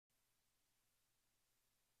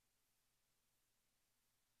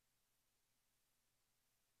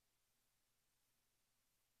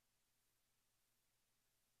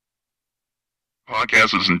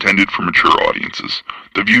Podcast is intended for mature audiences.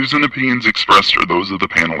 The views and opinions expressed are those of the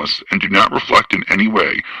panelists and do not reflect in any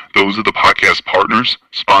way those of the podcast partners,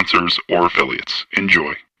 sponsors, or affiliates.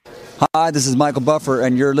 Enjoy. Hi, this is Michael Buffer,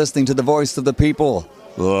 and you're listening to the Voice of the People.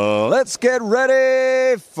 Let's get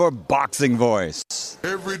ready for Boxing Voice.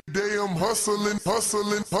 Every day I'm hustling.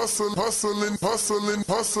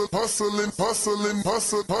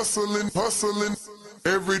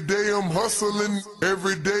 Every day I'm hustling,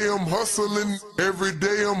 every day I'm hustling, every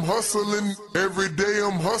day I'm hustling, every day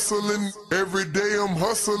I'm hustling, every day I'm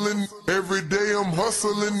hustling, every day I'm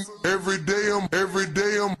hustling,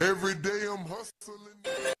 every day I'm hustling.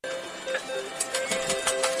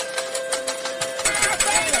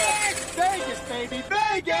 Vegas, baby,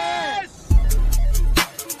 Vegas!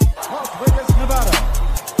 Las Vegas, Nevada.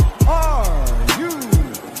 Are you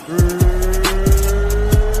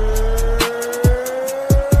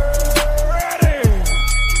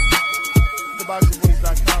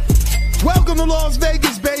Welcome to Las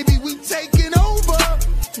Vegas, baby. We taking over.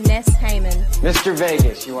 Ness Heyman. Mr.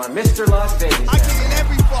 Vegas. You are Mr. Las Vegas now. I get in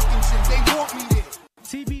every fucking shit. They want me there.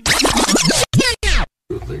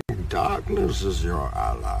 You think darkness is your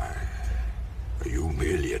ally? Or you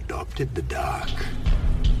merely adopted the dark?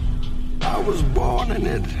 I was born in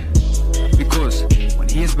it. Because when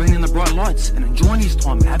he has been in the bright lights and enjoying his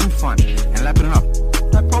time, having fun and lapping it up,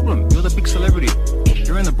 no problem. You're the big celebrity.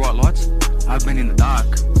 You're in the bright lights. I've been in the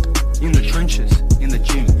dark, in the trenches, in the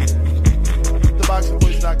gym.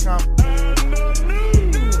 TheBoxingVoice.com.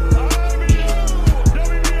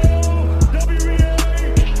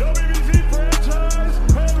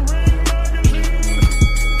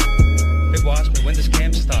 People ask me, when does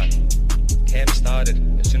camp start? Camp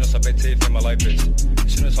started as soon as I bet TFM Lopez.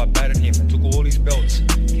 As soon as I batted him and took all his belts,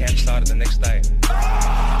 camp started the next day. What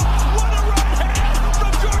a right hand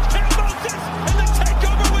from George Kambosos, and the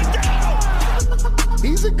takeover went down!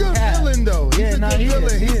 He's a good villain, though. He's a good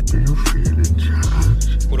villain. Do you feel in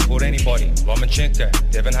charge? Would have bought anybody. Lomachenko,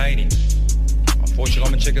 Devin Haney.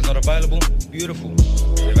 Unfortunately, Lomachenko's not available. Beautiful.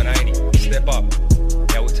 Devin Haney, step up.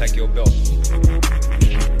 Now we'll take your belt.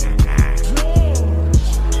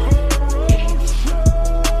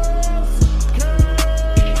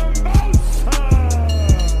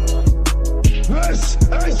 This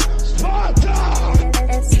is Sparta!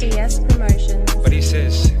 SDS Promotions. But he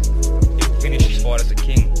says he'll finish his fight as a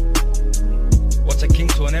king. What's a king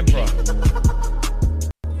to an emperor?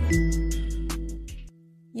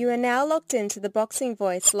 You are now locked into the Boxing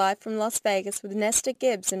Voice live from Las Vegas with Nesta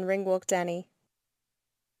Gibbs and Ringwalk Danny.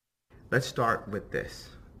 Let's start with this.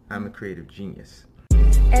 I'm a creative genius.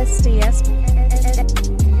 SDS.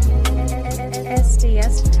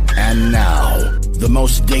 And now, the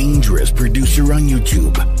most dangerous producer on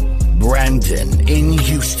YouTube, Brandon in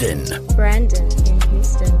Houston. Brandon in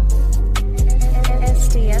Houston.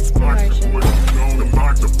 SDS Promotions.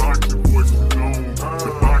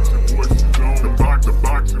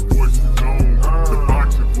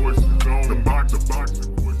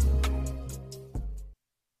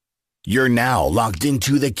 You're now locked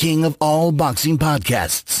into the king of all boxing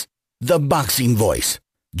podcasts, The Boxing Voice.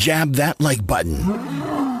 Jab that like button.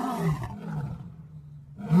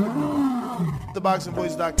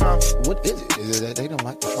 TheBoxingVoice.com. What is it? Is it that they don't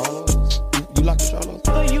like the Charlos? You like the Charlos?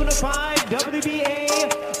 The unified WBA,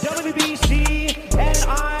 WBC, and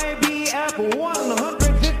IBF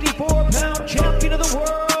 154-pound champion of the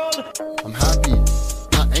world. I'm happy,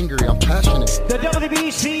 not angry, I'm passionate. The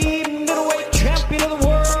WBC middleweight champion of the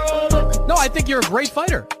world. No, I think you're a great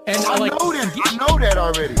fighter. And I know that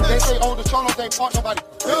already. They say, oh, the Charlos ain't fought nobody.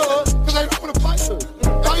 Duh, because they don't want to fight us.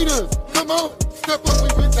 Fighters, come on, step up, we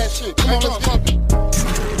with that shit. Come on, let's pump it.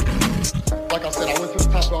 Like I said, I went to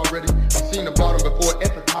the top already. I seen the bottom before.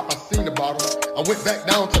 At the top, I seen the bottom. I went back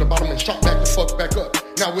down to the bottom and shot back the fuck back up.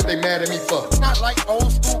 Now what they mad at me for? It's not like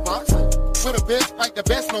old school boxing. We're the best, fight the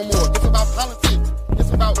best no more. It's about politics.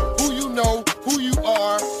 It's about who you know, who you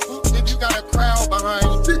are, if you got a crowd behind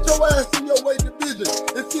you. Sit your ass in your weight division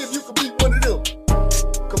and see if you can beat one of them.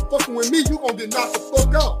 Cause fucking with me, you gonna get knocked the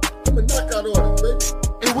fuck out. I'm a knockout artist,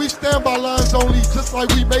 baby. And we stand by lines only, just like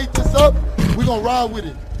we made this up. We gonna ride with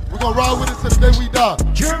it. We gonna ride with it till the day we die.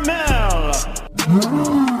 Jamal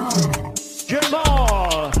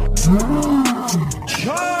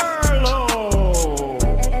Charlo.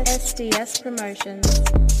 SDS Promotions.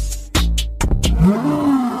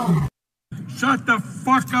 Shut the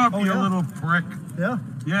fuck up, you little prick. Yeah?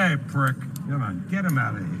 Yeah, prick. Come on, get him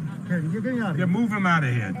out of here. Okay, you're getting out of Yeah, here. move him out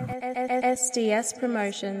of here. SDS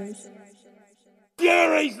Promotions.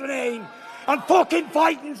 Gary's the name, and fucking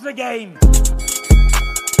fighting's the game.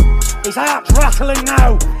 His heart's rattling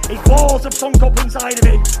now. His balls have sunk up inside of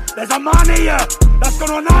him. There's a man here that's going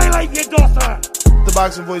to annihilate your daughter.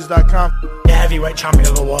 TheBoxingVoice.com. The heavyweight champion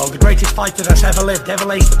of the world, the greatest fighter that's ever lived, ever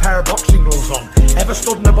laced a pair of boxing gloves on, ever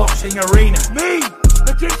stood in a boxing arena. Me,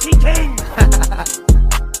 the Gypsy King.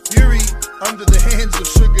 Fury, under the hands of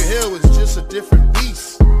Sugar Hill, is just a different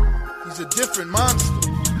beast. He's a different monster.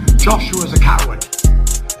 Joshua's a coward.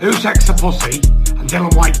 Usyk's a pussy, and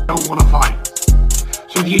Dylan White don't want to fight.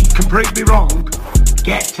 So if you can prove me wrong,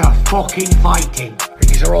 get to fucking fighting.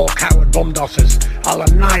 These are all coward bum dossers. I'll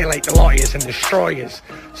annihilate the lot of yous and destroy yous.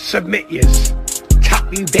 Submit yous.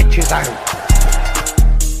 Tap you bitches out.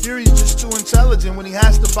 Fury's just too intelligent. When he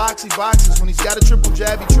has to box, he boxes. When he's got a triple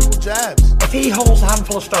jab, he triple jabs. If he holds a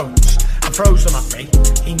handful of stones and throws them at me,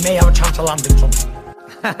 he may have a chance of landing something.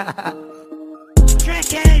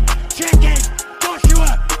 Chicken!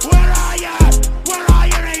 Joshua, where are you? Where are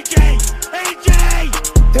you, AJ? AJ!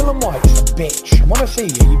 Dylan White's a bitch. I want to see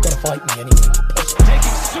you. You've got to fight me anyway. Taking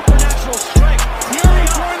supernatural strength. Fury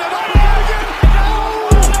throwing it up.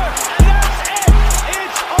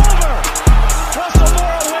 It's over. Russell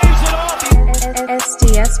Moore waves it off.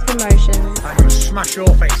 SDS Promotions. I'm going to smash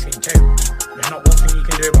your face in too. There's not one thing you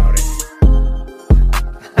can do about it.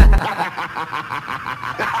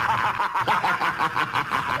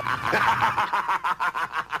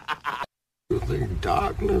 You think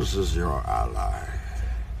darkness is your ally?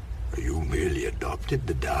 You merely adopted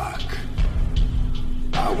the dark.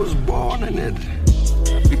 I was born in it.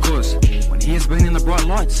 Because when he has been in the bright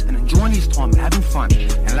lights and enjoying his time, having fun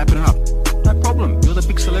and lapping it up, no problem, you're the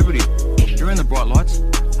big celebrity. You're in the bright lights,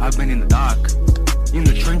 I've been in the dark, in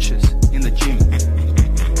the trenches, in the gym.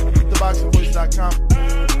 TheBoxingVoice.com.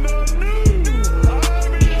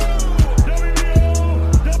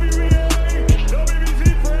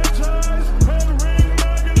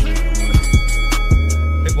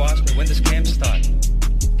 People ask me, when does camp start?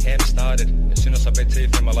 Camp started as soon as I bet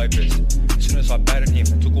Teofimo Lopez. As soon as I batted him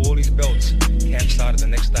and took all his belts, camp started the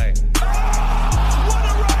next day. What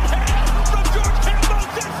a right hand from George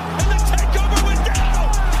Kambosos, and the takeover was down.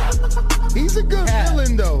 He's a good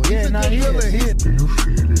villain, though. He's a good villain.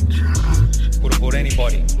 Could have fought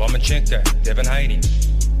anybody. Lomachenko, Devin Haney.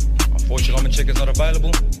 Unfortunately, Lomachenko's not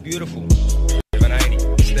available. Beautiful. Devin Haney,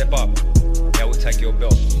 step up. Now we'll take your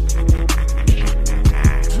belt.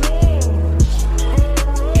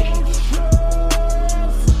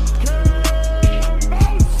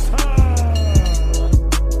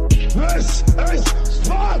 This is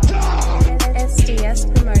Sparta! SDS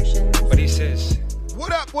Promotions. But he says,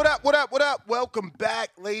 What up? Welcome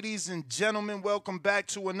back, ladies and gentlemen. Welcome back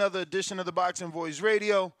to another edition of the Boxing Voice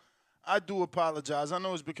Radio. I do apologize. I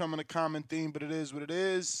know it's becoming a common theme, but it is what it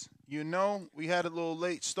is. You know, we had a little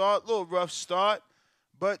late start, a little rough start,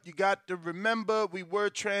 but you got to remember we were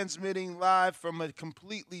transmitting live from a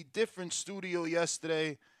completely different studio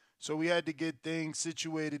yesterday, so we had to get things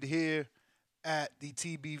situated here at the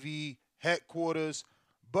TBV headquarters.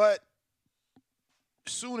 But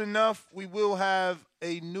soon enough, we will have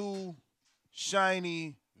a new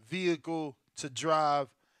shiny vehicle to drive,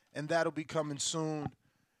 and that'll be coming soon.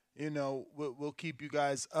 You know, we'll keep you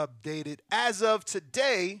guys updated. As of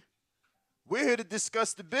today, we're here to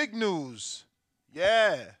discuss the big news.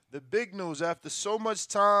 Yeah, the big news. After so much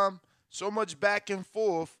time, so much back and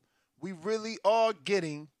forth, we really are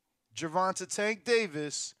getting Gervonta Tank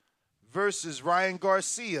Davis versus Ryan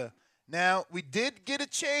Garcia. Now, we did get a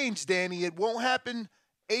change, Danny. It won't happen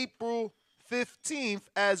April 15th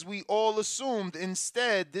as we all assumed.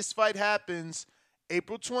 Instead, this fight happens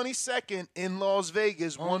April 22nd in Las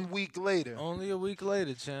Vegas, 1 week later. Only a week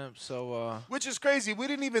later, champ. So, which is crazy. We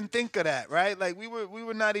didn't even think of that, right? Like we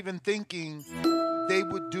were not even thinking they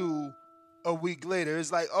would do a week later.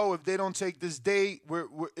 It's like, oh, if they don't take this date,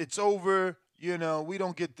 it's over. You know, we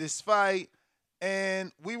don't get this fight.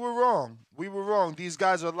 And we were wrong. These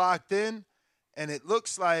guys are locked in, and it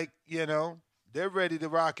looks like, you know, they're ready to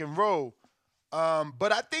rock and roll.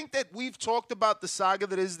 But I think that we've talked about the saga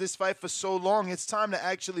that is this fight for so long, it's time to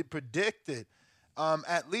actually predict it.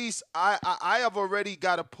 At least I have already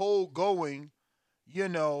got a poll going, you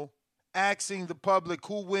know, asking the public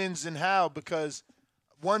who wins and how, because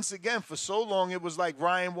once again, for so long, it was like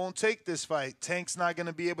Ryan won't take this fight. Tank's not going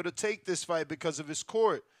to be able to take this fight because of his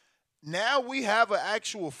court. Now we have an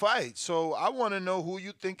actual fight, so I want to know who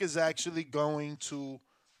you think is actually going to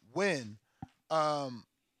win. And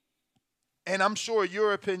I'm sure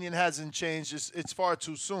your opinion hasn't changed. It's far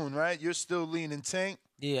too soon, right? You're still leaning Tank?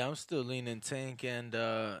 Yeah, I'm still leaning Tank. And,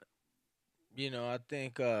 you know, I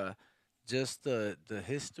think just the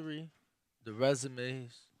history, the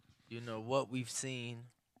resumes, you know, what we've seen,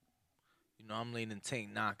 I'm leaning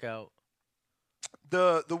Tank knockout.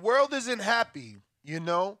 The world isn't happy,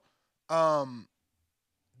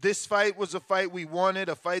 This fight was a fight we wanted,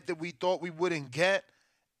 a fight that we thought we wouldn't get.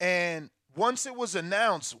 And once it was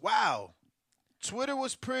announced, wow, Twitter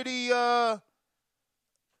was pretty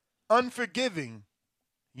unforgiving,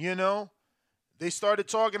 They started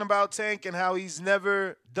talking about Tank and how he's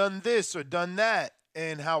never done this or done that,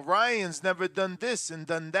 and how Ryan's never done this and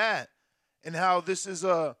done that, and how this is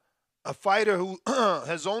a fighter who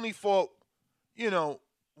has only fought,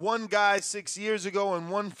 one guy 6 years ago and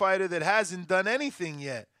one fighter that hasn't done anything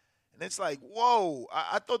yet. And it's like, whoa,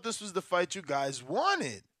 I thought this was the fight you guys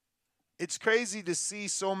wanted. It's crazy to see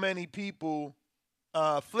so many people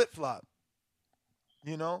flip-flop,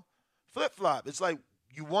 Flip-flop. It's like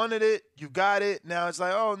you wanted it, you got it. Now it's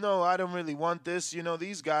like, oh, no, I don't really want this.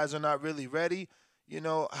 These guys are not really ready.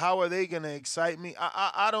 How are they going to excite me?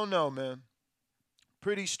 I don't know, man.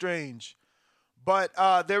 Pretty strange. But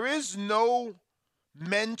there is no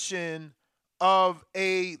mention of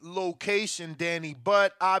a location, Danny.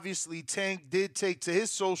 But obviously Tank did take to his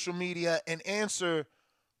social media and answer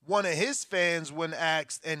one of his fans when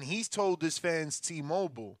asked, and he's told his fans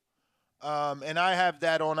T-Mobile. And I have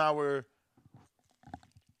that on our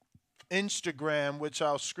Instagram, which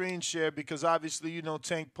I'll screen share because obviously,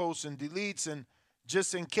 Tank posts and deletes. And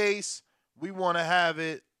just in case, we want to have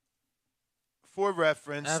it for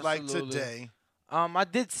reference. Absolutely. Like today. I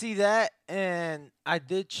did see that, and I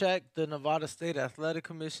did check the Nevada State Athletic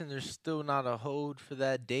Commission. There's still not a hold for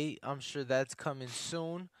that date. I'm sure that's coming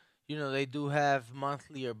soon. They do have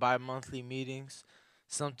monthly or bi-monthly meetings,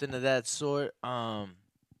 something of that sort.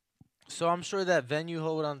 So I'm sure that venue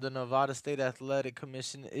hold on the Nevada State Athletic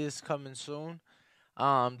Commission is coming soon.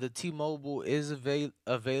 The T-Mobile is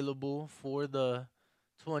available for the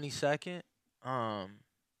 22nd.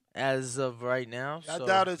 As of right now. I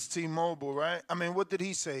doubt it's T-Mobile, right? I mean, what did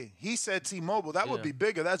he say? He said T-Mobile. That would be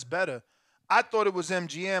bigger. That's better. I thought it was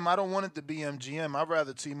MGM. I don't want it to be MGM. I'd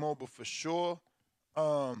rather T-Mobile for sure.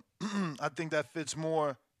 I think that fits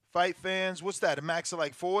more fight fans. What's that, a max of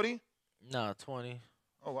like 40? No, 20.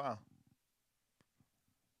 Oh, wow.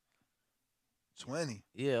 20.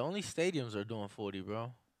 Yeah, only stadiums are doing 40,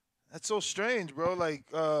 bro. That's so strange, bro. Like,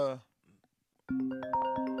 so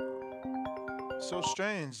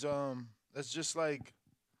strange. That's just like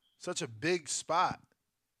such a big spot.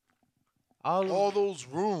 All those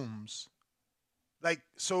rooms. Like,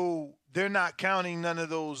 so they're not counting none of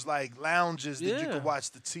those like lounges that you could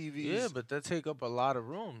watch the TVs. Yeah, but that take up a lot of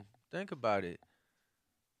room. Think about it.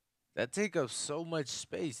 That take up so much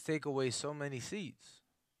space, take away so many seats.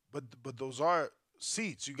 But those are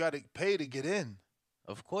seats. You got to pay to get in.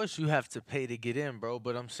 Of course you have to pay to get in, bro.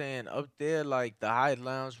 But I'm saying up there, like the Hyatt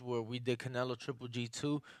Lounge where we did Canelo Triple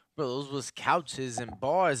G2, bro, those was couches and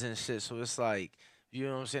bars and shit. So it's like, you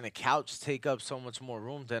know what I'm saying? A couch take up so much more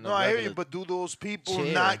room than No, I hear you, but do those people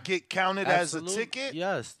not get counted as a ticket?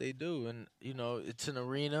 Yes, they do. And, it's an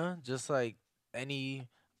arena just like any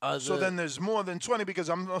other. So then there's more than 20 because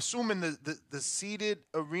I'm assuming the seated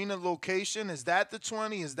arena location, is that the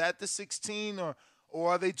 20? Is that the 16?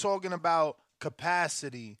 Or are they talking about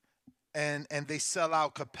capacity and they sell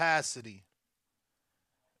out capacity?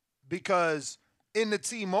 Because in the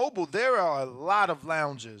T-Mobile, there are a lot of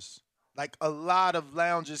lounges. Like a lot of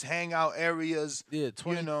lounges, hangout areas. Yeah,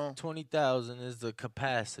 20,000 is the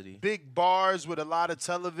capacity. Big bars with a lot of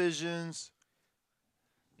televisions.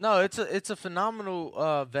 No, it's a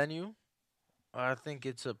phenomenal venue. I think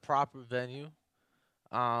it's a proper venue.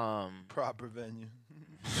 Proper venue.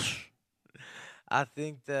 I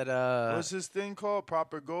think that what's this thing called?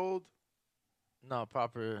 Proper Gold? No,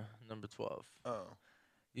 proper number 12. Oh.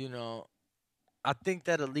 I think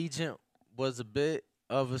that Allegiant was a bit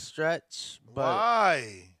of a stretch. But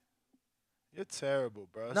why? You're terrible,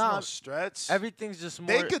 bro. It's no stretch. Everything's just more.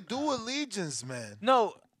 They could do Allegiance, man.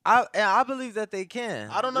 No, I believe that they can.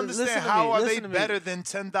 I don't understand how are they better than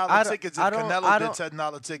 $10 tickets if Canelo did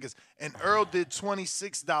 $10 tickets and Earl did $26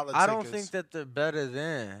 tickets. I don't think that they're better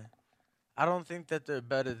than.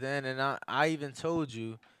 And I even told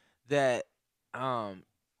you that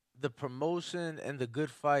the promotion and the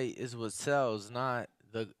good fight is what sells, not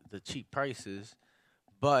the cheap prices.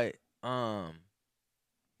 But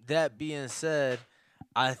that being said,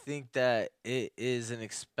 I think that it is an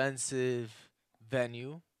expensive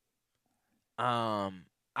venue.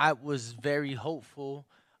 I was very hopeful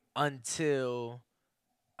until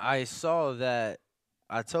I saw that.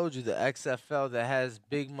 I told you the XFL that has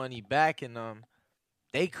big money backing them,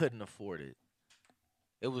 they couldn't afford it.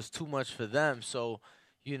 It was too much for them. So,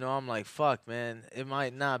 I'm like, fuck, man. It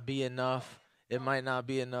might not be enough. It might not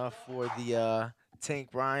be enough for the Tank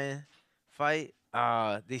Ryan fight.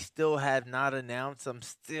 They still have not announced. I'm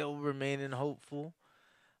still remaining hopeful.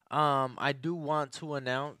 I do want to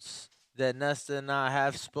announce that Nesta and I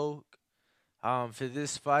have spoke. For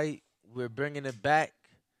this fight, we're bringing it back.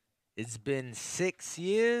 It's been 6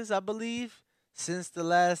 years, I believe, since the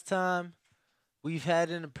last time we've had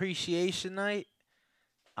an appreciation night.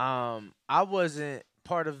 I wasn't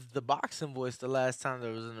part of the Boxing Voice the last time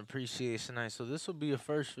there was an appreciation night, so this will be a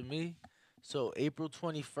first for me. So April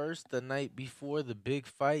 21st, the night before the big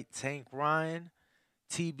fight, Tank Ryan,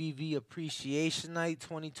 TBV Appreciation Night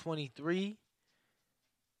 2023,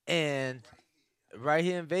 and right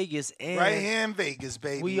here in Vegas. And right here in Vegas,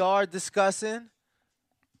 baby. We are discussing.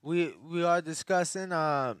 We are discussing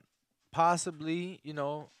possibly,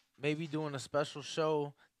 maybe doing a special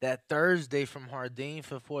show that Thursday from Hardin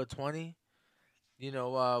for 420.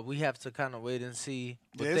 We have to kind of wait and see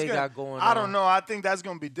what they got going on. I don't know. I think that's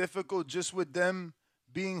going to be difficult just with them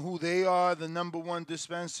being who they are, the #1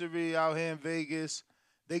 dispensary out here in Vegas.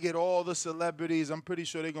 They get all the celebrities. I'm pretty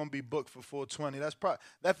sure they're going to be booked for 420.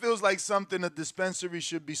 That feels like something a dispensary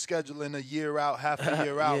should be scheduling a year out, half a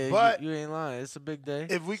year out. Yeah, but you ain't lying. It's a big day.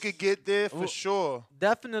 If we could get there, for sure.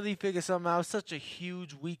 Definitely figure something out. It's such a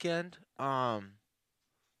huge weekend.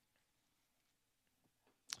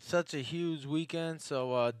 Such a huge weekend.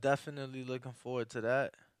 So definitely looking forward to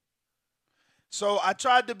that. So I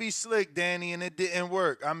tried to be slick, Danny, and it didn't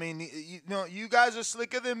work. I mean, you guys are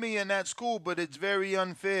slicker than me, and that's cool, but it's very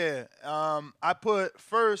unfair. I put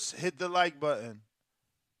first, hit the like button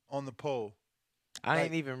on the poll. I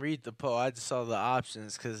didn't even read the poll. I just saw the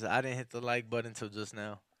options because I didn't hit the like button until just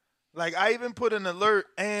now. Like, I even put an alert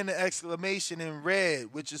and an exclamation in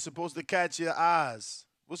red, which is supposed to catch your eyes.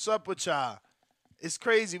 What's up with y'all? It's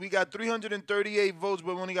crazy. We got 338 votes,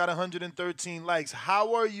 but we only got 113 likes.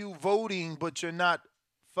 How are you voting, but you're not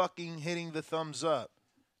fucking hitting the thumbs up?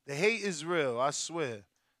 The hate is real, I swear.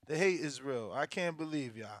 The hate is real. I can't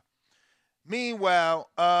believe y'all.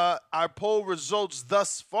 Meanwhile, our poll results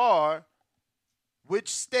thus far, which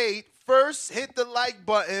state first hit the like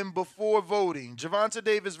button before voting. Gervonta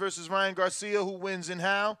Davis versus Ryan Garcia, who wins and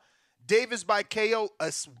how? Davis by KO,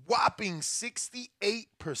 a whopping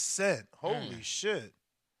 68%. Holy shit.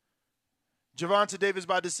 Gervonta Davis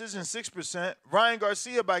by decision, 6%. Ryan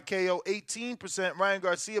Garcia by KO, 18%. Ryan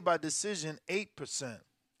Garcia by decision, 8%.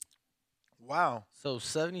 Wow. So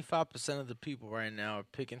 75% of the people right now are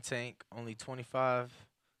picking Tank. Only 25%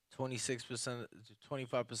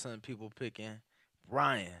 of people picking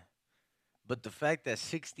Ryan. But the fact that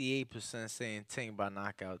 68% saying Tank by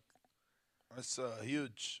knockout. That's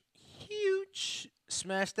huge. Huge.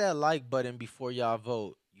 Smash that like button before y'all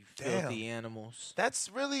vote, you filthy animals. That's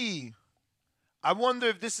really... I wonder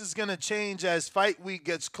if this is going to change as fight week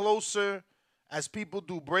gets closer, as people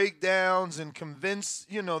do breakdowns and convince,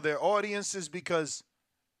 their audiences, because,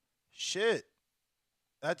 shit,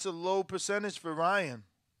 that's a low percentage for Ryan.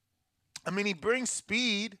 I mean, he brings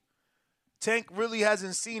speed. Tank really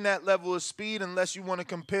hasn't seen that level of speed unless you want to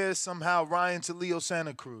compare somehow Ryan to Leo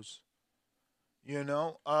Santa Cruz.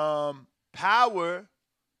 Power,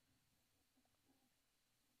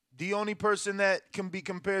 the only person that can be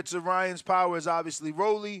compared to Ryan's power is obviously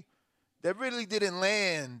Rolly. That really didn't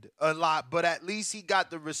land a lot, but at least he got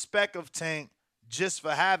the respect of Tank just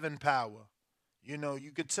for having power.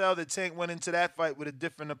 You could tell that Tank went into that fight with a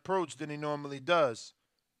different approach than he normally does.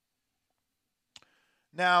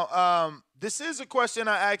 Now, this is a question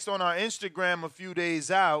I asked on our Instagram a few days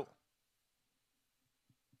out.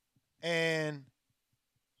 And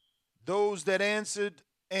those that answered.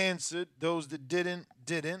 Those that didn't.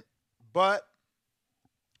 But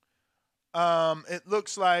it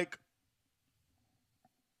looks like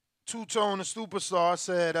Two-Tone, the superstar,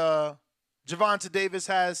 said Gervonta Davis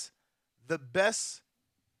has the best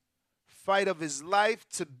fight of his life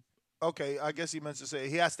to... Okay, I guess he meant to say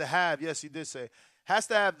he has to have... Yes, he did say. Has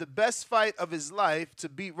to have the best fight of his life to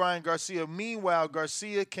beat Ryan Garcia. Meanwhile,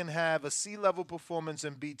 Garcia can have a C-level performance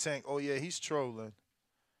and beat Tank. Oh, yeah, he's trolling.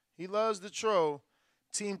 He loves the troll.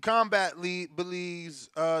 Team Combat League believes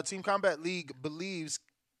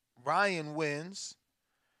Ryan wins.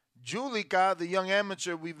 Julika, the young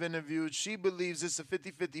amateur we've interviewed, she believes it's a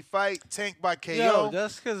 50-50 fight. Tank by KO. Yo,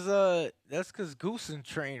 that's because Goosen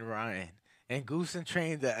trained Ryan. And Goosen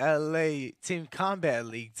trained the LA Team Combat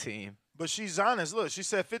League team. But she's honest. Look, she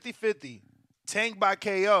said 50-50. Tank by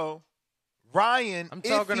KO. Ryan, I'm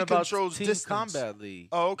if talking he about controls Team distance. Combat League.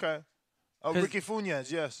 Oh, okay. Oh, Ricky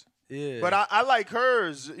Funes, yes. Yeah. But I like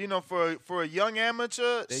hers. For a young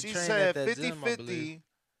amateur, They she train said at that gym, I 50-50. believe.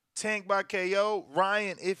 Tank by KO.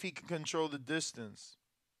 Ryan, if he can control the distance.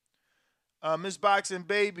 Miss Boxing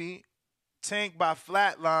Baby, Tank by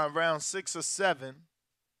flatline round 6 or 7.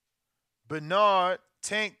 Bernard,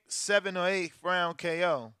 Tank 7 or 8th round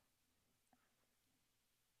KO.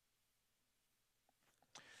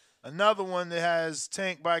 Another one that has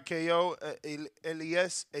Tank by KO,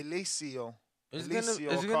 Eliseo. It's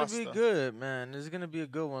gonna be good, man. It's gonna be a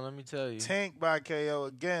good one, let me tell you. Tank by KO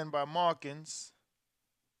again by Markins.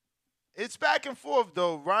 It's back and forth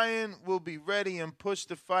though. Ryan will be ready and push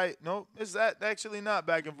the fight. Nope, it's that actually not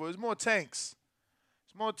back and forth. It's more Tanks.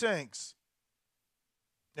 It's more Tanks.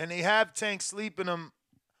 And they have Tank sleeping him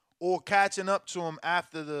or catching up to him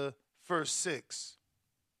after the first 6.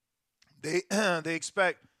 They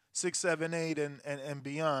expect 6, 7, 8 and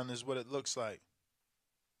beyond is what it looks like.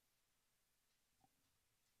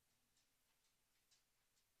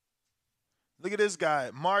 Look at this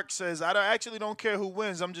guy. Mark says, I actually don't care who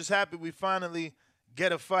wins. I'm just happy we finally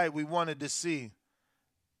get a fight we wanted to see.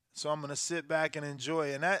 So I'm going to sit back and enjoy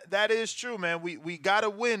it. And that is true, man. We got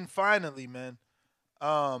to win finally, man.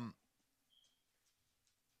 For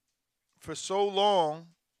so long,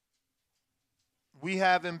 we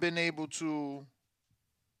haven't been able to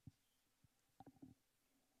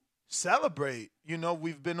celebrate. You know,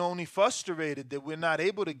 we've been only frustrated that we're not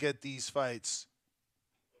able to get these fights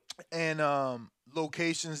and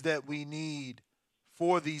locations that we need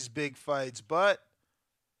for these big fights. But,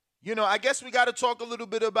 you know, I guess we got to talk a little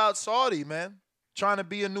bit about Saudi, man. Trying to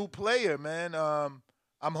be a new player, man. I'm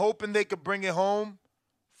hoping they could bring it home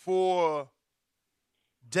for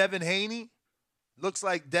Devin Haney. Looks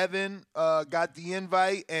like Devin got the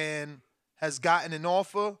invite and has gotten an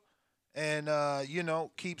offer and, you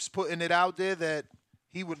know, keeps putting it out there that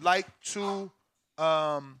he would like to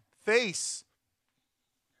face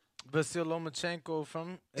Vasyl Lomachenko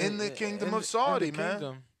from in the Kingdom of Saudi,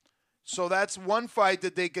 man. So that's one fight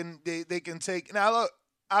that they can take. Now, look,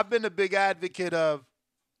 I've been a big advocate of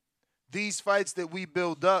these fights that we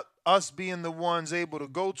build up, us being the ones able to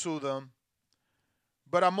go to them.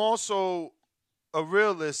 But I'm also a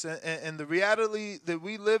realist, and the reality that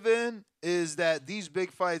we live in is that these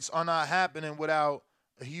big fights are not happening without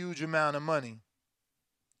a huge amount of money.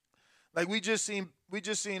 Like we just seen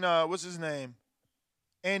what's his name?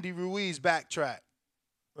 Andy Ruiz backtrack,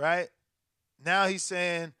 right? Now he's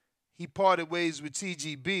saying he parted ways with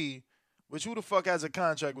TGB, which who the fuck has a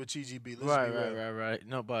contract with TGB? Right.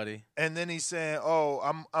 Nobody. And then he's saying,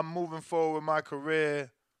 "Oh, I'm moving forward with my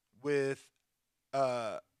career with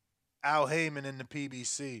Al Heyman in the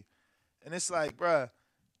PBC," and it's like, bruh.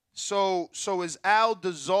 So is Al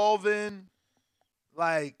dissolving?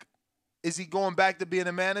 Like, is he going back to being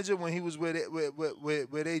a manager when he was with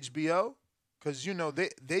HBO? Because, you know,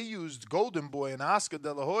 they used Golden Boy and Oscar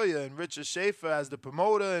De La Hoya and Richard Schaefer as the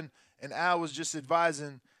promoter, and Al was just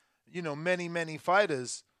advising, you know, many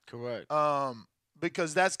fighters. Correct.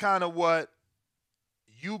 Because that's kind of what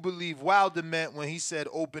you believe Wilder meant when he said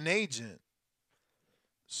open agent.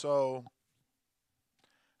 So,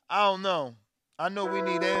 I don't know. I know we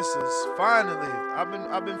need answers. Finally,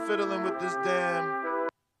 I've been fiddling with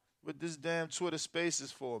this damn Twitter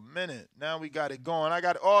Spaces for a minute. Now we got it going. I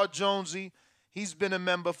got Jonesy. He's been a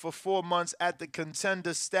member for 4 months at the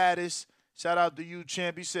contender status. Shout out to you,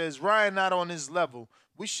 champ. He says, Ryan not on his level.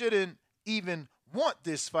 We shouldn't even want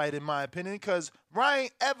this fight, in my opinion, because Ryan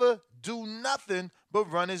ever do nothing but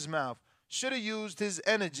run his mouth. Should have used his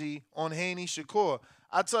energy on Haney Shakur.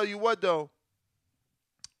 I'll tell you what, though.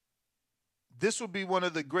 This will be one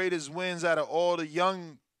of the greatest wins out of all the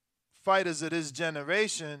young fighters of this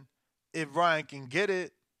generation if Ryan can get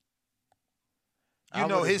it. You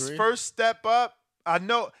know, his first step up, I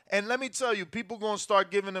know. And let me tell you, people going to start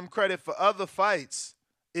giving him credit for other fights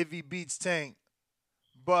if he beats Tank.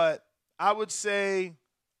 But I would say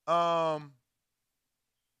Luke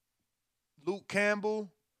Campbell,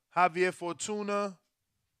 Javier Fortuna.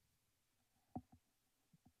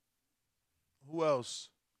 Who else?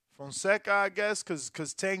 Fonseca, I guess,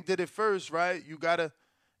 because Tank did it first, right? You got to,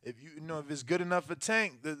 if it's good enough for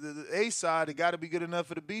Tank, the A side, it got to be good enough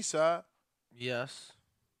for the B side. Yes.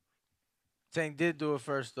 Tank did do it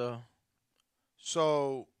first, though.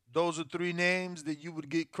 So those are 3 names that you would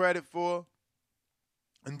get credit for.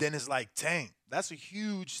 And then it's like, Tank, that's a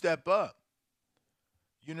huge step up.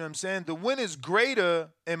 You know what I'm saying? The win is greater,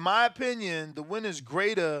 in my opinion, the win is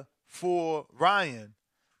greater for Ryan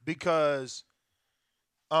because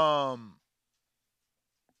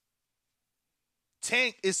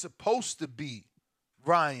Tank is supposed to be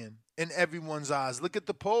Ryan in everyone's eyes. Look at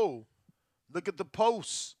the poll. Look at the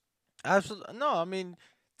posts. Absolutely. No, I mean,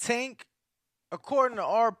 Tank, according to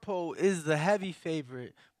our poll, is the heavy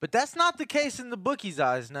favorite. But that's not the case in the bookies'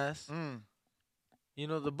 eyes, Ness. You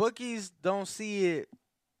know, the bookies don't see it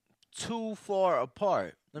too far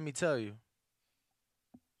apart. Let me tell you.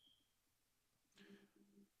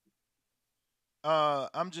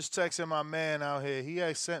 I'm just texting my man out here. He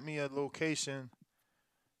had sent me a location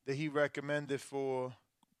that he recommended for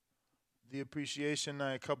the appreciation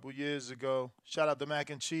night a couple years ago. Shout out to Mac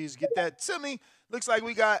and Cheese. Get that to me. Looks like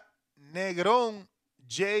we got Negron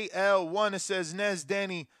JL1. It says Nez,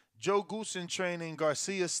 Danny, Joe Goosen training,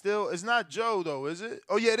 Garcia still. It's not Joe though, is it?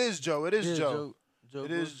 Oh yeah, it is Joe. It is Joe.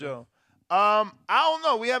 It is Joe. I don't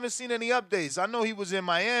know. We haven't seen any updates. I know he was in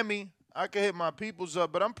Miami. I could hit my peoples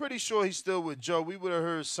up, but I'm pretty sure he's still with Joe. We would have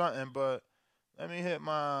heard something, but let me hit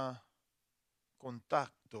my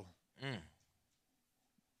contacto.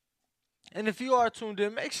 And if you are tuned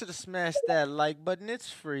in, make sure to smash that like button. It's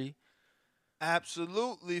free.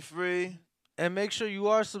 Absolutely free. And make sure you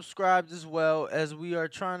are subscribed as well, as we are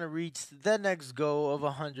trying to reach the next goal of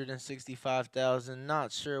 165,000.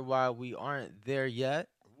 Not sure why we aren't there yet.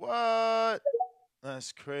 What?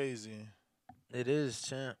 That's crazy. It is,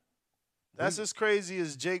 champ. That's as crazy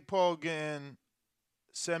as Jake Paul getting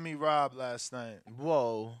semi-robbed last night.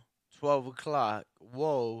 Whoa. 12 o'clock.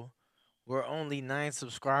 Whoa. We're only 9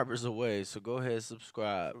 subscribers away, so go ahead and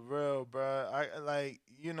subscribe. For real, bro. I like,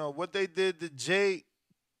 you know, what they did to Jake.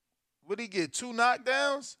 What did he get, 2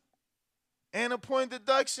 knockdowns? And a point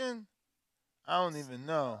deduction? I don't even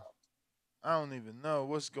know. I don't even know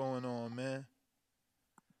what's going on, man.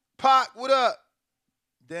 Pac, what up?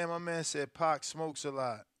 Damn, my man said Pac smokes a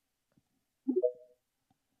lot.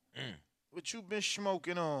 What you been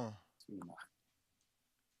smoking on?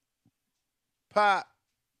 Pac,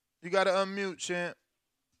 you got to unmute, champ.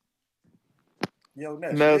 Yo,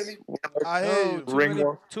 Ness, I hear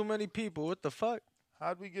you. Too many people. What the fuck?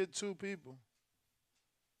 How'd we get 2 people?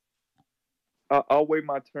 I'll wait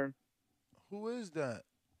my turn. Who is that?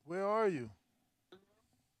 Where are you?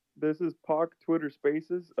 This is Pac Twitter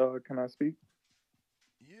Spaces. Can I speak?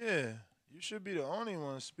 Yeah, you should be the only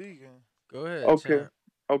one speaking. Go ahead. Okay. champ.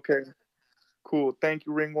 Okay. Cool. Thank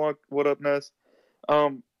you, Ringwalk. What up, Ness?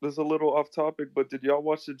 This is a little off topic, but did y'all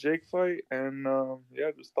watch the Jake fight? And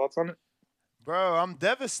yeah, just thoughts on it. Bro, I'm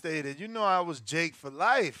devastated. You know I was Jake for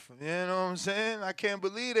life. You know what I'm saying? I can't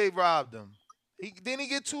believe they robbed him. Didn't he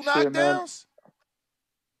get 2 Shit, man. knockdowns?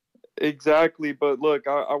 Exactly, but look,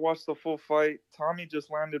 I watched the full fight. Tommy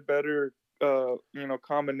just landed better,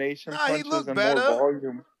 combination Nah, he punches looked and better. more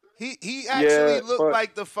volume. He actually looked but-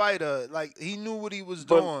 like the fighter. Like, he knew what he was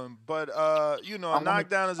But- doing. But, a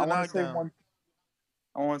knockdown is a knockdown.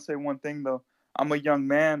 I want to say one thing, though. I'm a young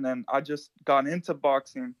man, and I just got into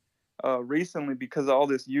boxing recently because of all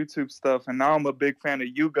this YouTube stuff, and now I'm a big fan of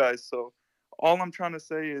you guys. So all I'm trying to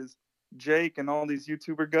say is Jake and all these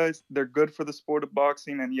YouTuber guys, they're good for the sport of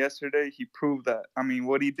boxing, and yesterday he proved that. I mean,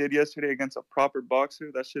 what he did yesterday against a proper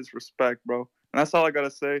boxer, that's just respect, bro. And that's all I got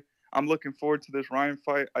to say. I'm looking forward to this Ryan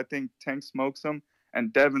fight. I think Tank smokes him,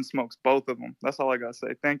 and Devin smokes both of them. That's all I got to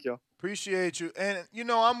say. Thank you. Appreciate you. And,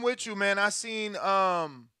 I'm with you, man. I seen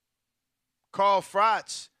Carl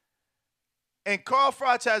Froch. And Carl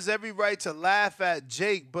Froch has every right to laugh at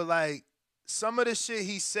Jake, but, like, some of the shit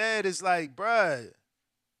he said is like, bruh,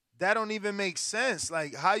 that don't even make sense.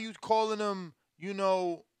 Like, how you calling him,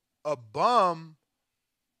 a bum?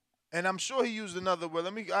 And I'm sure he used another word.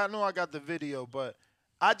 I know I got the video, but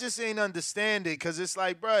I just ain't understand it because it's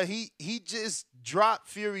like, bruh, he just dropped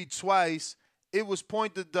Fury twice. It was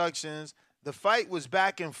point deductions. The fight was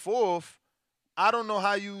back and forth. I don't know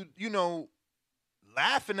how you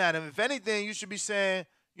laughing at him. If anything, you should be saying,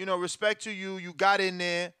 respect to you. You got in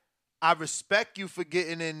there. I respect you for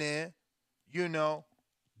getting in there.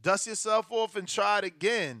 Dust yourself off and try it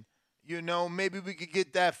again. Maybe we could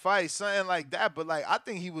get that fight, something like that. But, like, I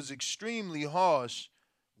think he was extremely harsh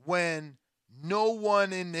when no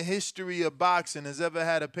one in the history of boxing has ever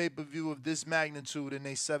had a pay-per-view of this magnitude in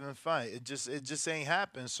a 7th fight. It just ain't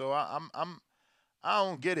happened. So I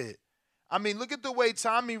don't get it. I mean, look at the way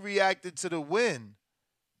Tommy reacted to the win.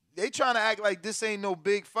 They trying to act like this ain't no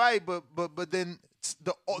big fight, but then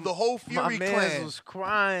the whole Fury My clan man was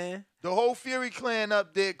crying. The whole Fury clan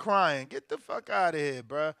up there crying. Get the fuck out of here,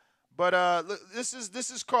 bruh. But look, this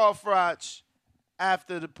is Carl Froch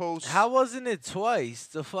after the post. How wasn't it twice?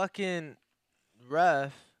 The fucking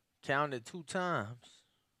ref counted 2 times.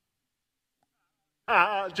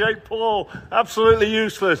 Jake Paul, absolutely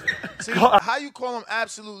useless. See, how you call him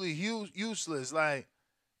absolutely useless? Like,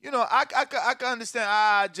 I can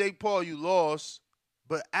understand, Jake Paul, you lost.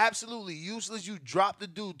 But absolutely useless, you dropped the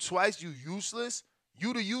dude twice, you useless?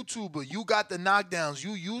 You the YouTuber, you got the knockdowns,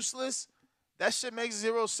 you useless? That shit makes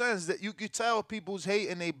 0 sense. That you could tell people's hate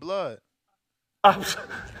in their blood.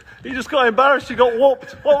 He just got embarrassed. He got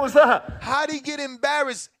whooped. What was that? How'd he get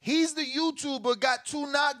embarrassed? He's the YouTuber, got 2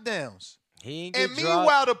 knockdowns. He ain't And get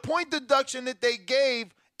meanwhile, dropped. the point deduction that they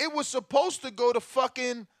gave, it was supposed to go to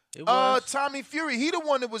fucking Tommy Fury. He the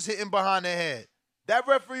one that was hitting behind the head. That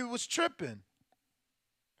referee was tripping.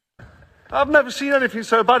 I've never seen anything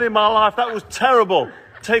so bad in my life. That was terrible.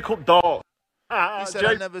 Take up dog. He said,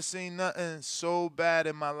 I never seen nothing so bad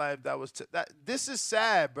in my life. This is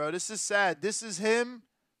sad, bro. This is sad. This is him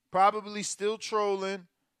probably still trolling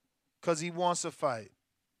because he wants a fight.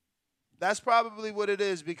 That's probably what it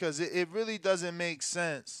is, because it really doesn't make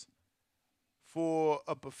sense for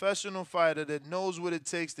a professional fighter that knows what it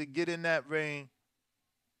takes to get in that ring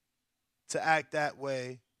to act that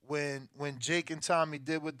way when Jake and Tommy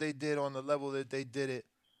did what they did on the level that they did it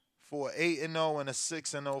for 8-0 and a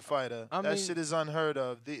 6-0 fighter. That shit is unheard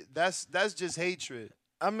of. That's just hatred.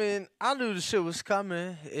 I mean, I knew the shit was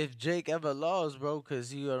coming if Jake ever lost, bro,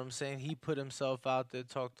 because, you know what I'm saying, he put himself out there,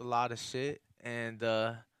 talked a lot of shit, and,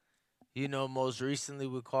 you know, most recently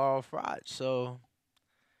with Carl Froch. So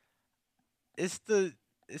it's the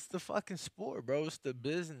fucking sport, bro. It's the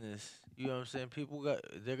business. You know what I'm saying?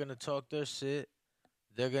 They're going to talk their shit.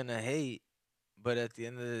 They're going to hate. But at the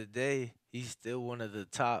end of the day, he's still one of the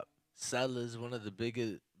top sellers, one of the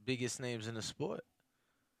biggest names in the sport.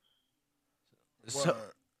 So,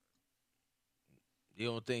 you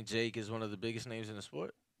don't think Jake is one of the biggest names in the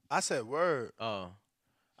sport? I said word. Oh.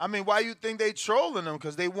 I mean, why you think they trolling him?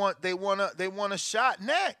 Because they want a shot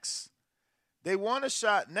next. They want a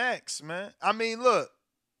shot next, man. I mean, look,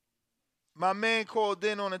 my man called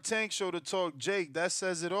in on a Tank Show to talk Jake. That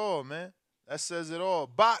says it all, man. That says it all.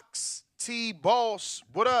 Box T Boss,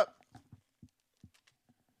 what up?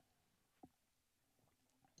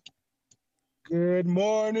 Good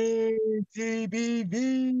morning,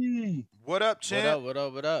 TBV. What up, champ? What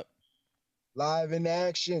up? Live in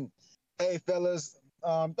action. Hey, fellas.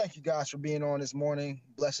 Thank you guys for being on this morning,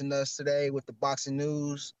 blessing us today with the boxing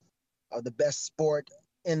news of the best sport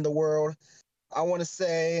in the world. I want to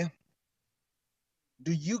say,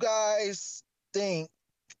 do you guys think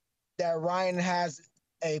that Ryan has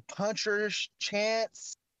a puncher's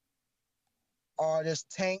chance, or does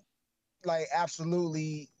Tank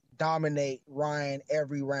absolutely dominate Ryan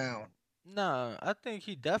every round? Nah, I think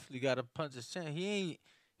he definitely got a puncher's chance. He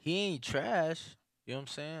ain't trash. You know what I'm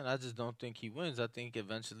saying? I just don't think he wins. I think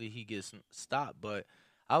eventually he gets stopped. But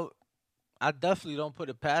I definitely don't put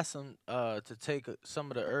it past him to take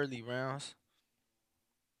some of the early rounds.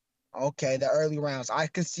 Okay, the early rounds. I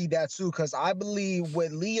can see that too, because I believe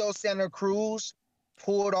what Leo Santa Cruz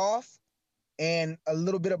pulled off and a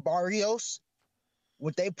little bit of Barrios,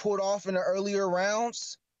 what they pulled off in the earlier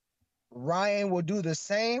rounds, Ryan will do the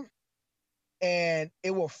same, and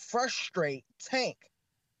it will frustrate Tank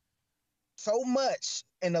so much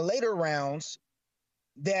in the later rounds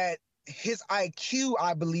that his IQ,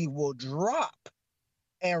 I believe, will drop,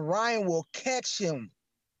 and Ryan will catch him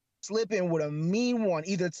slipping with a mean one,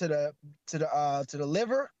 either to the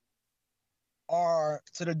liver or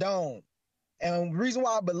to the dome. And the reason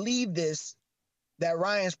why I believe this, that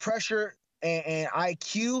Ryan's pressure and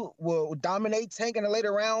IQ will dominate Tank in the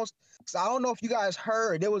later rounds. So I don't know if you guys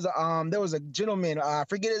heard, there was a gentleman, I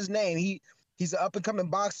forget his name. He's an up and coming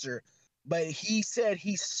boxer, but he said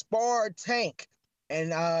he sparred Tank,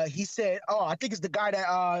 and he said, I think it's the guy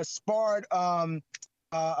that sparred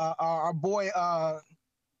our boy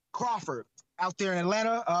Crawford out there in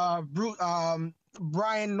Atlanta,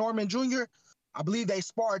 Brian Norman Jr. I believe they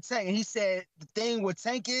sparred Tank, and he said the thing with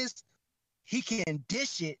Tank is he can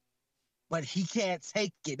dish it, but he can't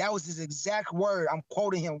take it. That was his exact word. I'm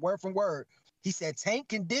quoting him word for word. He said Tank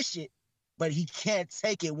can dish it, but he can't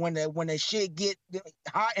take it. When the shit get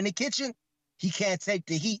hot in the kitchen, he can't take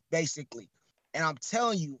the heat, basically. And I'm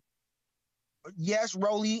telling you, yes,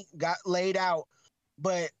 Rolly got laid out,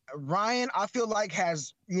 but Ryan, I feel like,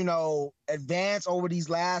 has, advanced over these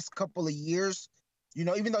last couple of years.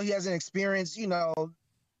 Even though he hasn't experienced,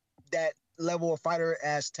 that level of fighter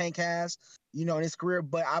as Tank has, in his career,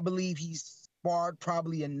 but I believe he's sparred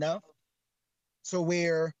probably enough to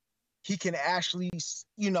where he can actually,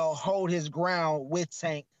 hold his ground with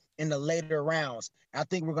Tank in the later rounds. I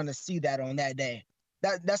think we're going to see that on that day.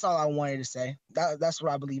 That's all I wanted to say. That's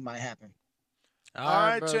what I believe might happen. All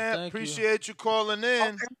right, champ. Appreciate you calling in.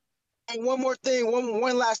 Okay. And one more thing,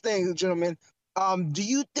 one last thing, gentlemen. Do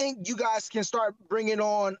you think you guys can start bringing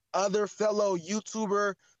on other fellow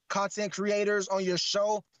YouTuber content creators on your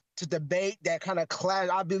show to debate that kind of clash?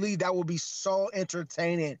 I believe that will be so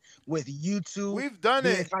entertaining with YouTube. We've done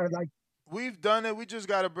it. Kind of We've done it. We just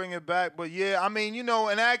got to bring it back. But yeah, I mean,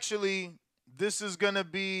 and actually, this is going to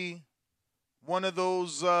be one of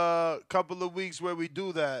those couple of weeks where we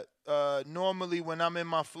do that. Normally, when I'm in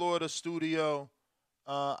my Florida studio,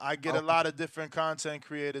 I get a lot of different content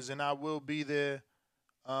creators, and I will be there.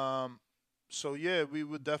 So yeah, we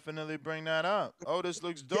would definitely bring that up. Oh, this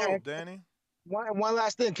looks dope, Danny. One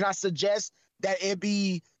last thing. Can I suggest that it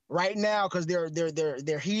be right now because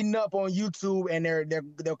they're heating up on YouTube and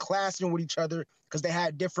they're clashing with each other because they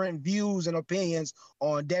had different views and opinions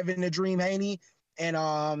on Devin the Dream Haney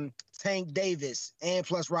and Tank Davis and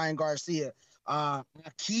plus Ryan Garcia.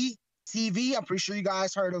 Aki TV, I'm pretty sure you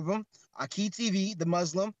guys heard of him. Aki TV, the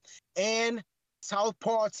Muslim, and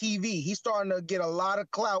Southpaw TV. He's starting to get a lot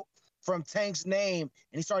of clout from Tank's name,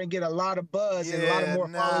 and he's starting to get a lot of buzz and a lot of more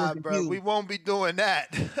followers and bro, views. we won't be doing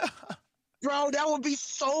that. Bro, that would be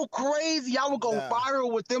so crazy. Y'all would go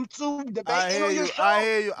viral with them two debating I hear on your you. show. I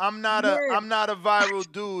hear you. I'm not a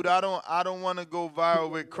viral dude. I don't want to go viral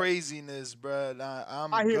with craziness, bro.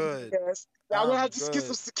 I'm hear good. you, yes. I'm gonna have to get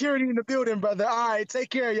some security in the building, brother. All right, take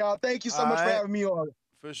care, y'all. Thank you so much for having me on.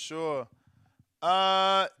 For sure.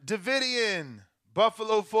 Davidian,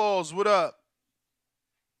 Buffalo Falls, what up?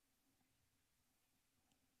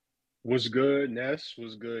 What's good, Ness?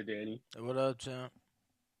 What's good, Danny? What up, champ?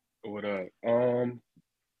 What up?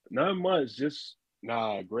 Not much. Just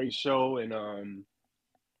great show, and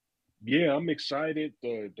yeah, I'm excited.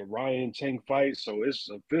 The Ryan Tank fight, so it's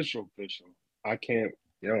official. I can't,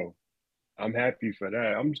 I'm happy for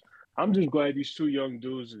that. I'm just glad these two young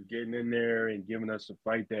dudes are getting in there and giving us a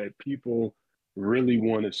fight that people really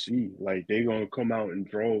want to see. Like they're gonna come out in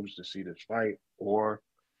droves to see this fight or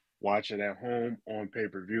watch it at home on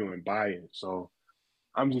pay-per-view and buy it. So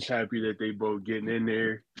I'm just happy that they both getting in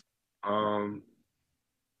there.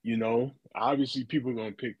 Obviously people are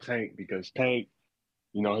gonna pick Tank because Tank,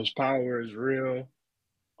 his power is real.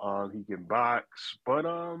 He can box, but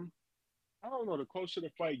I don't know. The closer the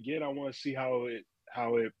fight get, I want to see how it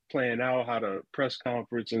playing out, how the press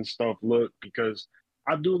conference and stuff look, because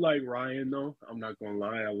I do like Ryan though. I'm not gonna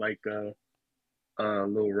lie, I like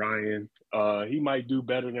little Ryan. He might do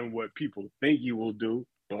better than what people think he will do,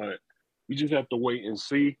 but we just have to wait and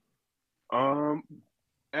see.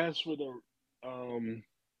 As for the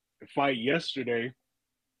fight yesterday,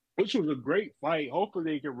 which was a great fight, hopefully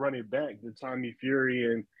they can run it back to Tommy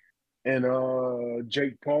Fury and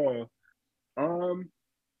Jake Paul.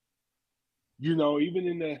 Even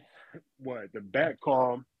in the back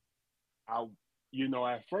call, at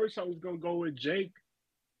first I was gonna go with Jake.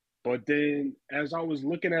 But then as I was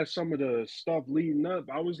looking at some of the stuff leading up,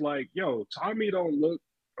 I was like, yo, Tommy don't look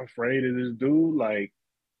afraid of this dude. Like,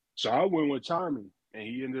 so I went with Tommy and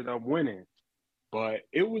he ended up winning. But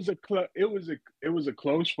it was a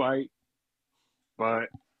close fight. But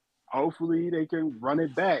hopefully they can run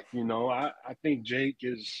it back. I think Jake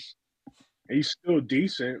he's still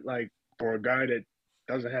decent, like for a guy that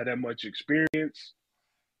doesn't have that much experience.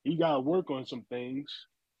 He got to work on some things.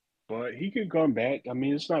 But he can come back. I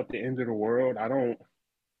mean, it's not the end of the world. I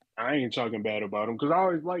ain't talking bad about him because I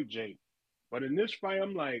always liked Jake. But in this fight,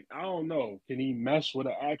 I'm like, I don't know. Can he mess with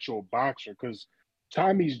an actual boxer? Because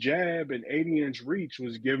Tommy's jab and 80-inch reach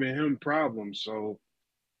was giving him problems. So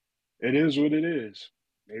it is what it is.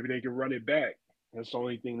 Maybe they can run it back. That's the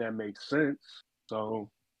only thing that makes sense. So,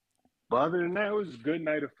 but other than that, it was a good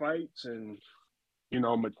night of fights. And,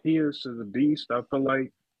 Matias is a beast, I feel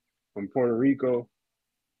like, from Puerto Rico.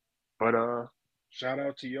 But shout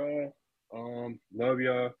out to y'all. Love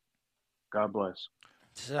y'all. God bless.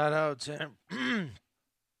 Shout out, champ.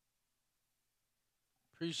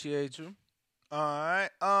 Appreciate you. All right.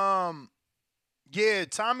 Yeah,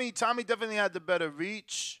 Tommy definitely had the better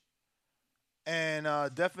reach and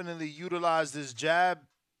definitely utilized his jab,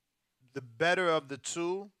 the better of the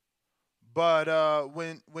two. But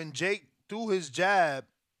when Jake threw his jab,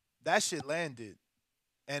 that shit landed.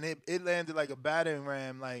 And it landed like a battering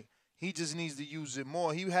ram. Like, he just needs to use it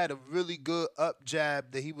more. He had a really good up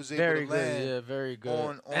jab that he was able to land. Yeah, very good.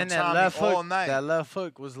 On and Tommy that left hook, all night. That left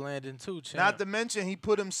hook was landing too, champ. Not to mention, he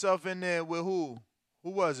put himself in there with who? Who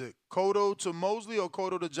was it? Cotto to Mosley or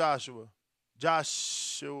Cotto to Joshua?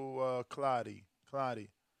 Joshua Clottey.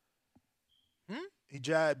 He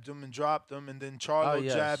jabbed him and dropped him, and then Charlo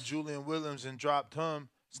jabbed Julian Williams and dropped him.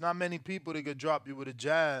 It's not many people that could drop you with a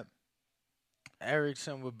jab.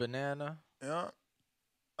 Erickson with banana. Yeah.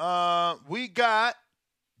 We got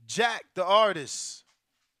Jack the artist.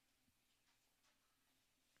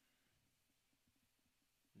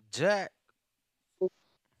 Jack.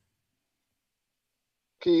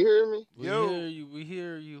 Can you hear me? We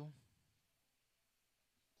hear you.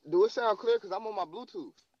 Do it sound clear? Because I'm on my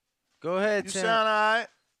Bluetooth. Go ahead, You champ. sound all right.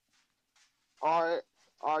 All right.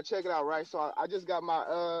 All right, check it out, right? So I just got my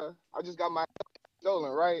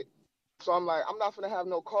stolen, right? So I'm like, I'm not gonna have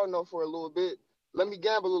no car note for a little bit. Let me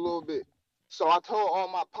gamble a little bit. So I told all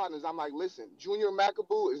my partners, I'm like, listen, Junior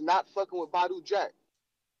Macaboo is not fucking with Badu Jack.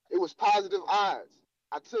 It was positive odds.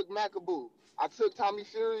 I took Macaboo. I took Tommy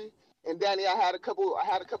Fury, and Danny. I had a couple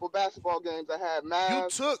basketball games. I had Mavs.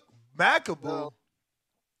 You took Macaboo.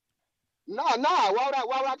 Nah. Why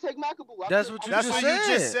would I take Macaboo? That's what you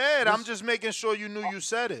just said. I'm just making sure you knew you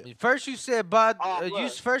said it. First you said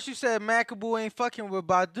First you said Macaboo ain't fucking with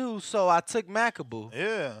Badu, so I took Macaboo.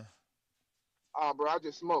 Yeah. Bro, I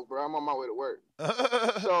just smoked, bro. I'm on my way to work.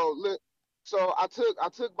 So I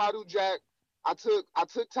took Badu Jack. I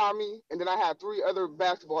took Tommy, and then I had 3 other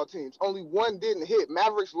basketball teams. Only one didn't hit.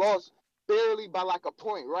 Mavericks lost barely by like a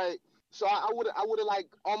point, right? So I would have like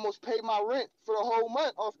almost paid my rent for the whole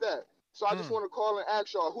month off that. So I just want to call and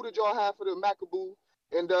ask y'all, who did y'all have for the Macaboo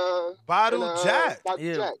and Badu Jack?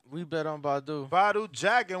 Badu Jack. We bet on Badu. Badu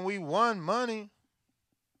Jack, and we won money.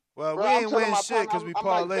 Well, Bro, we ain't win shit because we I'm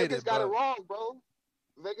parlayed like, Vegas it. got it wrong, bro.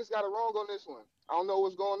 Vegas got it wrong on this one. I don't know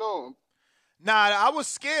what's going on. Nah, I was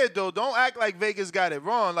scared though. Don't act like Vegas got it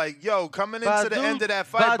wrong. Like, yo, coming into the end of that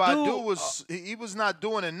fight, Badu was not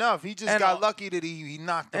doing enough. He just got lucky that he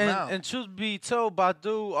knocked him out. And truth be told,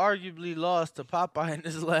 Badu arguably lost to Popeye in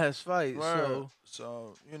his last fight.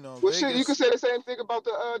 So you know, Well, Vegas, shit, you could say the same thing about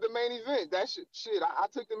the main event. That shit. I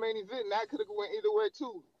took the main event, and that could have went either way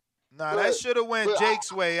too. Nah, that should have went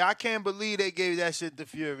Jake's way. I can't believe they gave that shit to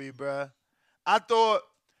Fury, bruh.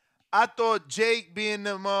 I thought Jake being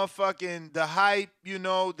the hype, you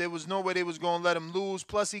know, there was no way they was going to let him lose.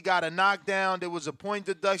 Plus, he got a knockdown. There was a point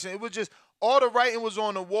deduction. It was just all the writing was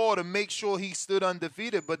on the wall to make sure he stood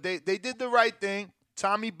undefeated. But they did the right thing.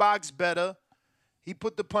 Tommy boxed better. He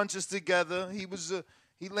put the punches together. He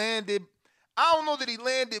landed. I don't know that he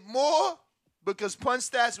landed more because Punch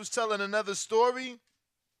Stats was telling another story.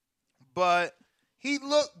 But he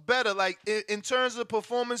looked better. Like, in terms of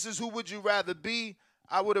performances, who would you rather be?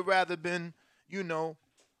 I would have rather been, you know,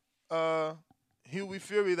 Huey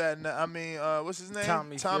Fury that night. I mean, what's his name?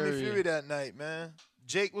 Tommy Fury that night, man.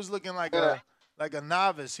 Jake was looking like a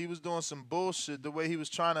novice. He was doing some bullshit. The way he was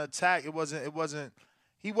trying to attack, he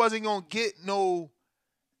wasn't gonna get no.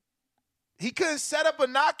 He couldn't set up a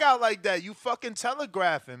knockout like that. You fucking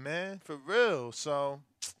telegraphing, man, for real. So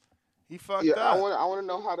he fucked up. I want to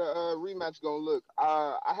know how the rematch gonna look.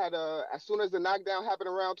 I had as soon as the knockdown happened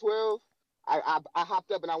around 12. I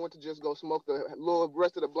hopped up and I went to just go smoke the little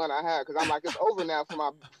rest of the blunt I had because I'm like, it's over now for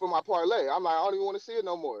my parlay. I'm like, I don't even want to see it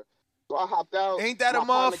no more. So I hopped out. Ain't that a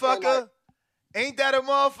motherfucker? Ain't that a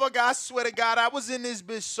motherfucker? I swear to God, I was in this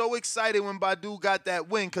bitch so excited when Badu got that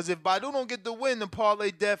win because if Badu don't get the win, the parlay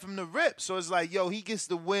dead from the rip. So it's like, yo, he gets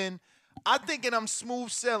the win. I'm thinking I'm smooth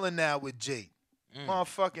selling now with Jake.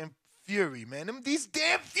 Motherfucking Fury, man. These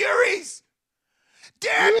damn Furies.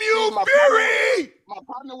 Damn you, Fury! My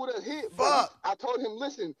partner would have hit. Fuck. I told him,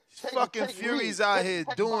 listen. Fucking Fury's out here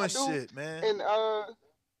doing shit, man. And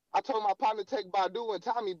I told my partner to take Badu and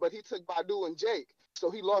Tommy, but he took Badu and Jake.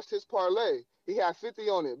 So he lost his parlay. He had 50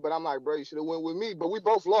 on it. But I'm like, bro, you should have went with me. But we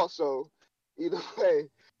both lost, so either way.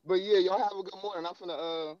 But yeah, y'all have a good morning. I'm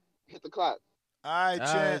finna hit the clock. All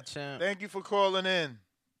right, champ. Thank you for calling in.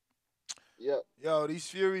 Yep. Yo, these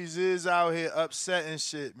Furies is out here upsetting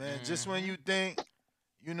shit, man. Just when you think,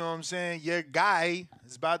 you know what I'm saying, your guy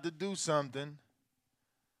is about to do something,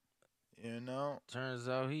 you know. Turns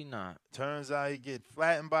out he not. Turns out he get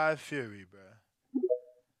flattened by a Fury, bro.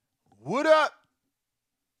 What up?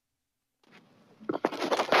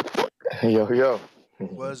 Yo.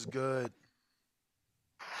 What's good?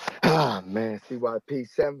 Ah, man, CYP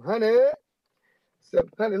 700.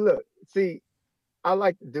 700, look, see, I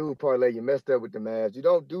like the dude parlay. You messed up with the Mavs. You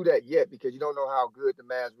don't do that yet because you don't know how good the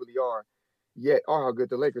Mavs really are yet or how good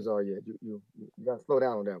the Lakers are yet. You got to slow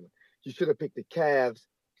down on that one. You should have picked the Cavs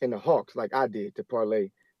and the Hawks like I did to parlay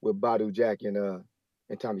with Badu Jack and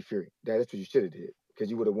Tommy Fury. That's what you should have did because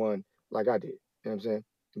you would have won like I did. You know what I'm saying?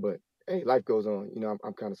 But, hey, life goes on. You know,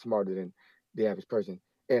 I'm kind of smarter than the average person.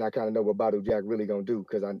 And I kind of know what Badu Jack really going to do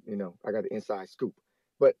because, I got the inside scoop.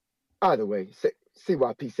 But either way,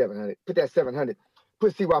 CYP 700. Put that 700.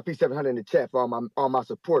 Put CYP 700 in the chat for all my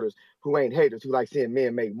supporters who ain't haters, who like seeing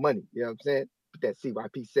men make money. You know what I'm saying? Put that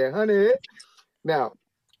CYP 700. Now,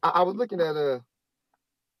 I was looking at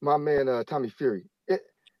my man Tommy Fury.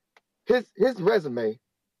 His resume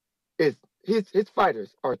is his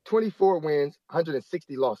fighters are 24 wins,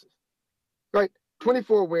 160 losses. Right?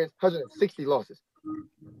 24 wins, 160 losses.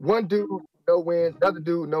 One dude, no wins. Another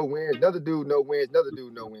dude, no wins. Another dude, no wins. Another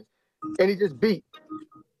dude, no wins. And he just beat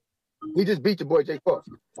He just beat your boy Jake Paul.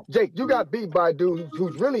 Jake, you got beat by a dude who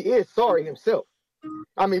really is sorry himself.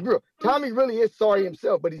 I mean, real. Tommy really is sorry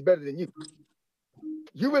himself, but he's better than you.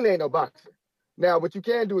 You really ain't no boxer. Now, what you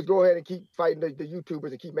can do is go ahead and keep fighting the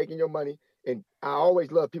YouTubers and keep making your money. And I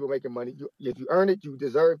always love people making money. If you earn it, you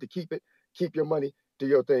deserve to keep it. Keep your money, do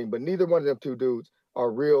your thing. But neither one of them two dudes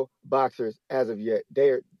are real boxers as of yet.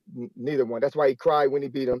 They're neither one. That's why he cried when he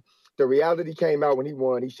beat him. The reality came out when he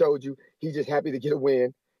won. He showed you he's just happy to get a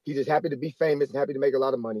win. He's just happy to be famous and happy to make a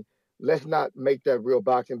lot of money. Let's not make that real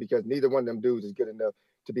boxing because neither one of them dudes is good enough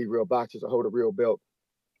to be real boxers or hold a real belt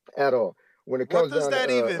at all. When it comes what does down that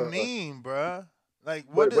to, even mean, bruh? Like,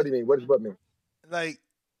 what do you mean? What does what mean? Like,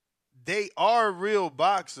 they are real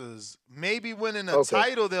boxers. Maybe winning a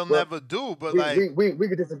title they'll never do, but we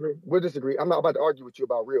could disagree. We'll disagree. I'm not about to argue with you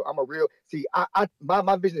about real. I'm a real. See,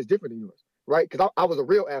 my vision is different than yours, right? Because I was a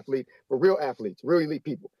real athlete for real athletes, real elite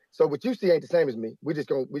people. So what you see ain't the same as me. We just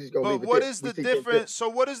gonna leave it there. But what is the difference? So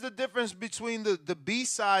what is the difference between the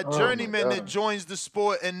B-side journeyman that joins the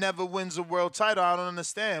sport and never wins a world title? I don't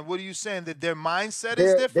understand. What are you saying? That their mindset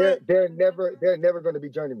is different? They're never going to be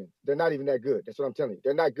journeymen. They're not even that good. That's what I'm telling you.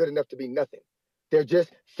 They're not good enough to be nothing. They're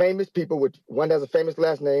just famous people with one has a famous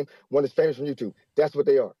last name, one is famous from YouTube. That's what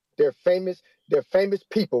they are. They're famous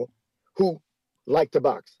people who like to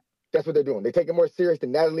box. That's what they're doing. They take it more serious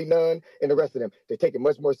than Natalie Nunn and the rest of them. They take it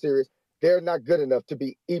much more serious. They're not good enough to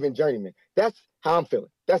be even journeymen. That's how I'm feeling.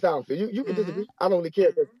 That's how I'm feeling. You can disagree. I don't really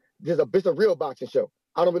care. It's a real boxing show.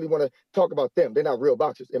 I don't really want to talk about them. They're not real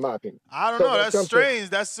boxers, in my opinion. I don't know. That's strange.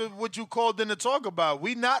 That's what you called them to talk about.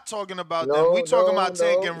 We not talking about them. We talking about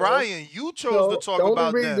Tank and Ryan. You chose to talk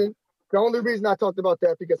about them. The only reason I talked about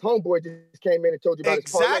that because Homeboy just came in and told you about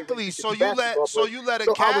exactly. His So you let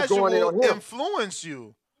a casual influence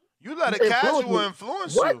you. You let a casual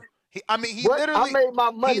influence you. He literally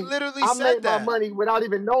my money without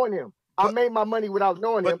even knowing him. I made my money without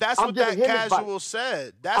knowing him. But that's what that casual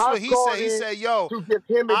said. That's what he said. He said, yo,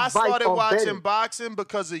 I started watching boxing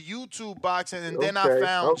because of YouTube boxing, and then I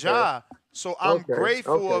found Ja. So I'm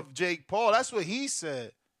grateful of Jake Paul. That's what he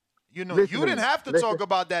said. You know, you didn't have to talk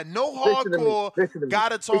about that. No hardcore got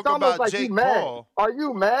to talk about Jake Paul. Are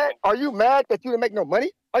you mad? Are you mad that you didn't make no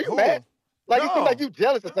money? Are you mad? Like, you seem like you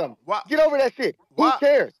jealous or something. Get over that shit. Who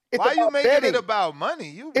cares? Why you making it about money?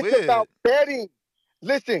 You weird. It's about betting.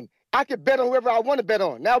 Listen, I can bet on whoever I want to bet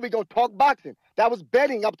on. Now we going to talk boxing. That was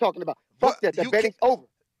betting I'm talking about. Fuck that. The betting's over.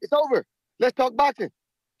 It's over. Let's talk boxing.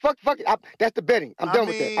 Fuck it. That's the betting. I'm done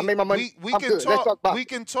with that. I made my money. We can talk boxing. We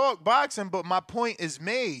can talk boxing, but my point is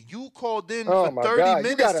made. You called in for 30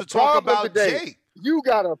 minutes to talk about Jake. You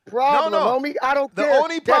got a problem, homie. I don't care. The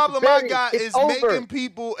only problem I got is making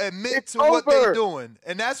people admit to what they're doing.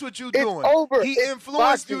 And that's what you're doing. He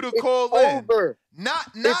influenced you to call in.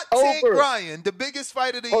 Not Tank Ryan, the biggest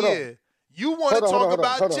fight of the year. You want to talk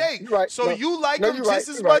about Jake. So you like him just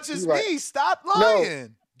as much as me. Stop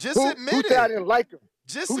lying. Just admit it. Who said I didn't like him?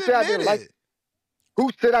 Just admit it. Who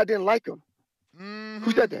said I didn't like him?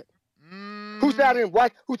 Who said that? Who said I didn't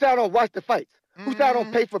watch? Who said I don't watch the fights? Who said I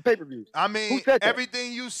don't pay for pay-per-views? I mean,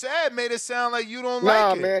 everything you said made it sound like you don't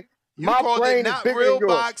like it. Man. You called it not real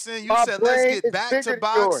boxing. You said let's get back to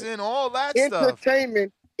boxing, all that stuff.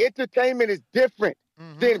 Entertainment is different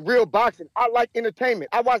than real boxing. I like entertainment.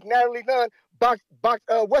 I watch Natalie Nunn box.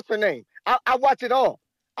 What's her name? I watch it all.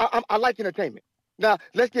 I like entertainment. Now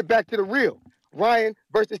let's get back to the real. Ryan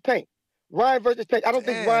versus Tank. I don't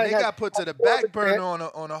think Ryan. They got put to the back burner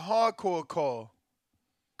on a hardcore call.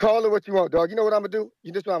 Call it what you want, dog. You know what I'm going to do?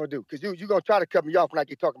 You know what I'm going to do. Because you're going to try to cut me off when I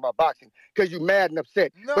get talking about boxing. Because you're mad and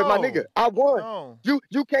upset. No, but my nigga, I won. No.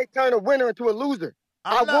 You can't turn a winner into a loser.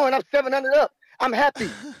 I won. I'm 700 up. I'm happy.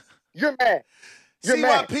 You're mad. You're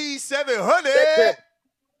mad. CYP 700.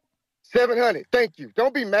 700. Thank you.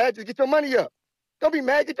 Don't be mad. Just get your money up. Don't be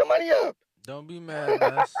mad. Get your money up. Don't be mad,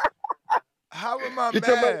 man. How am I get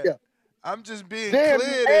your money mad? up. I'm just being clear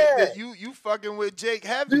that you fucking with Jake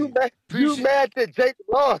heavy. You mad that Jake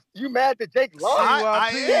lost. You mad that Jake lost.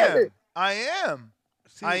 I am.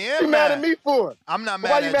 You mad at me for it? I'm not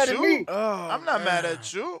mad at you. Me? I'm not mad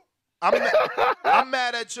at you. I'm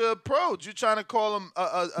mad at your approach. You trying to call him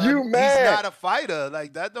you mad. He's not a fighter.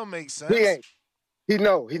 Like, that don't make sense. He ain't.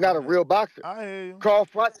 He's not a real boxer. I hear you. Carl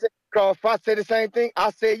Frost said the same thing.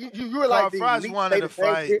 I said you were like the Frost wanted to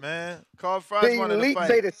fight, man. Carl Frost wanted to fight.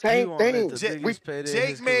 Say the same thing.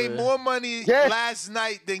 Jake made more money last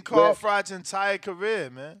night than Carl Frost's entire career,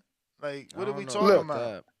 man. Like, what are we talking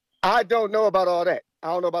about? I don't know about all that.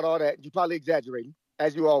 You're probably exaggerating,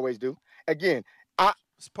 as you always do. Again,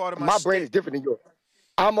 it's part of my brain is different than yours.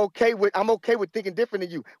 I'm okay with thinking different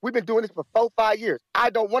than you. We've been doing this for 4-5 years. I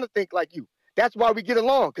don't want to think like you. That's why we get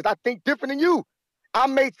along, because I think different than you. I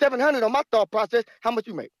made 700 on my thought process. How much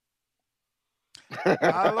you make?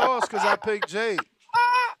 I lost because I picked Jake.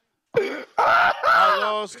 I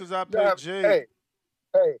lost because I picked Jake.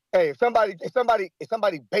 Hey, if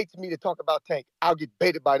somebody baits me to talk about Tank, I'll get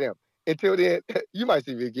baited by them. Until then, you might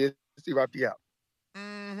see me again. See where I be out.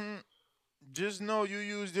 Mm-hmm. Just know you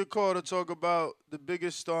used your call to talk about the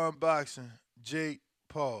biggest star in boxing, Jake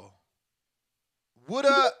Paul. What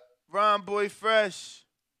up, Ron Boy Fresh?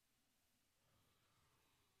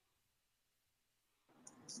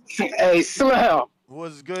 Hey, Slim.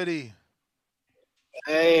 What's goody?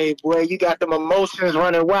 Hey, boy, you got them emotions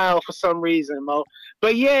running wild for some reason, Mo.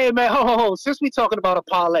 But yeah, man, ho. Since we talking about a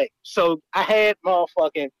parlay, so I had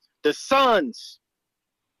motherfucking the Suns.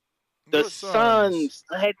 The Suns.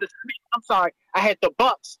 I had the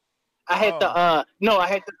Bucks. I had the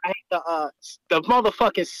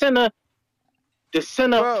motherfucking center. The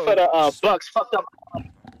center for the Bucks fucked up.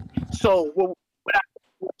 So with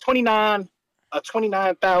 29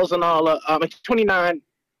 $29,000. 29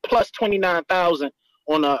 plus 29,000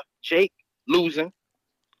 on Jake losing,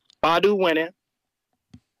 Badu winning,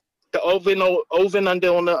 the over under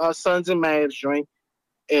on the Suns and Mavs joint,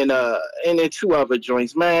 and then two other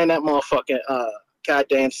joints. Man, that motherfucking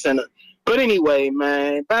goddamn center. But anyway,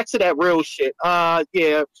 man, back to that real shit.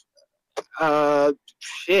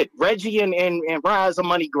 Reggie and Rise a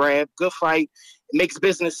money grab. Good fight. It makes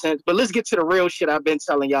business sense. But let's get to the real shit I've been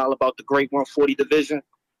telling y'all about the great 140 division.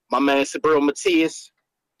 My man Subriel Matias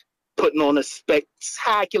putting on a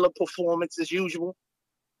spectacular performance as usual.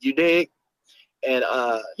 You dig? And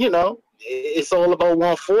it's all about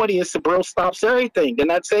 140 and Subriel stops everything.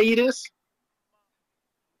 Didn't I tell you this?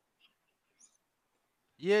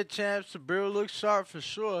 Yeah, champ, Subriel looks sharp for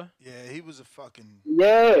sure. Yeah, he was a fucking...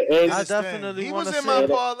 Yeah. I definitely He want to was in my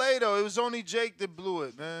parlay, though. It was only Jake that blew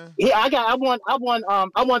it, man. Yeah, I won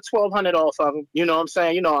 $1,200 off of him. You know what I'm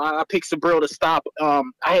saying? You know, I picked Subriel to stop. I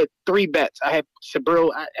had 3 bets. I had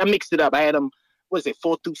Subriel. I mixed it up. I had him, 4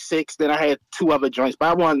 through 6. Then I had 2 other joints, but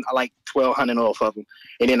I won like $1,200 off of him.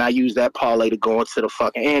 And then I used that parlay to go into the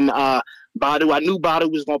fucking... And Badu, I knew Badu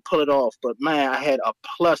was going to pull it off, but man, I had a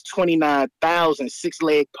plus 29,000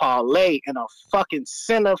 6-leg parlay and a fucking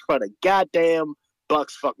center for the goddamn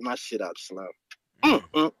Bucks. Fuck my shit up, Slim.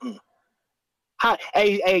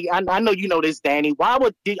 Hey, I know you know this, Danny. Why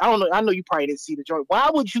would I know you probably didn't see the joint. Why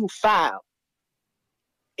would you foul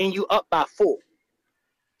and you up by 4?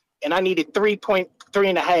 And I needed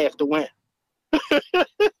 3.5 to win.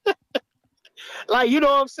 Like, you know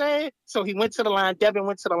what I'm saying? So he went to the line. Devin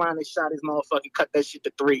went to the line and shot his motherfucking, cut that shit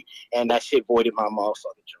to 3, and that shit voided my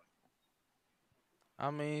motherfucking joint.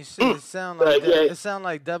 I mean, shit, it sound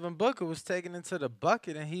like Devin Booker was taken into the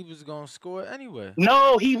bucket and he was gonna score anyway.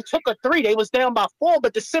 No, he took a 3. They was down by 4,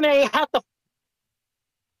 but the center ain't have to.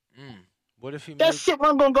 What if he? That shit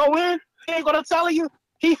wasn't gonna go in. He ain't gonna tell you.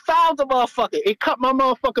 He fouled the motherfucker. It cut my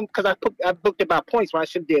motherfucking because I booked it by points when I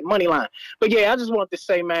should have did money line. But yeah, I just wanted to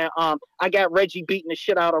say, man, I got Reggie beating the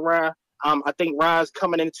shit out of Rye. I think Rye's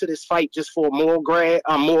coming into this fight just for more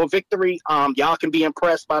victory. Y'all can be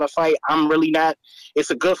impressed by the fight. I'm really not.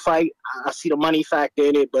 It's a good fight. I see the money factor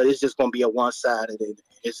in it, but it's just gonna be a one-sided.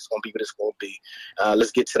 It's just gonna be what it's gonna be.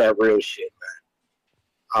 Let's get to that real shit, man.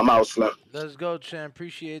 I'm out, Slim. Let's go, champ.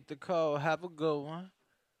 Appreciate the call. Have a good one.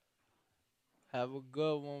 Have a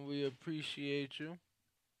good one. We appreciate you.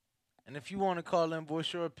 And if you want to call in,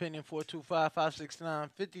 voice your opinion,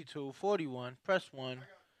 425-569-5241. Press 1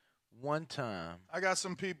 one time. I got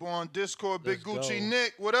some people on Discord. Let's Big Gucci go.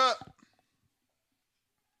 Nick, what up?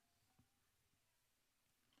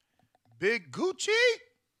 Big Gucci?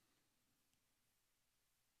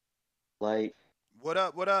 Like, what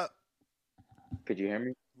up? What up? Could you hear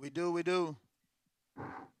me? We do.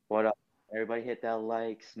 What up? Everybody hit that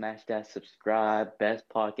like, smash that subscribe. Best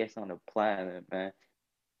podcast on the planet, man.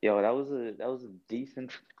 Yo, that was a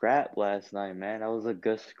decent scrap last night, man. That was a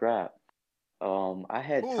good scrap. I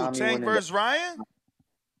had Tommy Tank versus Ryan?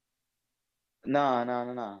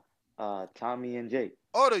 No. Tommy and Jake.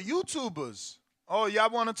 Oh, the YouTubers. Oh,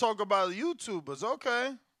 y'all want to talk about the YouTubers?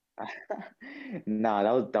 Okay.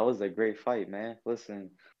 Nah, that was a great fight, man. Listen,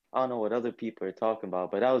 I don't know what other people are talking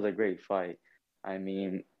about, but that was a great fight. I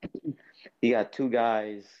mean, you got 2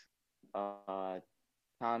 guys.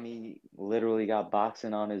 Tommy literally got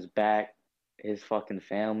boxing on his back. His fucking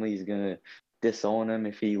family's gonna disown him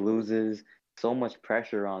if he loses. So much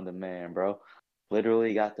pressure on the man, bro.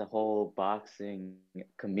 Literally got the whole boxing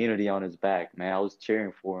community on his back, man. I was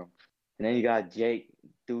cheering for him. And then you got Jake.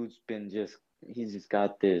 He's just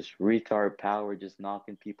got this retard power, just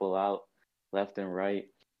knocking people out left and right,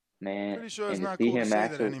 man. Pretty sure it's and to not see cool to him say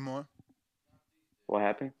actually, that anymore. What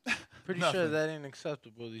happened? Pretty sure that ain't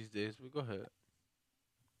acceptable these days, but go ahead.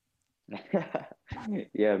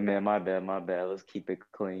 Yeah, man, my bad, my bad. Let's keep it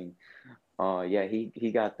clean. Yeah,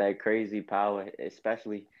 he got that crazy power,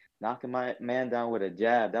 especially knocking my man down with a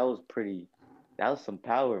jab. That was some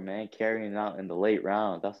power, man. Carrying out in the late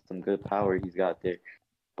round. That's some good power he's got there.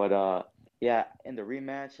 But yeah, in the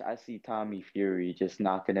rematch, I see Tommy Fury just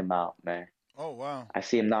knocking him out, man. Oh wow. I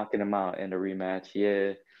see him knocking him out in the rematch.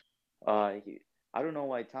 Yeah. I don't know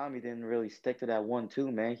why Tommy didn't really stick to that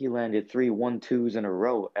 1-2, man. He landed 3 1-2s in a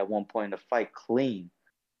row at one point in the fight, clean,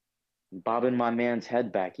 bobbing my man's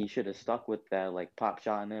head back. He should have stuck with that, like pop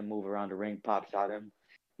shot him, move around the ring, pop shot him.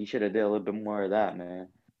 He should have did a little bit more of that, man.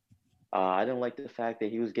 I didn't like the fact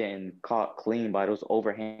that he was getting caught clean by those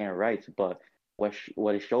overhand rights, but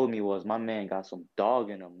what it showed me was my man got some dog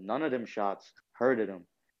in him. None of them shots hurted him.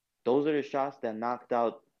 Those are the shots that knocked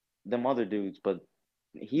out them other dudes, but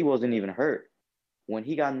he wasn't even hurt. When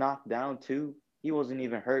he got knocked down too, he wasn't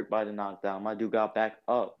even hurt by the knockdown. My dude got back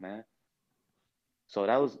up, man. So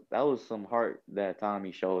that was some heart that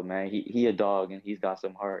Tommy showed, man. He a dog and he's got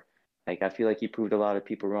some heart. Like I feel like he proved a lot of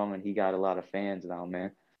people wrong and he got a lot of fans now,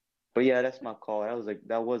 man. But yeah, that's my call.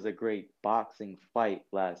 That was a great boxing fight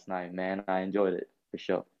last night, man. I enjoyed it for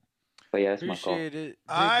sure. But yeah, that's my call. Appreciate it.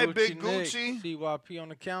 All right, Big Gucci. CYP on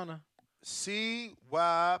the counter. CYP.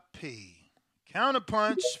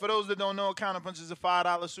 Counterpunch. For those that don't know, a counterpunch is a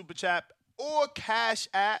 $5 super chat or cash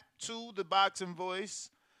app to the Boxing Voice.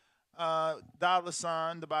 $,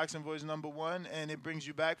 the Boxing Voice #1, and it brings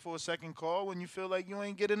you back for a second call when you feel like you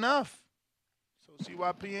ain't get enough. So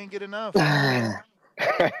CYP ain't get enough.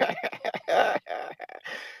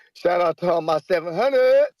 Shout out to all my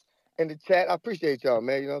 700s in the chat. I appreciate y'all,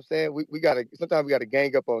 man. You know what I'm saying? Sometimes we gotta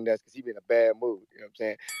gang up on that because he be in a bad mood. You know what I'm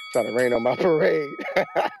saying? Trying to rain on my parade.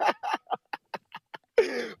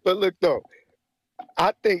 But look though,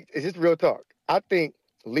 I think it's just real talk. I think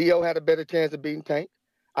Leo had a better chance of beating Tank.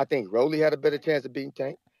 I think Rolly had a better chance of beating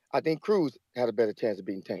Tank. I think Cruz had a better chance of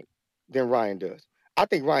beating Tank than Ryan does. I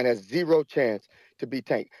think Ryan has zero chance to beat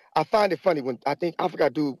Tank. I find it funny when I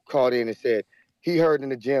forgot dude called in and said he heard in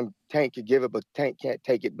the gym Tank could give it, but Tank can't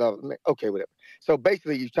take it. Blah, blah, blah. Okay, whatever. So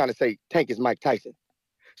basically, you're trying to say Tank is Mike Tyson.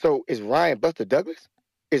 So is Ryan Buster Douglas?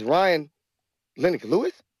 Is Ryan Lennox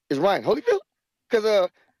Lewis? Is Ryan Holyfield? Because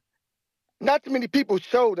not too many people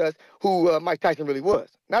showed us who Mike Tyson really was.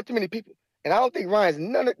 Not too many people. And I don't think Ryan's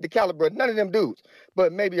none of the caliber of none of them dudes.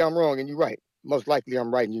 But maybe I'm wrong and you're right. Most likely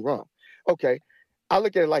I'm right and you're wrong. Okay. I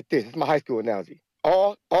look at it like this. It's my high school analogy.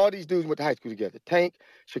 All these dudes went to high school together. Tank,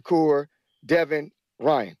 Shakur, Devin,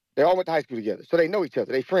 Ryan. They all went to high school together. So they know each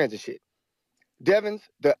other. They friends and shit. Devin's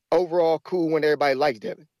the overall cool one. Everybody likes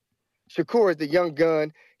Devin. Shakur is the young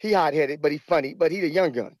gun. He hot-headed, but he funny, but he the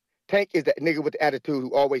young gun. Tank is that nigga with the attitude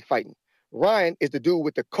who always fighting. Ryan is the dude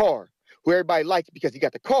with the car who everybody likes because he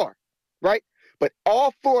got the car. Right? But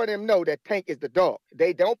all four of them know that Tank is the dog.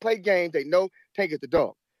 They don't play games. They know Tank is the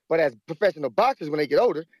dog. But as professional boxers, when they get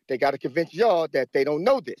older, they got to convince y'all that they don't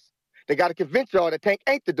know this. They got to convince y'all that Tank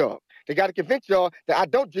ain't the dog. They got to convince y'all that I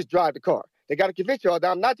don't just drive the car. They got to convince y'all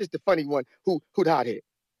that I'm not just the funny one who'd hot-head.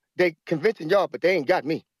 They convincing y'all, but they ain't got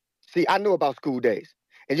me. See, I know about school days.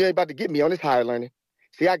 And you ain't about to get me on this higher learning.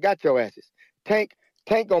 See, I got your asses. Tank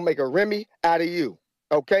gonna make a Remy out of you.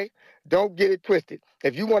 Okay? Don't get it twisted.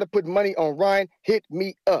 If you want to put money on Ryan, hit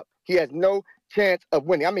me up. He has no chance of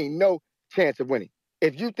winning. I mean, no chance of winning.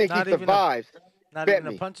 If you think he survives, not bet even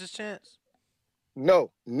me. a puncher's chance?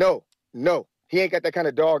 No. He ain't got that kind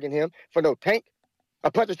of dog in him for no Tank. A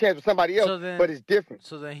puncher's chance with somebody else, but it's different.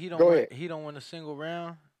 So then he don't Go ahead. he don't win a single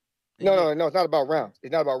round? No, it's not about rounds.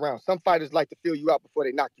 It's not about rounds. Some fighters like to feel you out before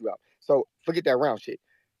they knock you out. So forget that round shit.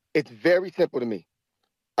 It's very simple to me.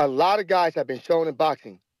 A lot of guys have been shown in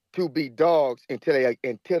boxing to be dogs until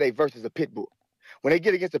they versus a pit bull. When they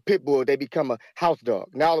get against a pit bull, they become a house dog.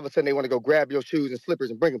 Now all of a sudden they want to go grab your shoes and slippers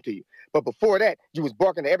and bring them to you. But before that, you was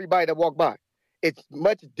barking at everybody that walked by. It's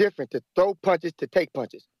much different to throw punches to take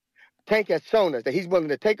punches. Tank has shown us that he's willing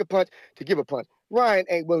to take a punch to give a punch. Ryan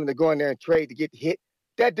ain't willing to go in there and trade to get hit.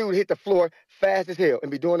 That dude hit the floor fast as hell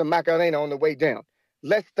and be doing the Macarena on the way down.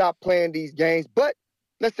 Let's stop playing these games. But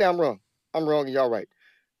let's say I'm wrong. I'm wrong and y'all right.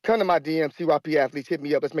 Come to my DM, CYP Athletes, hit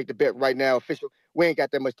me up. Let's make the bet right now official. We ain't got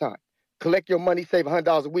that much time. Collect your money, save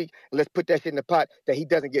 $100 a week, and let's put that shit in the pot that he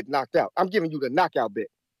doesn't get knocked out. I'm giving you the knockout bet.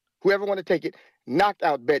 Whoever want to take it,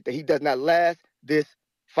 knockout bet that he does not last this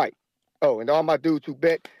fight. Oh, and all my dudes who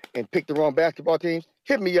bet and pick the wrong basketball teams,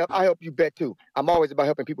 hit me up. I help you bet too. I'm always about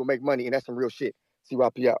helping people make money, and that's some real shit.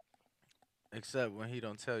 CYP out. Except when he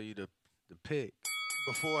don't tell you to pick.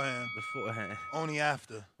 Beforehand. Only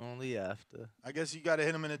after. Only after. I guess you got to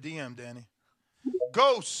hit him in a DM, Danny.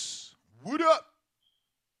 Ghost, what up?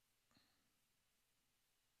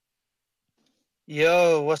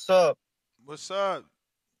 Yo, what's up? What's up?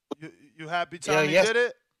 You happy Yo, Tommy yes. did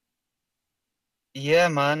it? Yeah,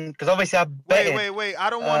 man. Because obviously I bet. Wait. I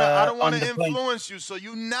don't want to the plane. influence you. So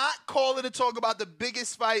you not calling to talk about the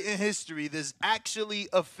biggest fight in history that's actually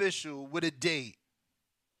official with a date.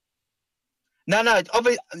 No.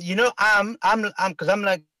 Obviously, you know, I'm because I'm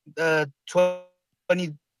like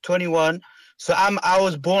 20, 21. So I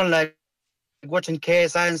was born like watching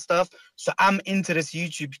KSI and stuff. So I'm into this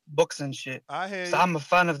YouTube boxing shit. I hear So you. I'm a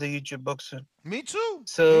fan of the YouTube boxing. Me too.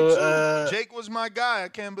 So Me too. Jake was my guy. I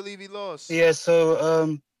can't believe he lost. yeah,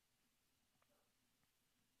 so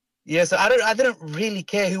so I didn't really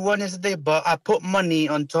care who won yesterday, but I put money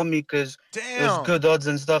on Tommy because it was good odds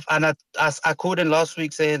and stuff. And I called in last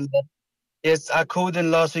week saying that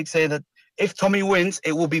if Tommy wins,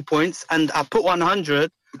 it will be points. And I put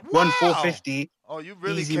 100, won 450. Oh, you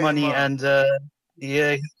really easy came money, up. and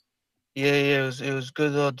it was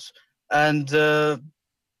good odds. And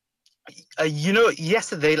you know,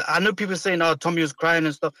 yesterday I know people saying, "Oh, Tommy was crying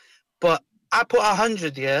and stuff," but I put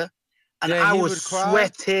 100, and I he was would cry?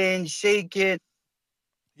 sweating, shaking.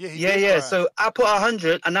 Yeah. So I put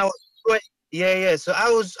 100, and I was sweating. So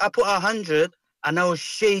I put 100, and I was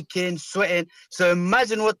shaking, sweating. So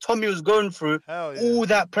imagine what Tommy was going through. Hell yeah. All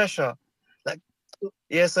that pressure.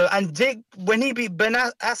 So and Jake, when he beat Ben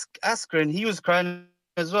Askren, he was crying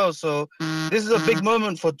as well. So this is a big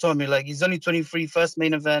moment for Tommy. Like, he's only 23, first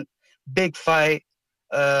main event, big fight,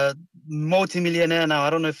 multi-millionaire now.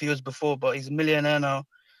 I don't know if he was before, but he's a millionaire now.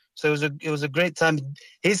 So it was a great time.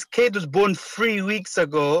 His kid was born 3 weeks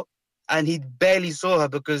ago, and he barely saw her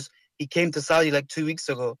because he came to Saudi like 2 weeks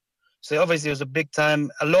ago. So obviously it was a big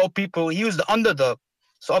time. A lot of people. He was the underdog,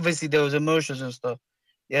 so obviously there was emotions and stuff.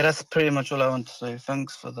 Yeah, that's pretty much all I want to say.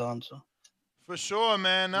 Thanks for the answer. For sure,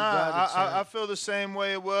 man. I feel the same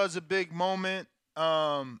way. It was a big moment.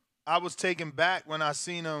 I was taken back when I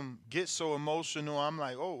seen him get so emotional. I'm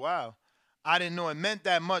like, oh, wow. I didn't know it meant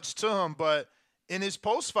that much to him. But in his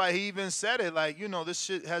post-fight, he even said it. Like, you know, this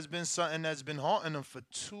shit has been something that's been haunting him for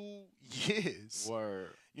 2 years.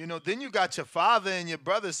 Word. You know, then you got your father and your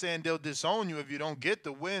brother saying they'll disown you if you don't get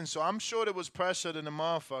the win. So I'm sure there was pressure to the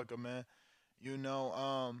motherfucker, man. You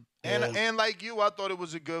know, and like you, I thought it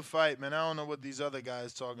was a good fight, man. I don't know what these other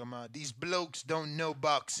guys talking about. These blokes don't know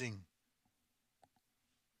boxing.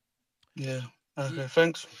 Yeah. Okay,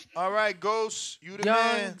 thanks. All right, Ghost, you the Young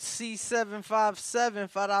man.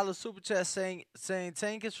 C757, $5 super chat saying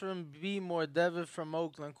Tank is from B-More, Devin from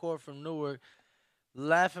Oakland, Court from Newark.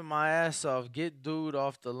 Laughing my ass off. Get dude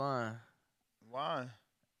off the line. Why?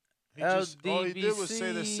 All he did was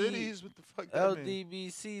say the cities. What the fuck that mean?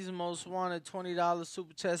 LDBC's most wanted $20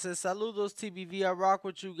 super chat says, Saludos TBV, I rock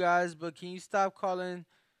with you guys, but can you stop calling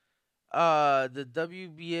the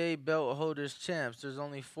WBA belt holders champs? There's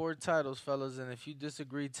only 4 titles, fellas, and if you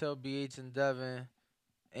disagree, tell BH and Devin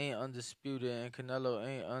ain't undisputed, and Canelo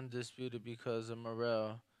ain't undisputed because of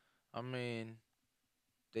Morrell. I mean,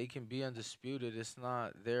 they can be undisputed. It's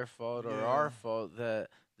not their fault or our fault that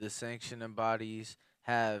the sanctioning bodies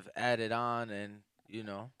have added on and, you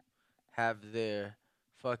know, have their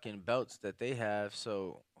fucking belts that they have.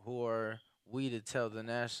 So who are we to tell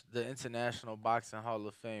the International Boxing Hall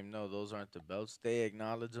of Fame, no, those aren't the belts. They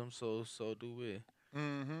acknowledge them, so do we.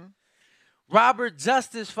 Mm-hmm. Robert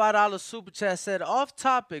Justice, $5 super chat said, off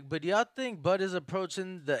topic, but y'all think Bud is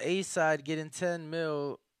approaching the A side, getting 10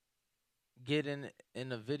 mil, getting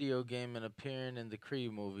in a video game and appearing in the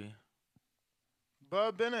Creed movie?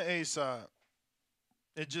 Bud been an A side.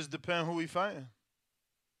 It just depends who we fighting.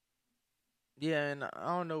 Yeah, and I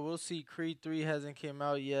don't know. We'll see. Creed 3 hasn't came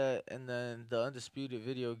out yet, and then the Undisputed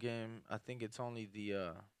video game, I think it's only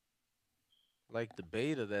the the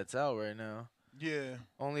beta that's out right now. Yeah.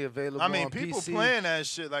 Only available I mean, on people PC. playing that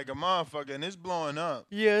shit like a motherfucker, and it's blowing up.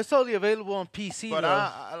 Yeah, it's only available on PC, But though.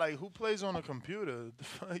 I like, who plays on a computer?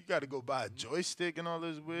 You got to go buy a joystick and all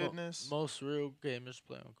this weirdness. Most real gamers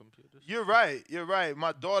play on computers. You're right.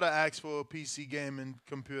 My daughter asked for a PC gaming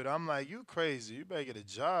computer. I'm like, you crazy. You better get a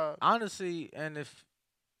job. Honestly, and if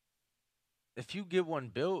you get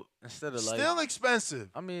one built instead of Still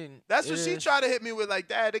expensive. I mean, That's what it she is. tried to hit me with, like,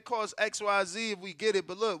 Dad, it costs XYZ if we get it,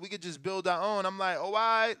 but look, we could just build our own. I'm like, oh, all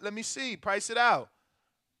right, let me see. Price it out.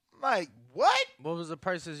 I'm like, what? What was the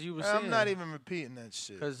prices you were I'm seeing? not even repeating that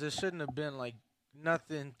shit. Because there shouldn't have been, like,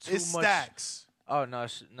 nothing too It's much. stacks. Oh, no.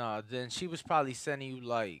 Then she was probably sending you,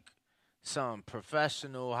 like, some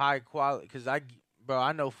professional, high quality. Because, I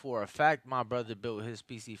know for a fact my brother built his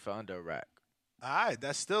PC for under a rack. All right,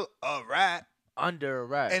 that's still a rack. under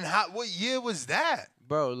wraps. And what year was that?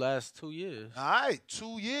 Bro, last 2 years. All right,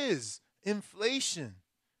 2 years. Inflation.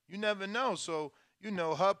 You never know. So,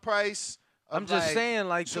 her price of I'm just saying,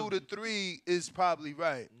 like 2 to 3 is probably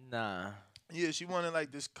right. Nah. Yeah, she wanted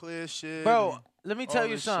like this clear shit. Bro, and let me all tell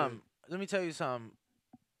you this something. shit. Let me tell you something.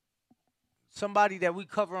 Somebody that we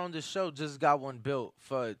cover on the show just got one built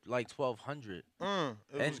for like $1,200. It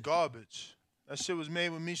was garbage. That shit was made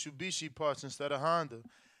with Mitsubishi parts instead of Honda.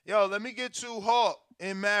 Yo, let me get to Hawk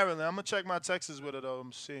in Maryland. I'm gonna check my texts with her though. Let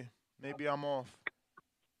me see. Maybe I'm off.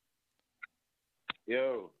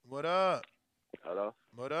 Yo. What up? Hello.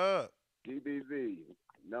 What up? DBV.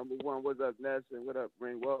 Number one. What's up, Nelson? What up,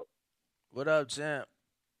 Ringwalk? What up, champ?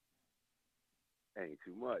 Ain't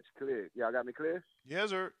too much. Clear. Y'all got me clear? Yes,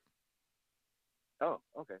 sir. Oh,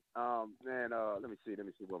 okay. Man, let me see where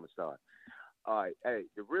I'm gonna start. All right, hey,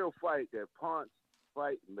 the real fight, that Ponce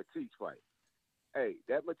fight, Matisse fight. Hey,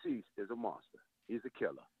 that Matisse is a monster. He's a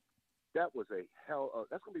killer. That was a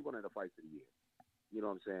that's gonna be one of the fights of the year. You know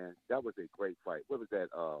what I'm saying? That was a great fight. What was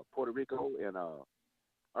that? Puerto Rico and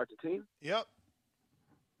Argentina? Yep.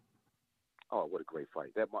 Oh, what a great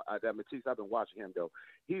fight. That Matisse, I've been watching him though.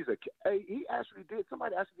 He actually did.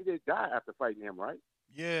 Somebody actually did die after fighting him, right?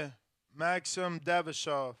 Yeah. Maxim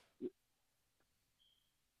Davishov.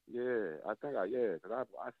 Yeah, I think because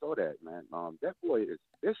I saw that, man. That boy is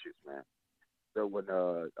vicious, man. So when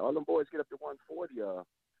all them boys get up to 140,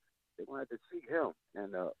 they wanted to see him,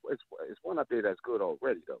 and it's one up there that's good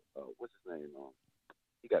already though. What's his name?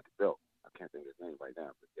 He got the belt. I can't think of his name right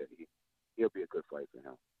now, but yeah, he'll be a good fight for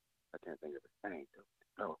him. I can't think of his name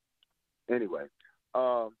though. Oh, anyway,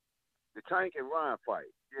 the Tank and Ryan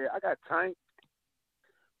fight. Yeah, I got Tank,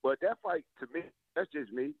 but that fight to me, that's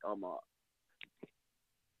just me.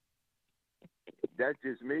 That's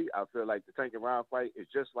just me. I feel like the Tank and Ryan fight is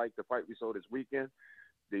just like the fight we saw this weekend,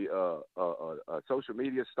 the social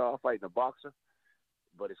media star fighting a boxer.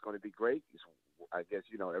 But it's going to be great. I guess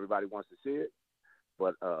everybody wants to see it.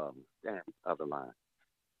 But damn, other line.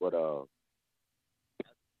 But a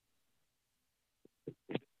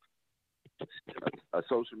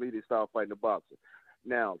social media star fighting a boxer.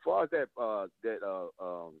 Now, as far as the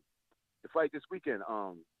fight this weekend,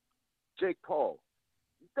 Jake Paul.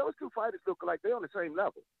 Those two fighters look like they're on the same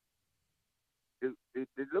level. Did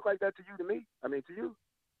it look like that to you, to me? I mean, to you?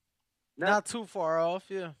 Not too far off,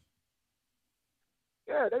 yeah.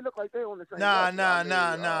 Yeah, they look like they're on the same Nah.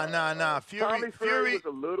 level. Fury was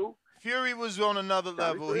a little. Fury was on another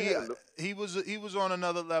level. Fury He was on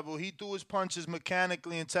another level. He threw his punches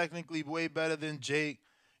mechanically and technically way better than Jake.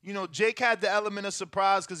 Jake had the element of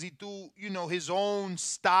surprise because he threw, his own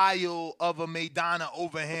style of a Maidana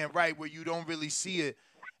overhand, right, where you don't really see it.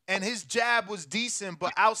 And his jab was decent,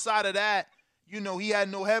 but outside of that, he had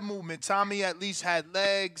no head movement. Tommy at least had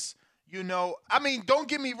legs, I mean, don't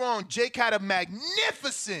get me wrong. Jake had a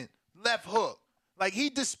magnificent left hook. Like, he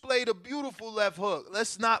displayed a beautiful left hook.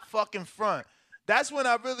 Let's not fucking front. That's when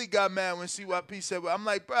I really got mad when CYP said, I'm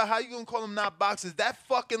like, bro, how you going to call them not boxers? That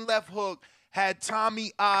fucking left hook had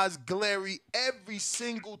Tommy eyes glary every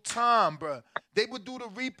single time, bro. They would do the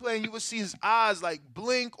replay and you would see his eyes like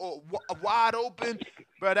blink or wide open.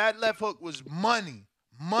 Bro, that left hook was money.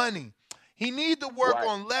 He need to work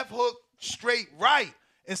on left hook straight right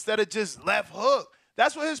instead of just left hook.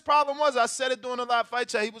 That's what his problem was. I said it during the live fight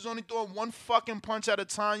chat. He was only throwing one fucking punch at a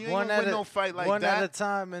time. You ain't gonna win no fight like that. One at a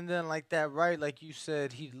time, and then like that right, like you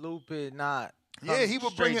said, he'd loop it, not. Yeah, he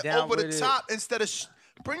would bring it over the top instead of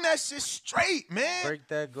bring that shit straight, man. Break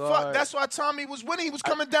that guard. Fuck, that's why Tommy was winning. He was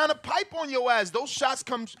coming down the pipe on your ass.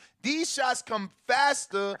 These shots come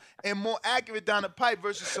faster and more accurate down the pipe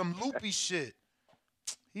versus some loopy shit.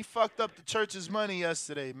 He fucked up the church's money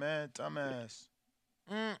yesterday, man. Dumbass.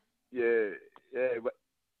 Yeah,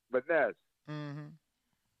 but Ness. Mm-hmm.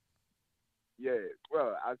 Yeah,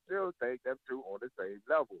 well, I still think them two on the same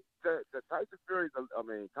level. The Tyson Fury,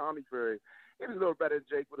 Tommy Fury, he was a little better than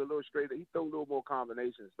Jake with a little straighter. He threw a little more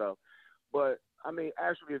combination stuff. But, I mean,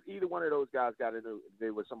 actually, if either one of those guys got in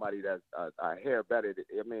there with somebody that's a hair better,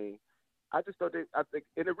 I just thought I think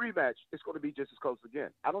in a rematch, it's going to be just as close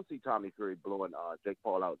again. I don't see Tommy Fury blowing Jake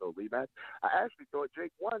Paul out no rematch. I actually thought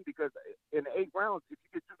Jake won because in the 8 rounds, if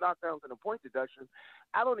you get 2 knockdowns and a point deduction,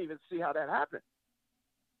 I don't even see how that happened.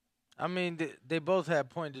 I mean, they both had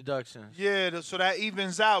point deductions. Yeah, so that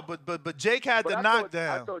evens out. But Jake had the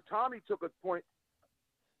knockdown. I thought Tommy took a point.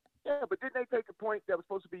 Yeah, but didn't they take a point that was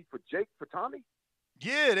supposed to be for Jake for Tommy?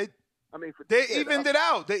 Yeah, they evened it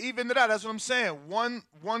out. They evened it out. That's what I'm saying. One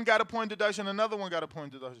got a point deduction, another one got a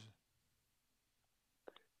point deduction.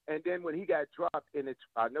 And then when he got dropped,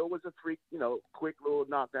 I know it was a freak, quick little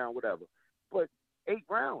knockdown, whatever. But 8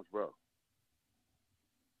 rounds, bro.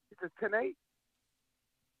 it's 10-8.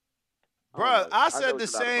 Bruh, I know said the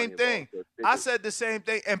it's a lot of same money thing. involved, so I said the same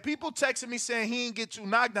thing. And people texted me saying he didn't get 2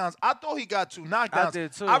 knockdowns. I thought he got 2 knockdowns. I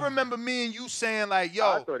did too. I remember me and you saying like, yo.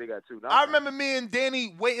 I thought he got 2 knockdowns. I remember me and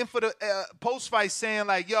Danny waiting for the post-fight saying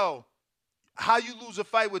like, yo, how you lose a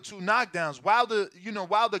fight with 2 knockdowns?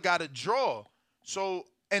 Wilder got a draw. So,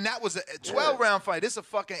 and that was a 12-round fight. It's a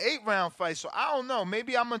fucking 8-round fight. So I don't know.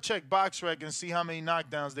 Maybe I'm going to check BoxRec and see how many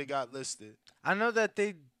knockdowns they got listed. I know that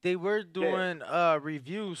they were doing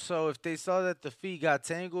reviews, so if they saw that the feet got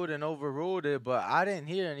tangled and overruled it, but I didn't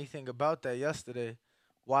hear anything about that yesterday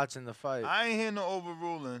watching the fight. I ain't hear no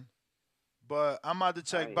overruling, but I'm about to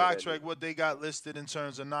check BoxRec what they got listed in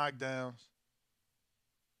terms of knockdowns.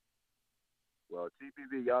 Well,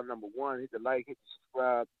 TPV, y'all number 1. Hit the like, hit the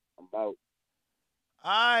subscribe. I'm out.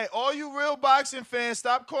 All right, all you real boxing fans,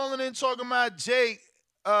 stop calling in talking about Jake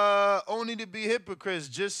only to be hypocrites.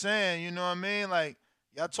 Just saying, you know what I mean? Like,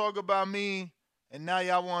 y'all talk about me, and now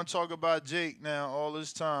y'all want to talk about Jake now all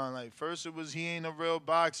this time. Like, first it was he ain't a real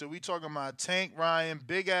boxer. We talking about Tank Ryan,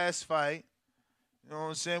 big-ass fight. You know what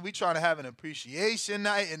I'm saying? We trying to have an appreciation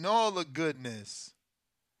night and all the goodness.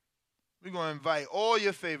 We're going to invite all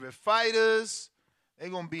your favorite fighters. They're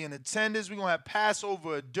going to be in attendance. We're going to have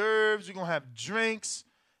Passover hors d'oeuvres. We're going to have drinks.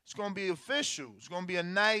 It's going to be official. It's going to be a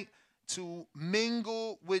night to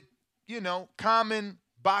mingle with, common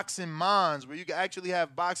boxing minds where you can actually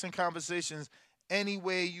have boxing conversations any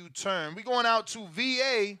way you turn. We're going out to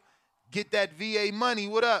VA, get that VA money.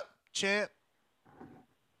 What up, champ?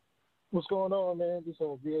 What's going on, man? This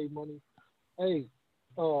is VA money. Hey,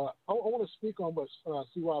 I want to speak on what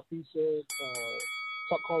CYP said.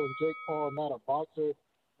 Calling Jake Paul not a boxer.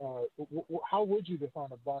 How would you define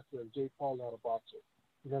a boxer if Jake Paul not a boxer?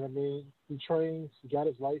 You know what I mean? He trains, he got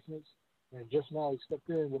his license, and just now he stepped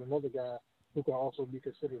in with another guy who can also be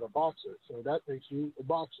considered a boxer. So that makes you a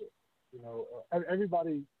boxer.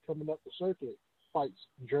 Everybody coming up the circuit fights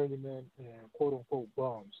journeymen and quote-unquote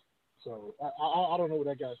bums. So I don't know what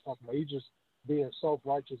that guy's talking about. He's just being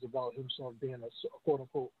self-righteous about himself being a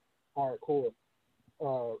quote-unquote hardcore.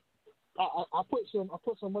 I put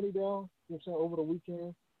some money down, you know what I'm saying, over the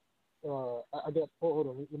weekend. I got hold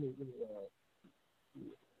on, let me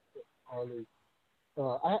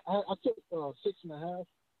I took 6.5,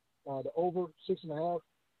 the over 6.5, you know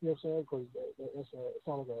what I'm saying, because it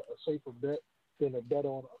sounds like a safer bet than a bet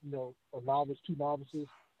on a novice, 2 novices.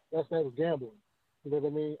 That was gambling. You know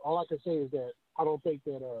what I mean? All I can say is that I don't think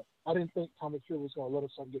that I didn't think Tommy Fury was gonna let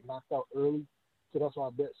himself get knocked out early, so that's why I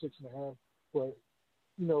bet 6.5. But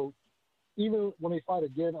even when they fight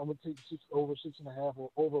again, I'm gonna take over 6.5 or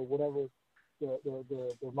over whatever the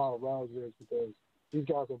amount of rounds is, because these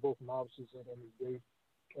guys are both novices at the end of the day.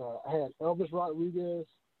 I had Elvis Rodriguez,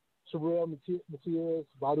 Terrell Matias,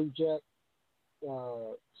 Badu Jack,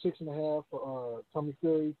 6.5 for Tommy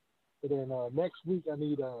Fury, and then next week I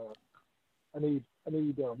need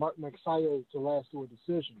Mark Magsayo to last to a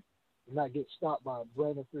decision and not get stopped by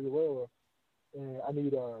Brandon Figueroa, and I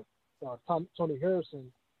need Tony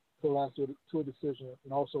Harrison to last to a decision,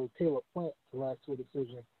 and also Caleb Plant to last to a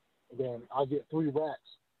decision. And then I'll get 3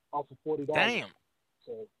 racks off of $40. Damn.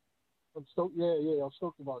 So I'm stoked. Yeah, I'm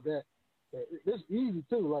stoked about that. It's easy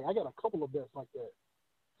too. Like I got a couple of bets like that,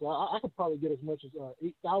 so I could probably get as much as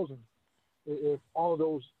 8,000 if all of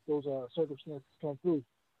those circumstances come through.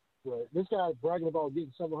 But this guy bragging about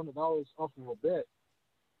getting $700 off of a bet,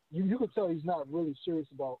 you could tell he's not really serious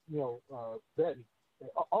about betting.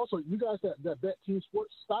 Also, you guys that bet team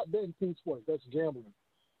sports, stop betting team sports. That's gambling.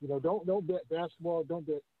 Don't bet basketball. Don't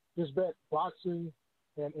bet. Just bet boxing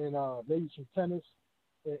and maybe some tennis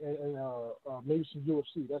and maybe some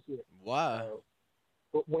UFC. That's it. Why?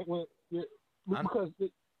 Because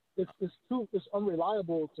it's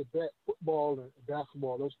unreliable to bet football and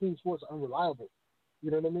basketball. Those team sports are unreliable. You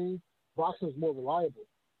know what I mean? Boxing is more reliable.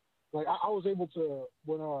 Like I was able to,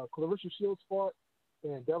 when Clarissa Shields fought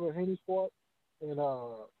and Devin Haney fought and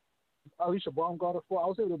Alicia Baumgartner fought, I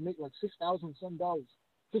was able to make like $6,000 some dollars,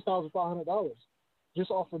 $6,500, just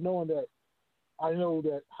off of knowing that I know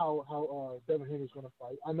that how Devin Haney's going to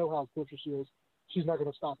fight. I know how Clarissa Shields, she's not going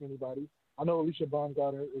to stop anybody. I know Alicia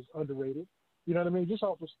Baumgartner is underrated. You know what I mean? Just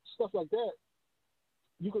off of stuff like that,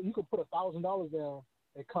 you could put $1,000 down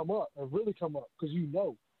and come up and really come up because you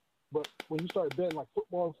know. But when you start betting like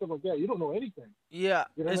football and stuff like that, you don't know anything. Yeah,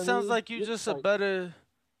 you know it sounds like you're it's just like, a better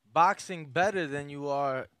boxing better than you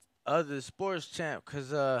are other sports champ.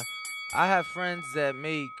 Cause I have friends that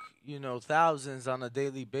make thousands on a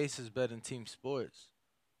daily basis betting team sports.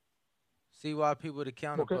 See why people to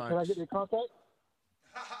counterpunch. Can I get your contact?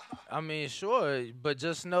 I mean, sure, but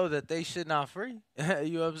just know that they shit not free. You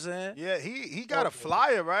know what I'm saying? Yeah, he got a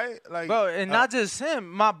flyer, right? Like, Bro, and not just him.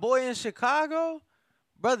 My boy in Chicago,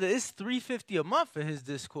 brother, it's $350 a month for his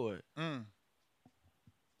Discord. Nah,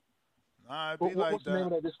 it be like What's the name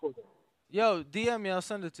of that Discord? Then? Yo, DM me, I'll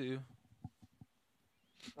send it to you.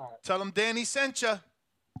 Tell him Danny sent ya.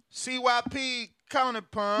 CYP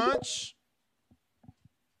Counterpunch.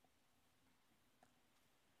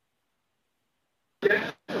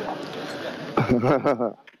 Let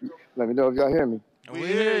me know if y'all hear me. We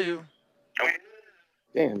hear you.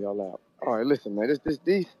 Damn, y'all loud. All right, listen, man.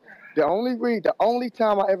 The only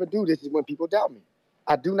time I ever do this is when people doubt me.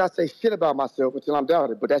 I do not say shit about myself until I'm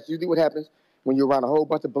doubted, but that's usually what happens when you're around a whole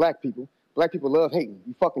bunch of black people. Black people love hating.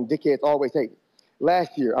 You fucking dickheads always hating.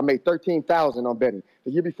 Last year, I made $13,000 on betting.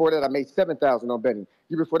 The year before that, I made $7,000 on betting.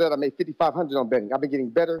 The year before that, I made $5,500 on betting. I've been getting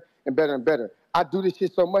better and better and better. I do this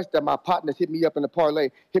shit so much that my partners hit me up in the parlay,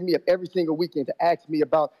 hit me up every single weekend to ask me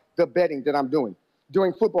about the betting that I'm doing.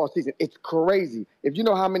 During football season, it's crazy. If you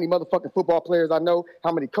know how many motherfucking football players I know,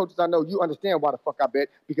 how many coaches I know, you understand why the fuck I bet,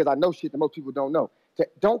 because I know shit that most people don't know.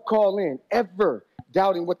 Don't call in ever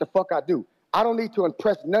doubting what the fuck I do. I don't need to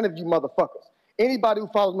impress none of you motherfuckers. Anybody who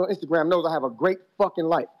follows me on Instagram knows I have a great fucking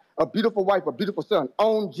life. A beautiful wife, a beautiful son,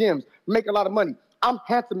 own gyms, make a lot of money. I'm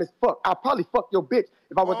handsome as fuck. I'll probably fuck your bitch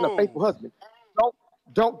if I wasn't a faithful husband.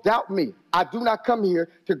 Don't doubt me. I do not come here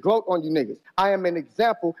to gloat on you niggas. I am an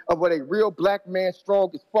example of what a real black man,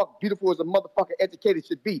 strong as fuck, beautiful as a motherfucker, educated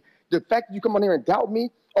should be. The fact that you come on here and doubt me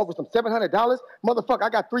over some $700, motherfucker, I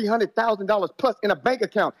got $300,000 plus in a bank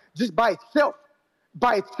account just by itself.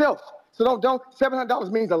 By itself. So don't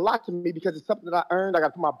 $700 means a lot to me because it's something that I earned. I got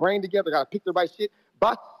to put my brain together. I got to pick the right shit.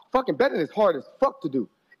 But fucking betting is hard as fuck to do.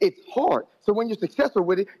 It's hard. So when you're successful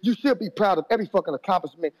with it, you should be proud of every fucking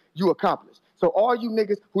accomplishment you accomplish. So all you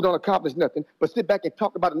niggas who don't accomplish nothing, but sit back and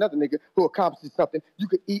talk about another nigga who accomplishes something, you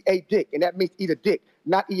could eat a dick, and that means eat a dick,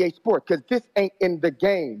 not EA Sport, because this ain't in the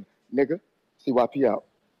game, nigga. CYP out.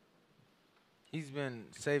 He's been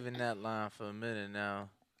saving that line for a minute now.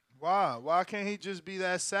 Why? Why can't he just be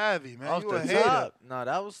that savvy, man? Off You the a hater. top. No,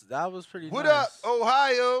 that was pretty What nice. up,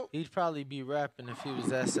 Ohio? He'd probably be rapping if he was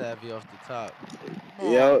that savvy off the top. Come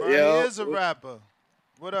on, Yo, bro. yo. He is a rapper.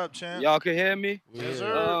 What up, champ? Y'all can hear me? Yes,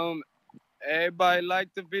 sir. Everybody like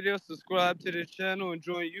the video, subscribe to the channel, and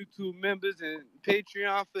join YouTube members and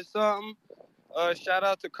Patreon for something. Shout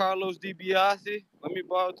out to Carlos DiBiase. Let me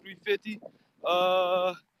borrow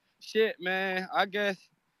 $350. Shit, man. I guess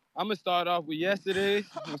I'm gonna start off with yesterday's.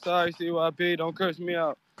 I'm sorry, CYP. Don't curse me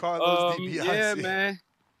out. Carlos DiBiase. Yeah, man.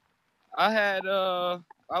 I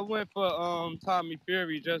went for Tommy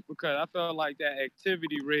Fury just because I felt like that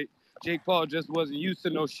activity rate. Jake Paul just wasn't used to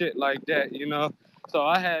no shit like that, you know. So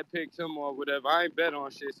I had picked him or whatever. I ain't bet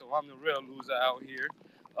on shit, so I'm the real loser out here.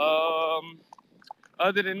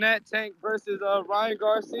 Other than that, Tank versus Ryan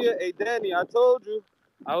Garcia. Hey, Danny, I told you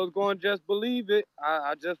I was going to just believe it.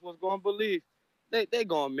 I just was going to believe. They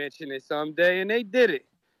going to mention it someday, and they did it.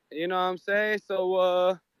 You know what I'm saying?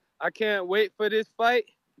 So I can't wait for this fight.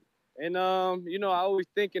 And, you know, I always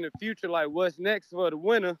think in the future, like, what's next for the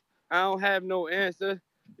winner? I don't have no answer.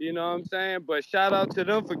 You know what I'm saying? But shout out to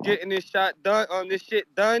them for getting this shit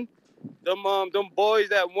done. Them boys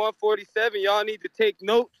at 147, y'all need to take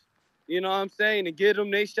notes. You know what I'm saying? And give them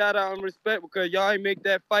they shout out and respect because y'all ain't make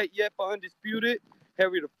that fight yet for Undisputed.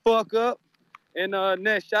 Hurry the fuck up. And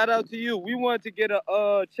Ness, shout out to you. We wanted to get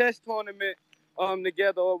a chess tournament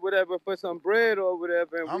together or whatever for some bread or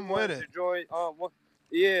whatever. And I'm we wanted with it. to join.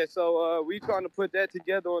 Yeah, so we trying to put that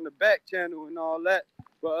together on the back channel and all that.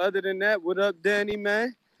 But other than that, what up, Danny,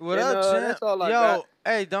 man? What And, up, champ? That's all I Yo, got.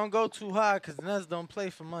 hey, don't go too high because Nets don't play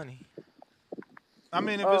for money. I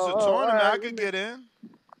mean, if it's a tournament, alright, I could get in.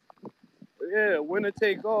 Yeah, winner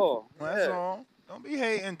take all. That's Yeah. all. Don't be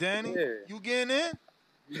hating, Danny. Yeah. You getting in?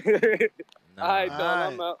 All right,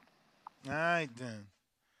 dog, I'm out. All right, then.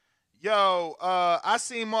 Yo, I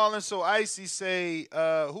seen Marlon So Icy say,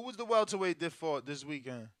 who was the welterweight that fought this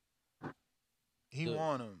weekend? He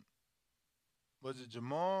won him. Was it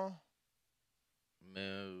Jamal?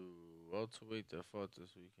 Man, welterweight that fought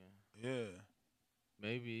this weekend. Yeah.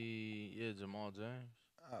 Maybe, Jamal James.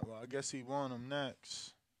 Well, I guess he won him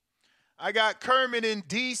next. I got Kermit in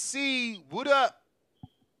D.C. What up?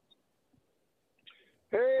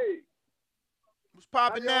 Hey. What's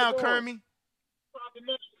popping How y'all now, doing? Kermit?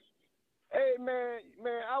 Hey, man,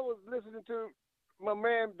 I was listening to my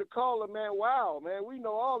man, the caller, man. Wow, man, we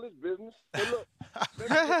know all this business. But look, let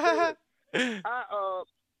me just say this.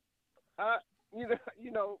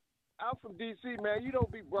 I'm from D.C., man. You don't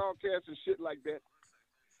be broadcasting shit like that.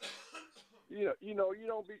 you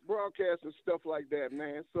don't be broadcasting stuff like that,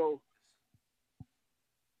 man. So,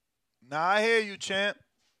 Nah, I hear you, champ.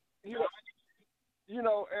 And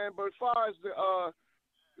but as far as the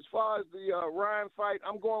Ryan fight,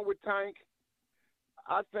 I'm going with Tank.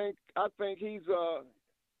 I think he's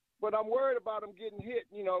but I'm worried about him getting hit,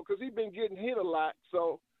 because he's been getting hit a lot.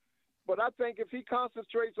 So, but I think if he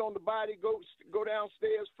concentrates on the body, go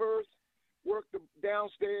downstairs first, work the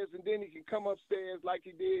downstairs, and then he can come upstairs like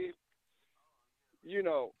he did.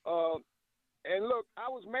 And look, I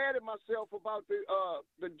was mad at myself about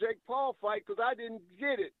the Jake Paul fight because I didn't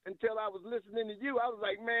get it until I was listening to you. I was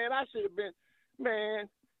like, man, I should have been,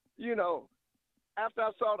 after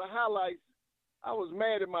I saw the highlights, I was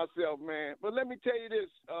mad at myself, man. But let me tell you this,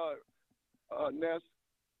 Ness,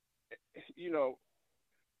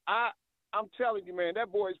 I'm telling you, man,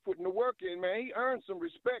 that boy's putting the work in, man. He earned some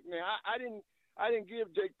respect, man. I didn't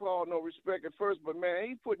give Jake Paul no respect at first, but, man,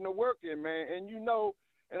 he's putting the work in, man. And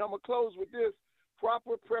and I'm going to close with this,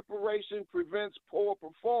 proper preparation prevents poor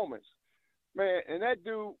performance. Man, and that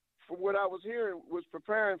dude, from what I was hearing, was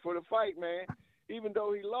preparing for the fight, man. Even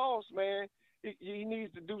though he lost, man, he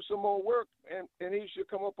needs to do some more work, and he should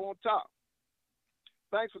come up on top.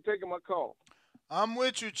 Thanks for taking my call. I'm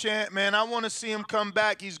with you, champ, man. I want to see him come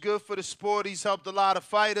back. He's good for the sport. He's helped a lot of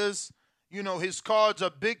fighters. His cards are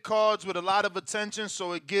big cards with a lot of attention,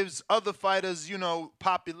 so it gives other fighters,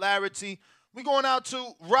 popularity. We're going out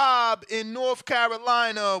to Rob in North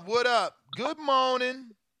Carolina. What up? Good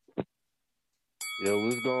morning. Yo,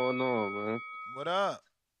 what's going on, man? What up?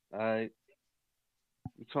 All right.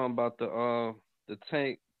 We talking about the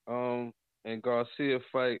Tank and Garcia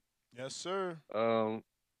fight. Yes, sir.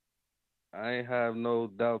 I ain't have no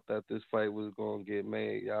doubt that this fight was gonna get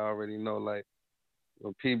made. Y'all already know, like,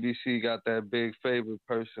 when PBC got that big favorite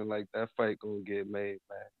person, like, that fight gonna get made,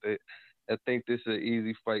 man. I think this is an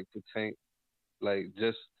easy fight for Tank. Like,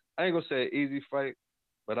 I ain't gonna say an easy fight,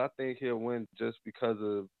 but I think he'll win just because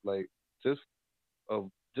of, like, just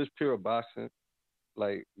pure boxing.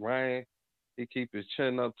 Like, Ryan, he keep his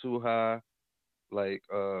chin up too high. Like,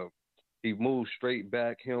 he moves straight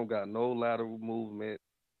back. He don't got no lateral movement.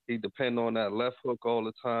 He depend on that left hook all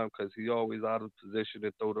the time because he always out of position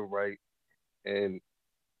to throw the right. And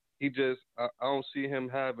I don't see him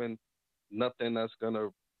having nothing that's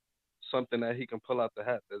something that he can pull out the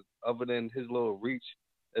hat other than his little reach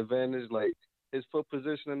advantage. Like, his foot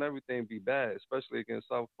position and everything be bad, especially against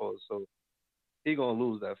southpaws. So he gonna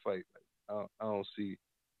lose that fight. Like, I don't see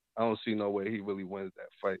no way he really wins that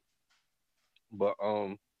fight. But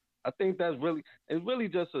I think it's really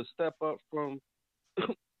just a step up from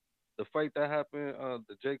the fight that happened,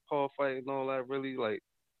 the Jake Paul fight and all that. Really, like,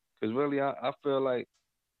 because really I feel like,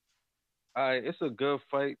 it's a good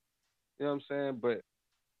fight. You know what I'm saying? But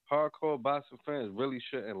hardcore boxing fans really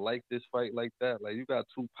shouldn't like this fight like that. Like, you got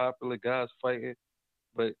two popular guys fighting,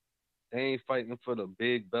 but they ain't fighting for the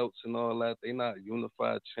big belts and all that. They not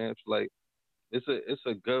unified champs. Like, it's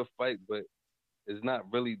a good fight, but it's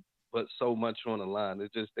not really but so much on the line.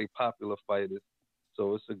 It's just they popular fighters,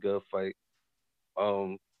 so it's a good fight.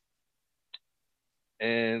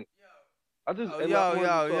 And I just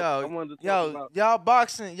y'all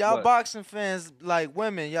boxing fans, like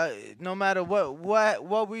women, y'all, no matter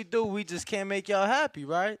what we do, we just can't make y'all happy,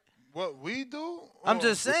 right? What we do? I'm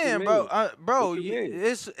just saying, bro.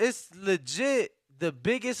 It's legit the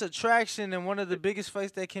biggest attraction and one of the biggest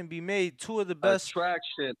fights that can be made. Two of the best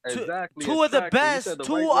attraction, exactly. Two of the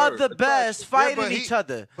best fighting each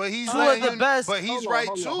other. But he's two of the best. But he's right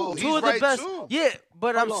too. Two of the best. Yeah,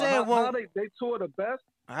 but I'm saying how they two of the best.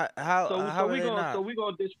 How are they not? So we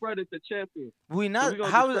gonna discredit the champion. We not. So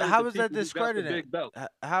how is that discredited?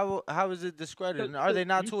 How is it discredited? Are they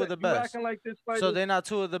not two of the best? Like this fight so they're not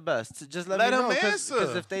two of the best. Just let me know,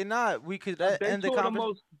 because if they not, we could end the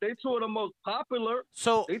conversation. They two of the most popular.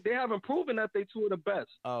 So they haven't proven that they two of the best.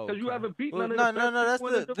 Oh, because you haven't beaten none of the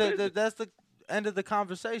best. No. That's the end of the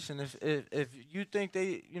conversation. If you think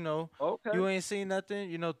they, you ain't seen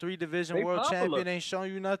nothing, 3 division world champion ain't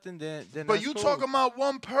shown you nothing, then. But you talking about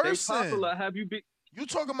one person. They popular. Have you been? You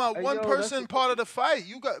talking about one person part of the fight.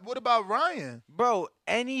 What about Ryan? Bro,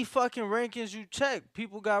 any fucking rankings you check,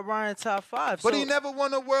 people got Ryan top 5. But he never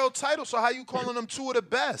won a world title, so how you calling him two of the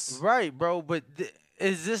best? Right, bro, but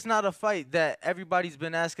is this not a fight that everybody's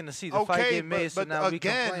been asking to see? The fight get made, so now we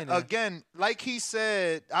complaining. Again, like he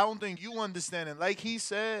said, I don't think you understand it. Like he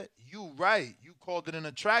said, you right. You called it an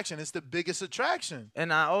attraction. It's the biggest attraction.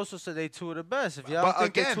 And I also said they two of the best. If y'all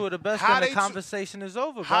think they're two of the best, then the conversation is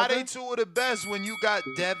over, How brother. they two of the best when you got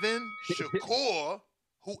Devin, Shakur,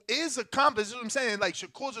 who is a comp? This is what I'm saying. Like,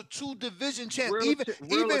 Shakur's a 2 division champ.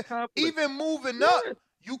 Even moving up.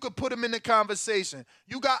 you could put him in the conversation.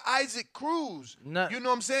 You got Isaac Cruz. You know what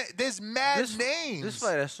I'm saying? There's mad names. This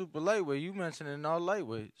fight is super lightweight. You mentioning all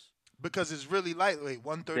lightweights. Because it's really lightweight,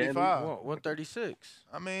 135. 136.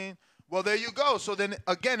 I mean, well, there you go. So then,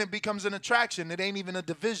 again, it becomes an attraction. It ain't even a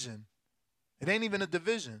division. It ain't even a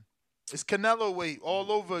division. It's Canelo weight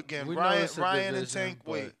all over again. We know Ryan it's a and division, Tank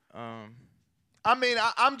weight. but, I mean,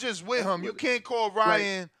 I'm just with him. You can't call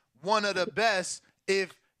Ryan one of the best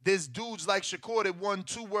if there's dudes like Shakur that won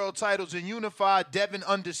 2 world titles in unified, Devin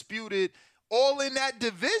undisputed, all in that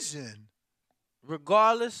division.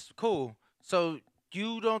 Regardless, cool. So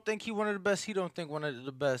you don't think he one of the best? He don't think one of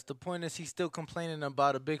the best. The point is he's still complaining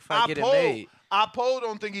about a big fight getting made. Apo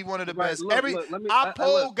don't think he one of the best. Look, let me-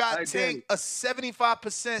 Apo got Danny. Tank a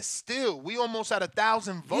 75% still. We almost had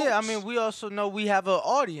 1,000 votes. Yeah, I mean, we also know we have an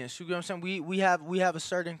audience. You know what I'm saying? We have a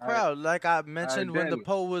certain crowd. Like I mentioned when the Danny.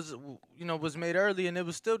 poll was made early, and it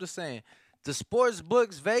was still the same. The sports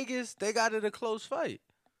books, Vegas, they got it a close fight.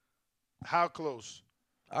 How close?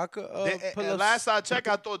 I could pull And up. last I checked,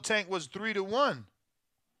 I thought Tank was 3-1.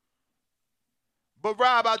 But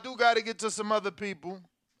Rob, I do got to get to some other people.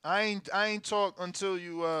 I ain't talk until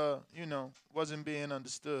you wasn't being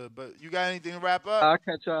understood. But you got anything to wrap up? I'll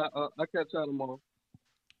catch y'all tomorrow.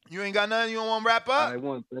 You ain't got nothing you don't want to wrap up? I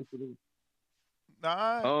want thank you.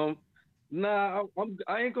 All right. Nah,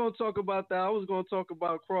 I ain't gonna talk about that. I was gonna talk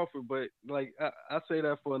about Crawford, but like I say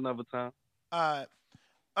that for another time. All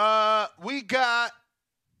right. We got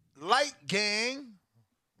Light Gang,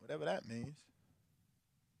 whatever that means.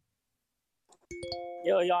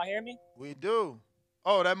 Yo, y'all hear me? We do.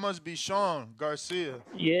 Oh, that must be Sean Garcia.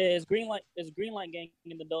 Yeah, it's green light. It's green light gang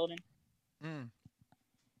in the building. Mm.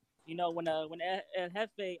 You know, when El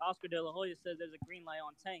Jefe Oscar De La Hoya says there's a green light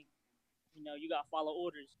on Tank, you know, you gotta follow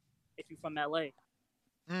orders if you're from LA.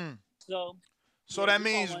 Mm. So So yeah, that we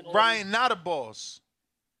means following Ryan orders. not a boss.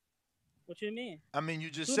 What you mean? I mean, you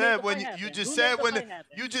just Who said made the when fight you happen? just Who said made the when fight happen?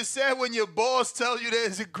 you just said when your boss tells you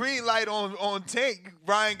there's a green light on Tank,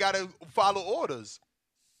 Ryan got to follow orders.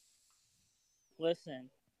 Listen,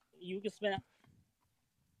 you can spend.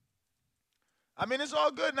 I mean, it's all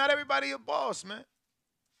good. Not everybody a boss, man.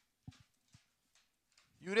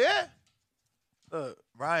 You there? Look,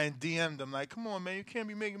 Ryan DM'd him like, come on, man, you can't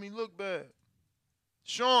be making me look bad.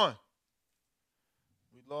 Sean,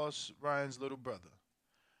 we lost Ryan's little brother.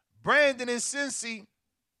 Brandon and Cincy.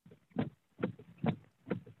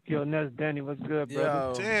 Yo, Ness Danny, what's good,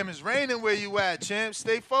 brother? Damn, it's raining where you at, champ.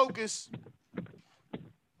 Stay focused.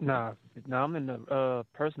 Nah, I'm in the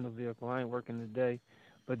personal vehicle. I ain't working today.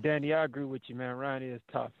 But Danny, I agree with you, man. Ryan is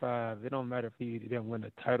top 5. It don't matter if he didn't win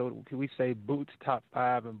a title. Can we say Boots top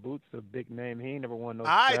 5, and Boots a big name. He ain't never won no. All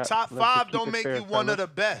right, strap. top Let's just 5 keep don't it make fair, you one of fellas.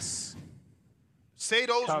 the best. Say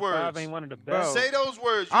those Top words. 5 ain't one of the best. Say those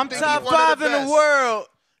words. You I'm think top he one of 5 the in the best. world.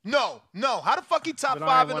 No. How the fuck he top But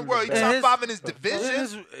I 5 ain't in the one of world? He the top best. 5 in his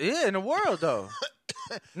division? Yeah, in the world though.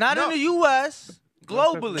 Not No. in the U.S.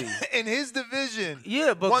 Globally. In his division.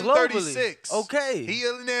 Yeah, but 136. globally. Okay. He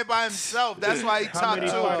in there by himself. That's why he How top many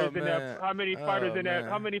 2. fighters in man. that? How many fighters in that? man.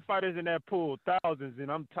 How many fighters in that pool? Thousands, and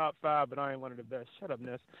I'm top 5, but I ain't one of the best. Shut up,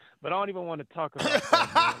 Ness. But I don't even want to talk about that,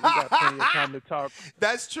 man. We got plenty of time to talk.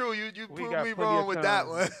 That's true. You We proved got me plenty wrong of with time. that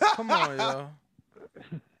one. Come on, yo.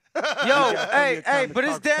 Yo, got plenty hey, of time to but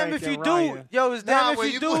it's talk damn Tank if you and do. Ryan. Yo, it's Nah, damn if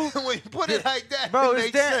when you do. when you put it like that, Bro, it it's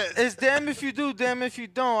makes damn, sense. it's damn if you do, damn if you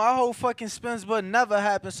don't. Our whole fucking spins but never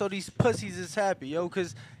happened, so these pussies is happy, yo.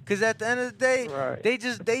 Cause at the end of the day, Right. they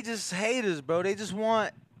just hate us, bro. They just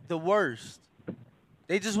want the worst.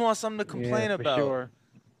 They just want something to complain Yeah, for about. sure.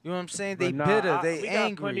 You know what I'm saying? But They nah, bitter, we they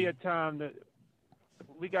got plenty angry. of time to.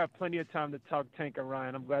 We got plenty of time to talk Tank and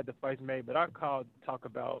Ryan. I'm glad the fight's made, but I called to talk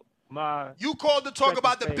about my. You called to talk second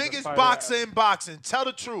about the favorite biggest fighter. boxer in boxing. Tell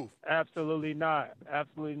the truth. Absolutely not.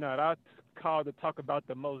 Absolutely not. I called to talk about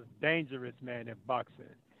the most dangerous man in boxing,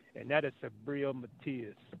 and that is Subriel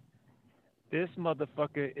Matias. This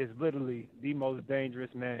motherfucker is literally the most dangerous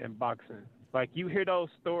man in boxing. Like, you hear those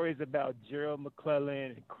stories about Gerald McClellan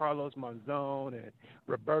and Carlos Monzon and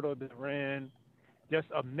Roberto Duran, just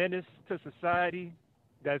a menace to society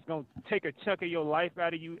that's going to take a chunk of your life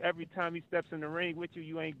out of you every time he steps in the ring with you.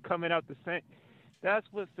 You ain't coming out the same. That's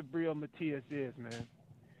what Subriel Matias is, man.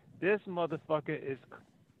 This motherfucker is.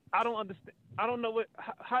 I don't understand. I don't know what.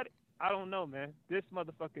 How I don't know, man. This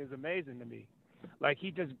motherfucker is amazing to me. Like,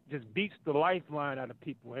 he just beats the lifeline out of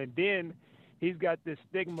people, and then he's got this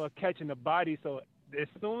stigma of catching the body. So as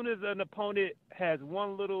soon as an opponent has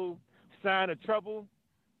one little sign of trouble,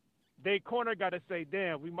 they corner got to say,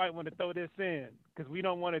 "Damn, we might want to throw this in because we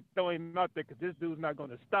don't want to throw him out there because this dude's not going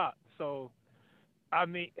to stop." So, I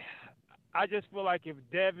mean, I just feel like if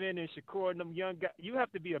Devin and Shakur and them young guys, you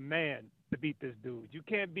have to be a man to beat this dude. You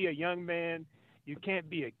can't be a young man. You can't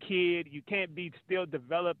be a kid. You can't be still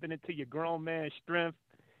developing into your grown man strength.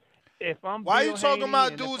 If I'm Why Bill you talking Haney about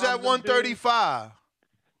and dudes if I'm at them 135?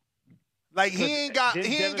 Like he ain't got Didn't Devin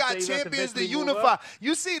say he wants to champions to eventually move unify. up?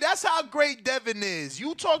 You see, that's how great Devin is.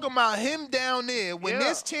 You talking about him down there when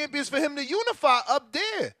there's champions for him to unify up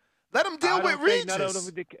there. Let him deal I with don't think none of Regis.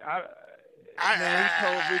 them. Man, he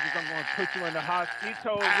told Regis, "I'm going to put you in the hospital." He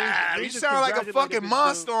told Regis, You Regis sound like a congratulated fucking this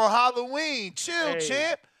monster dude. on Halloween. Chill, Hey,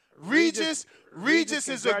 champ. Regis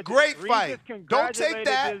is a congratu- great Regis fight. Don't take congratulated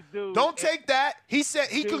that. this dude. Don't take that. He said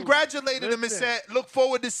he Dude, congratulated him and listen. said, "Look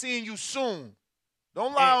forward to seeing you soon."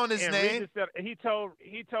 Don't lie on his and name. Regis said, he told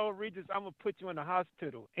Regis, "I'm gonna put you in the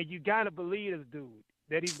hospital," and you gotta believe this dude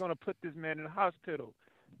that he's gonna put this man in the hospital.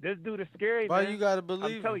 This dude is scary, Why man. you gotta I'm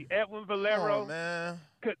believe telling you, Edwin Valero, man.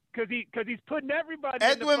 Cause he's putting everybody.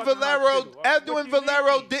 Edwin in the fucking Valero hospital. Edwin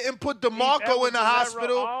Valero didn't put DeMarco Edwin in the Valero,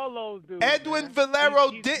 hospital. all those dudes, Edwin man. Valero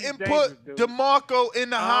He's didn't dangerous, put dude. DeMarco in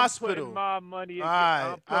the I'm hospital. putting my money. All I'm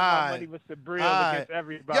right, putting my money with Sabril against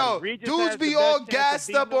everybody. Yo, Regis dudes has be the all best chance of gassed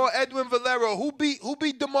beating up him. on Edwin Valero. Who beat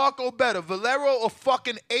DeMarco better, Valero or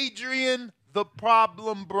fucking Adrian the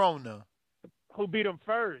Problem Broner? Who beat him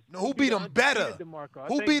first? No, who beat him better?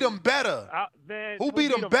 Who beat him better? Who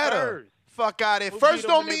beat him better? Fuck out of here. Who First beat him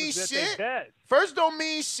don't when they mean was at their shit. best? First don't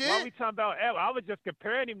mean Why shit. we talking about Edwin? I was just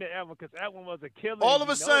comparing him to Edwin because Edwin was a killer. All and of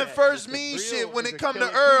you a know sudden, that. first But mean Sabril shit. When is it a come to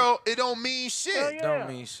killer, too. Earl, it don't mean shit. Hell yeah. Don't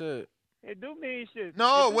mean shit. It do mean shit.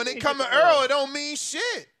 No, do when mean it come shit to Earl, it don't mean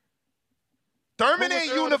shit. Thurman Who was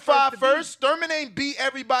ain't Earl the unified first to first. Thurman ain't beat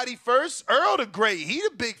everybody first. Earl the great. He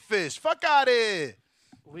the big fish. Fuck out of here.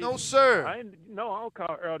 No, sir. I don't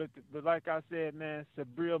call Earl, but like I said, man,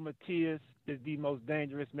 Sabril Matias is the most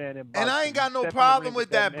dangerous man in boxing. And I ain't got no Step in the problem ring with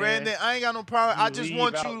that, man, Brandon. I ain't got no problem. I just leave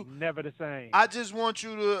want out you. never the same. I just want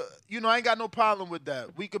you to. I ain't got no problem with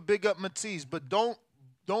that. We could big up Matisse, but don't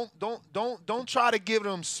try to give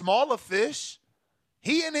him smaller fish.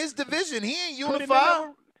 He in his division. He ain't Put him in unified.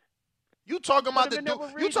 there You talking about Put him in there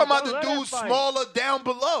with you Regis. talking about I the love that dude fight. smaller down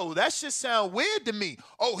below. That shit sound weird to me.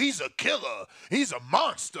 Oh, he's a killer. He's a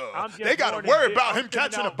monster. I'm just They got to warning worry you. about I'm him sending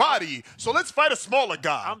catching a out- body. So let's fight a smaller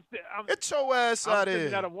guy. I'm Get your ass out of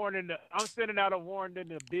sending out here. a warning. I'm sending out a warning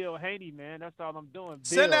to Bill Haney, man. That's all I'm doing.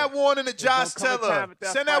 Send Bill, that warning to there's gonna Josh come a Taylor. time at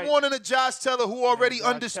Send that fight. warning to Josh Taylor, who already Josh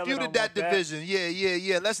Taylor undisputed don't that want that. division.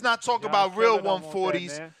 Yeah. Let's not talk Josh about real Taylor don't want that,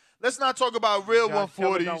 140s. man. Let's not talk about real Josh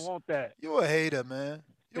Taylor 140s. don't want that. You a hater, man.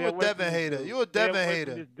 You Stay a away from Devin this hater. dude. You a Stay Devin away from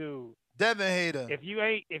hater. this dude. Devin hater. If you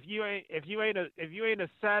ain't a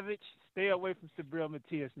savage, stay away from Sabril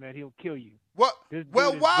Matias, man. He'll kill you. What? This dude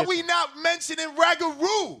Well, is why different. we not mentioning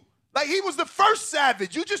Ragaroo? Like he was the first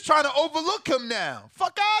savage. You just trying to overlook him now.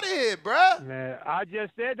 Fuck out of here, bruh. Man, I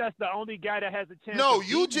just said that's the only guy that has a chance. No, to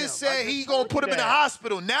you beat just him. I said he gonna told put you him in the that.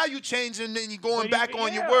 hospital. Now you changing and you going But back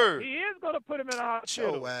on your yeah, word. He is gonna put him in the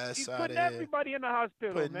hospital. Your ass He's outta putting here. everybody in the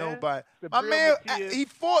hospital, Put man. nobody. My Sabril man, Matias he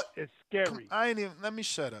fought. is scary. I ain't even. Let me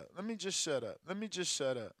shut up. Let me just shut up. Let me just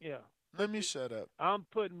shut up. Yeah. Let me shut up. I'm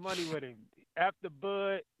putting money with him. After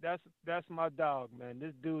Bud, that's my dog, man.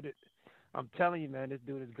 This dude, I'm telling you, man, this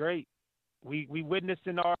dude is great. We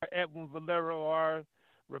witnessing our Edwin Valero, our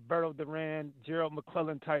Roberto Duran, Gerald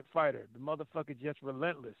McClellan type fighter. The motherfucker just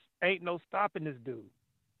relentless. Ain't no stopping this dude.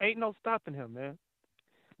 Ain't no stopping him, man.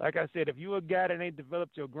 Like I said, if you a guy that ain't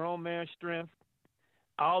developed your grown man strength,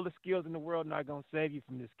 all the skills in the world not gonna save you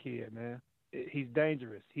from this kid, man. He's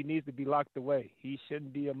dangerous. He needs to be locked away. He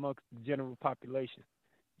shouldn't be amongst the general population.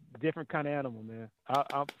 Different kind of animal, man.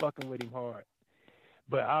 I'm fucking with him hard.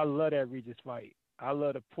 But I love that Regis fight. I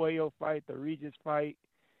love the Puello fight, the Regis fight,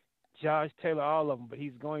 Josh Taylor, all of them. But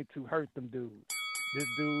he's going to hurt them dudes. This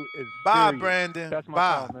dude is Bye, serious. Brandon. That's my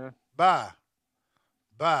Bye. call, man. Bye.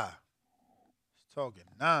 He's talking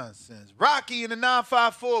nonsense. Rocky in the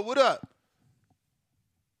 954. What up?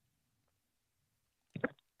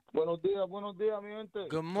 Buenos días, mi gente.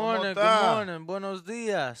 Good morning, está? good morning. Buenos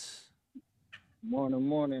dias.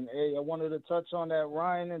 Morning. Hey, I wanted to touch on that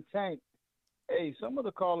Ryan and Tank. Hey, some of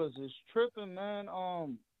the callers is tripping, man.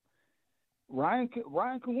 Ryan can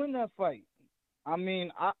win that fight. I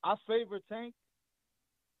mean, I favor Tank.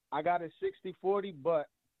 I got it 60-40, but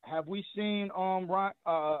have we seen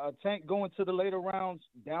Tank go into the later rounds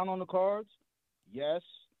down on the cards? Yes.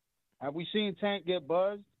 Have we seen Tank get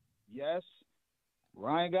buzzed? Yes.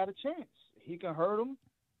 Ryan got a chance. He can hurt him,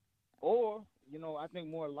 or I think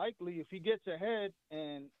more likely if he gets ahead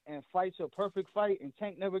and fights a perfect fight and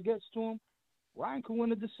Tank never gets to him, Ryan can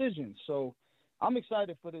win a decision. So I'm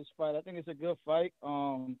excited for this fight. I think it's a good fight.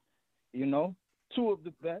 Two of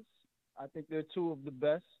the best. I think they're two of the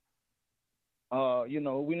best. You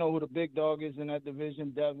know, we know who the big dog is in that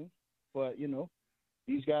division, Devin. But you know,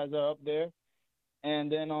 these guys are up there.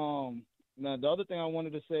 And then now the other thing I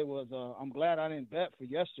wanted to say was I'm glad I didn't bet for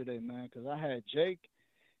yesterday, man, because I had Jake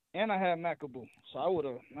and I had Macaboo. So I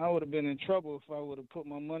would have been in trouble if I would have put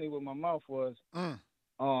my money where my mouth was.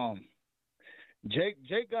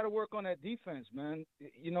 Jake got to work on that defense, man.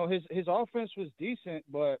 You know, his offense was decent,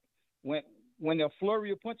 but when a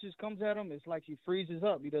flurry of punches comes at him, it's like he freezes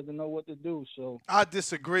up. He doesn't know what to do. So I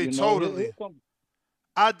disagree you know, totally.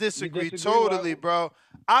 I disagree totally, bro.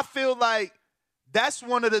 I feel like that's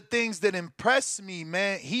one of the things that impressed me,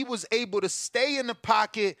 man. He was able to stay in the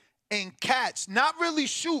pocket and catch. Not really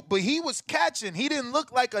shoot, but he was catching. He didn't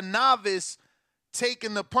look like a novice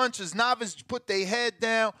taking the punches. Novice put their head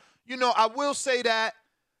down. You know, I will say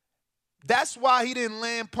that's why he didn't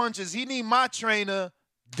land punches. He need my trainer,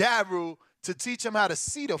 Daryl, to teach him how to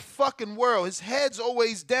see the fucking world. His head's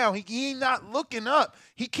always down. He ain't not looking up.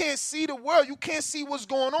 He can't see the world. You can't see what's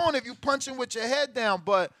going on if you punching with your head down.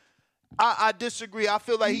 But I disagree. I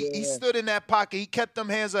feel like he stood in that pocket. He kept them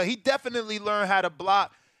hands up. He definitely learned how to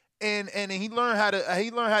block, and he learned how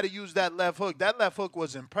to use that left hook. That left hook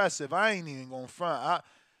was impressive. I ain't even gonna front.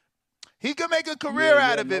 He could make a career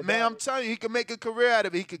out of it, man. I'm telling you, he could make a career out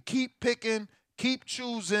of it. He could keep picking, keep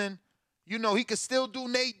choosing. You know, he could still do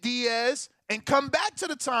Nate Diaz and come back to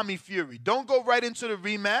the Tommy Fury. Don't go right into the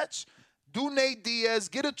rematch. Do Nate Diaz,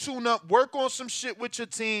 get a tune-up, work on some shit with your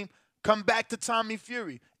team, come back to Tommy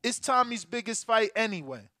Fury. It's Tommy's biggest fight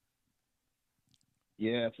anyway.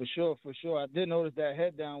 Yeah, for sure. I did notice that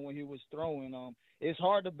head down when he was throwing. It's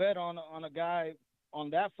hard to bet on a guy on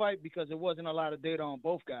that fight because there wasn't a lot of data on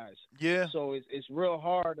both guys. Yeah. So it's real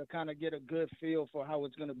hard to kind of get a good feel for how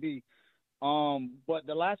it's going to be. But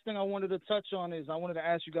the last thing I wanted to touch on is I wanted to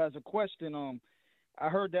ask you guys a question. I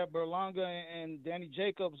heard that Berlanga and Danny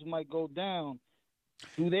Jacobs might go down.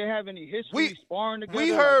 Do they have any history sparring together? We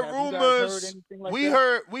heard rumors. We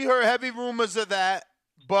heard heavy rumors of that,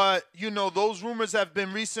 but you know those rumors have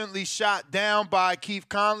been recently shot down by Keith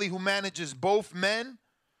Conley, who manages both men.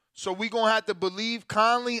 So we gonna have to believe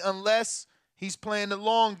Conley unless he's playing the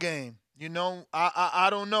long game. You know, I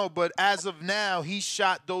don't know, but as of now, he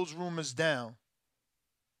shot those rumors down.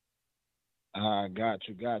 Got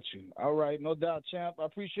you. All right, no doubt, champ. I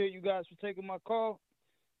appreciate you guys for taking my call.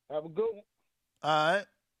 Have a good one. All right.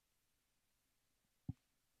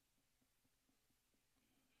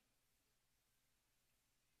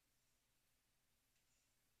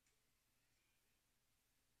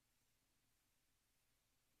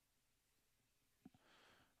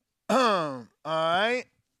 All right.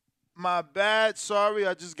 My bad. Sorry,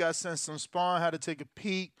 I just got sent some spawn. Had to take a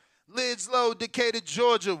peek. Lids low, Decatur,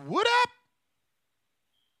 Georgia. What up?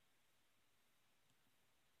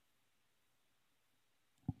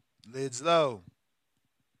 Lids low.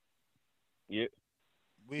 Yep.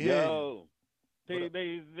 We here. Yo,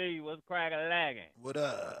 PBV, what's crackin'-lagging? What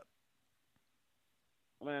up?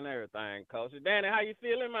 Man, everything, Coach. Danny, how you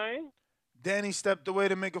feeling, man? Danny stepped away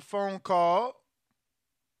to make a phone call.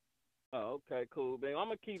 Oh, okay, cool, baby. I'm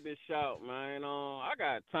gonna keep it short, man. I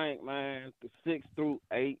got Tank, man, 6 through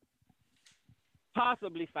 8,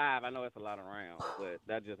 possibly 5. I know it's a lot of rounds, but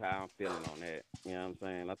that's just how I'm feeling on that. You know what I'm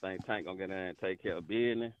saying? I think Tank gonna get in there and take care of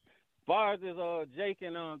business. As far as this Jake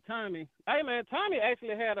and Tommy, hey man, Tommy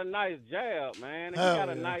actually had a nice jab, man. He got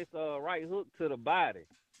a nice right hook to the body.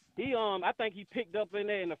 He I think he picked up in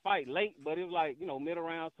there in the fight late, but it was like, you know, middle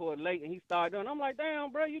rounds toward late, and he started doing. I'm like,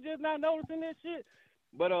 damn, bro, you just not noticing this shit.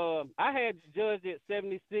 But I had judged it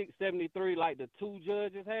 76, 73, like the two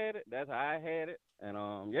judges had it. That's how I had it.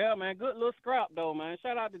 And yeah, man, good little scrap though, man.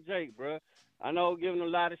 Shout out to Jake, bro. I know giving a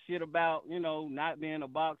lot of shit about, you know, not being a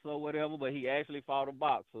boxer or whatever, but he actually fought a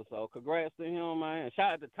boxer. So congrats to him, man. And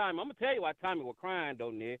shout out to Tommy. I'm gonna tell you why Tommy was crying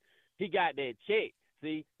though, Nick. He got that check.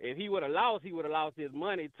 See, if he would have lost his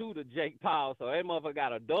money to the Jake Paul. So that motherfucker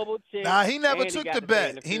got a double check. Nah, he never took the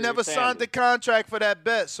bet. He never signed the contract for that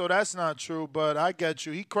bet, so that's not true. But I get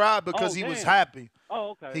you. He cried because he was happy.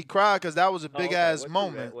 Oh, okay. He cried because that was a big-ass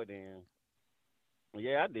moment.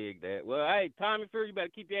 Yeah, I dig that. Well, hey, Tommy Fury, you better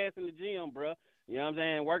keep your ass in the gym, bro. You know what I'm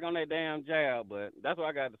saying? Work on that damn jab. But that's what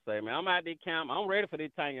I got to say, man. I'm out there camp. I'm ready for this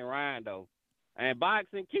Tank and Ryan, though. And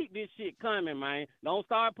boxing, keep this shit coming, man. Don't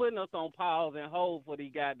start putting us on pause and hold for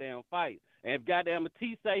these goddamn fights. And if goddamn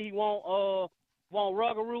Matisse say he want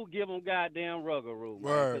Ruggaroo, give him goddamn Ruggaroo,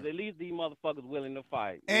 man. Because at least these motherfuckers willing to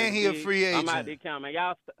fight. And he a free agent. I'm out there count,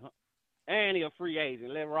 man. And he a free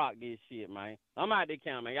agent. Let Rock get shit, man. I'm out there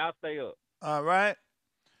count, man. Y'all stay up. All right.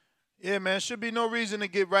 Yeah, man. Should be no reason to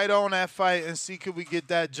get right on that fight and see could we get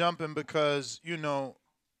that jumping because, you know,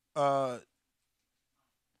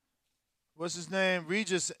 what's his name?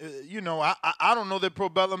 Regis. I don't know that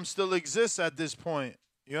Probellum still exists at this point.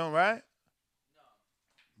 You know, right? No.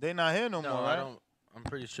 They're not here no more, right? I don't. I'm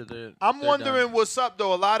pretty sure they're. I'm they're wondering done. what's up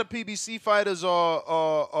though. A lot of PBC fighters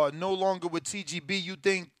are no longer with TGB. You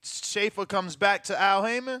think Schaefer comes back to Al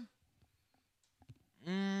Heyman?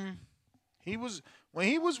 He was when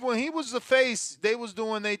he was the face. They was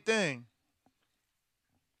doing their thing.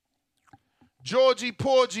 Georgie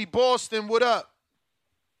Porgy, Boston, what up?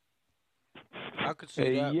 I could see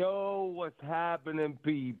Hey, that. yo, what's happening,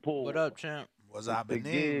 people? What up, champ? What's The happening?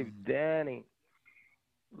 give, Danny.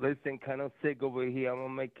 Listen, kind of sick over here. I'm going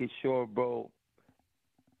to make it short, bro.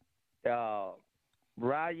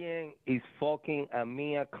 Ryan is fucking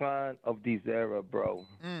Amir Khan of this era, bro.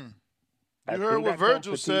 You heard what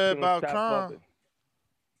Virgil said about Khan.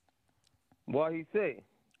 What he say?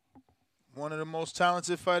 One of the most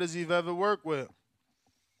talented fighters you've ever worked with.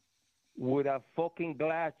 With a fucking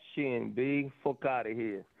glass chin, B. Fuck out of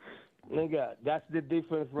here. Nigga, that's the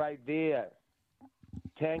difference right there.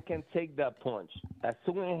 Tank can take that punch. As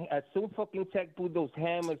soon fucking Tank put those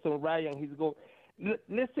hammers on Ryan, he's going.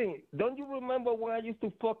 Listen, don't you remember when I used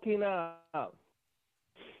to fucking talk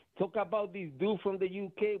about this dude from the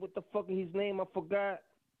UK? What the fuck is his name? I forgot.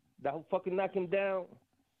 That who fucking knocked him down.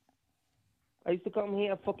 I used to come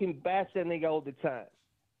here and fucking bash that nigga all the time.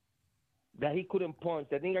 That he couldn't punch.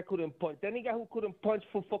 That nigga couldn't punch. That nigga who couldn't punch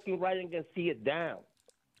for fucking Ryan Garcia down.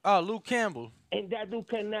 Oh, Luke Campbell. And that dude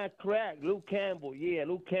cannot crack. Luke Campbell. Yeah,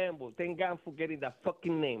 Luke Campbell. Thank God I'm forgetting that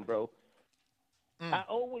fucking name, bro. I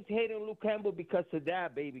always hated Luke Campbell because of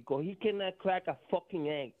that, baby. Because he cannot crack a fucking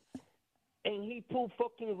egg. And he pulled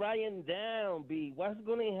fucking Ryan down, B. What's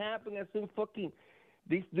going to happen as soon fucking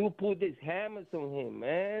this dude put his hammers on him,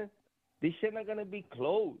 man? This shit not going to be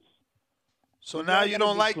close. So now you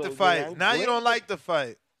don't like the fight. Now you don't like the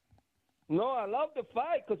fight. No, I love the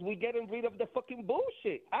fight because we're getting rid of the fucking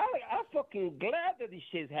bullshit. I fucking glad that this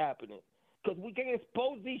shit's happening because we can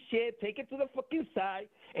expose this shit, take it to the fucking side,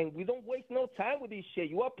 and we don't waste no time with this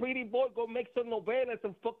shit. You are pretty boy, go make some novelas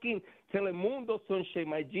and fucking Telemundo some shit,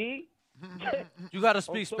 my G. You got to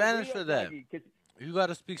speak Spanish for that. You got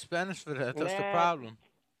to speak Spanish for that. That's the problem.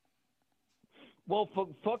 Well,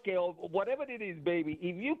 fuck it, whatever it is, baby.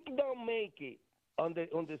 If you don't make it on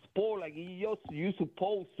the sport like you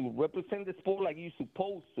supposed to, represent the sport like you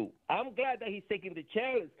supposed to, I'm glad that he's taking the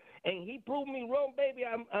challenge, and he proved me wrong, baby.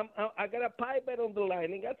 I got a pie bet on the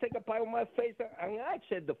line. I got to take a pie on my face, and I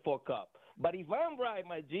shut the fuck up. But if I'm right,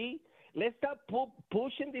 my G, let's stop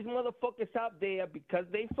pushing these motherfuckers out there because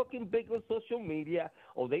they fucking big on social media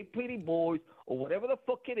or they pretty boys or whatever the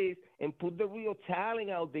fuck it is and put the real talent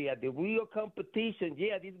out there, the real competition.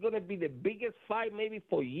 Yeah, this is going to be the biggest fight maybe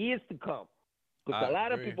for years to come because a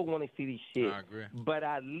lot of people want to see this shit. I agree. But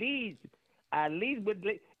at least,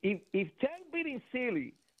 if Tank beating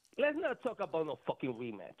Silly, let's not talk about no fucking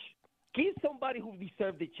rematch. Give somebody who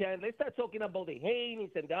deserves the chance. Let's start talking about the Haney's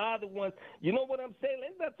and the other ones. You know what I'm saying?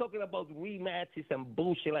 Let's not talking about rematches and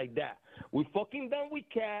bullshit like that. We fucking done with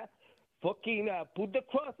Cat. Fucking put the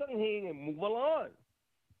cross on him and move along.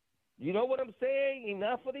 You know what I'm saying?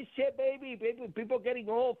 Enough of this shit, baby. People getting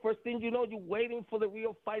old. First thing you know, you're waiting for the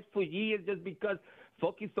real fight for years just because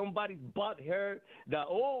fucking somebody's butt hurt. That,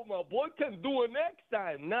 oh, my boy can do it next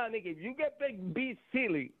time. Nah, nigga, if you get big, be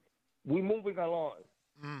silly, we moving along.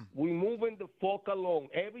 We moving the fuck along.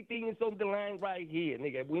 Everything is on the line right here,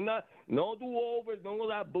 nigga. We not no do-overs, none of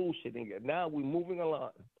that bullshit, nigga. Now we moving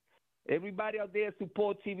along. Everybody out there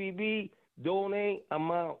support TVB, donate,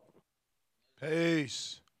 I'm out.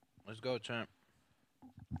 Peace. Let's go, champ.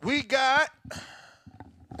 We got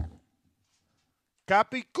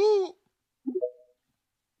Capicu.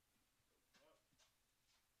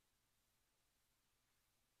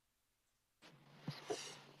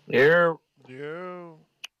 Yeah. Yeah.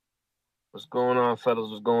 What's going on, fellas?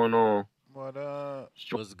 What's going on? What up?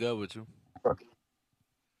 What's good with you?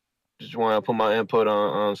 Just want to put my input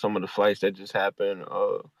on some of the fights that just happened.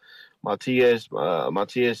 Matias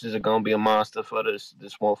is gonna be a monster for this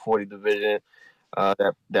 140 division.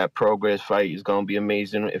 That Progress fight is gonna be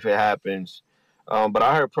amazing if it happens. But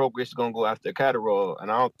I heard Progress is gonna go after Catterall, and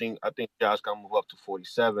I think Josh gonna move up to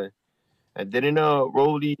 47. And didn't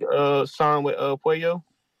Rolly sign with Puello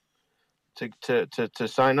to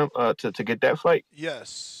sign up to get that fight?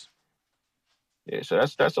 Yes. Yeah, so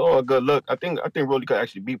that's all a good look. I think Rolly could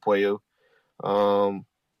actually beat Puello.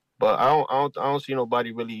 But I don't see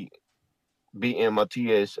nobody really beating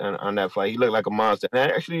Matias on that fight. He looked like a monster.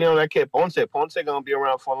 And actually, that kid Ponce gonna be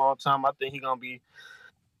around for a long time. I think he gonna be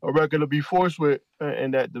a record to be forced with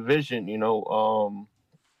in that division.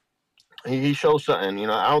 he showed something. You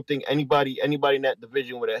know, I don't think anybody in that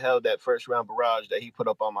division would have held that first round barrage that he put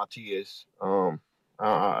up on Matias.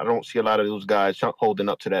 I don't see a lot of those guys holding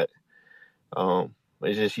up to that.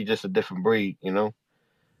 He's just a different breed, you know.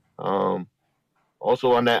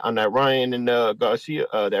 Also on that Ryan and Garcia,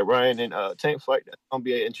 that Ryan and Tank fight, that's gonna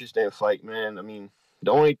be an interesting fight, man. I mean,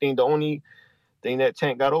 the only thing that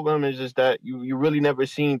Tank got over him is just that you really never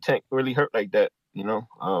seen Tank really hurt like that, you know.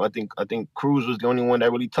 I think Cruz was the only one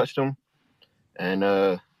that really touched him,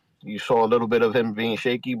 and you saw a little bit of him being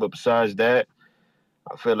shaky, but besides that,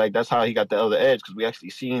 I feel like that's how he got the other edge because we actually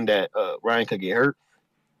seen that Ryan could get hurt.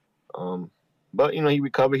 But you know, he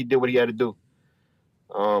recovered. He did what he had to do.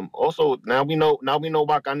 Also, now we know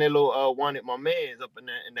why Canelo wanted my man's up in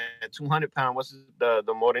that 200-pound. What's the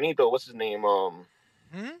Morenito? What's his name?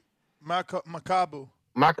 Macabu.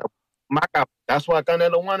 Macabu. That's why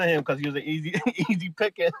Canelo wanted him because he was an easy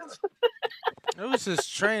pickings. It was his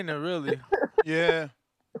trainer, really. Yeah.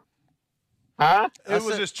 Huh? It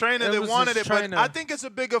was his trainer that wanted it, but I think it's a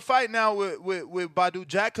bigger fight now with Badou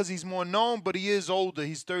Jack because he's more known, but he is older.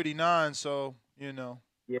 He's 39, so you know.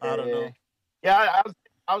 Yeah. I don't know. Yeah,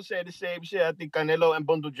 I would say the same shit. I think Canelo and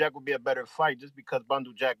Bundu Jack would be a better fight just because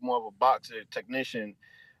Bundu Jack more of a boxer, technician.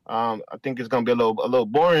 I think it's gonna be a little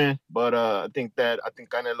boring, but I think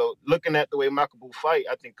Canelo, looking at the way Makabu fight,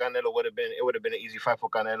 I think Canelo would have been an easy fight for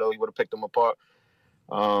Canelo. He would have picked him apart.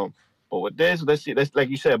 But with this, let's see. Let's, like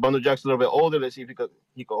you said, Bundu Jack's a little bit older. Let's see if he could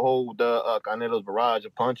hold Canelo's barrage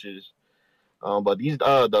of punches. But these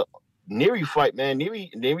the Neary fight, man.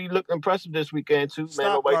 Neary looked impressive this weekend too, man.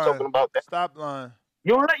 Nobody talking about that. Stop lying.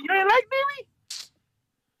 You ain't like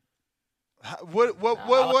Neary?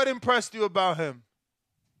 What impressed you about him?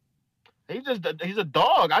 He's a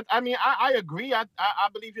dog. I agree. I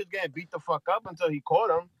believe he was getting beat the fuck up until he caught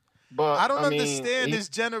him. But I don't understand this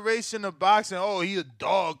generation of boxing. Oh, he a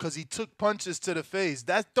dog because he took punches to the face.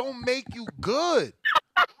 That don't make you good.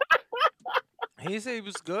 He said he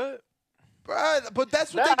was good. Bruh, but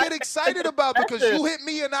that's what they get excited about because you hit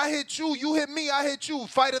me and I hit you. You hit me, I hit you.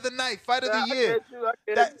 Fight of the night, fight of the year.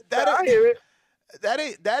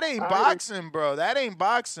 That ain't boxing, bro. That ain't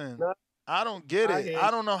boxing. I don't get it. I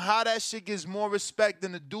don't know how that shit gets more respect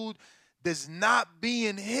than the dude that's not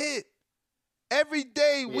being hit. Every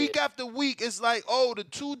day, week after week, it's like, oh, the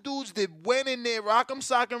two dudes that went in there, Rock'em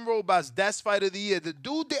Sock'em Robots, that's fight of the year. The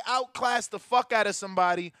dude that outclassed the fuck out of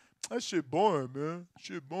somebody, that shit boring, man.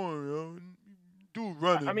 Shit boring, yo. Dude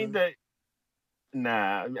running. I mean, man.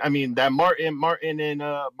 that Martin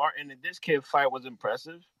and this kid fight was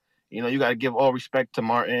impressive. You know, you got to give all respect to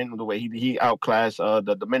Martin the way he outclassed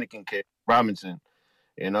the Dominican kid Robinson.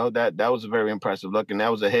 You know, that was a very impressive look, and that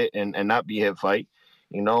was a hit and not be hit fight.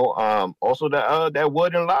 You know, also that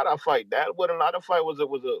Wood and Lada fight. That Wood and Lada fight was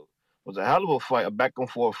a hell of a fight, a back and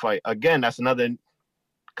forth fight. Again, that's another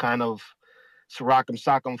kind of rock'em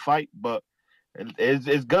sock'em fight, but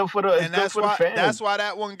it's good for the fans. That's why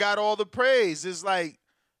that one got all the praise. It's like,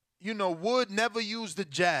 you know, Wood never used the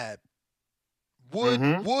jab.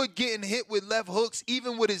 Wood getting hit with left hooks,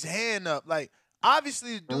 even with his hand up. Like,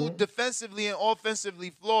 obviously, the dude defensively and offensively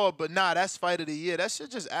flawed, but that's fight of the year. That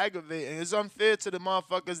shit just aggravating. It's unfair to the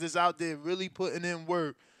motherfuckers that's out there really putting in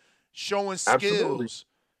work, showing skills. Absolutely.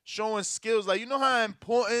 Showing skills. Like, you know how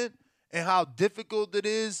important and how difficult it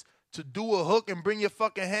is to do a hook and bring your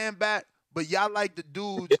fucking hand back? But y'all like the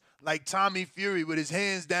dudes like Tommy Fury with his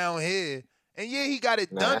hands down here. And yeah, he got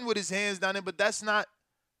it done with his hands down there, but that's not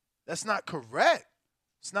correct.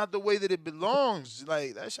 It's not the way that it belongs.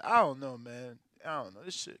 Like, I don't know, man. I don't know.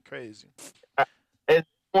 This shit crazy. It's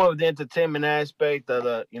more of the entertainment aspect of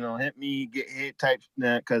the, you know, hit me, get hit type.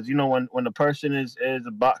 Because, you know, when the person is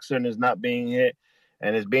a boxer and is not being hit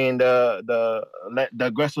and is being the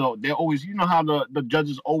aggressor, they always, you know how the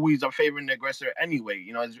judges always are favoring the aggressor anyway.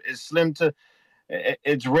 You know,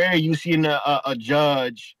 it's rare you see a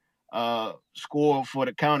judge score for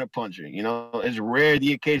the counter puncher. You know, it's rare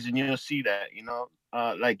the occasion you'll see that. You know,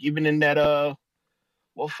 like even in that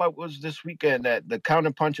what fight was this weekend that the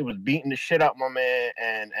counter puncher was beating the shit out my man,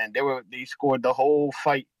 and they scored the whole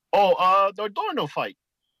fight. Oh, the Adorno fight.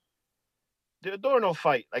 The Adorno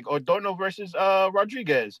fight, like Adorno versus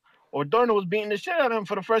Rodriguez. Adorno was beating the shit out of him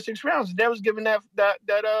for the first 6 rounds. They was giving that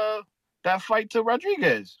fight to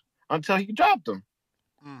Rodriguez until he dropped him.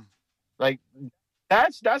 Like,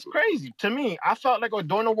 that's crazy to me. I felt like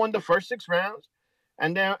Adorno won the first 6 rounds,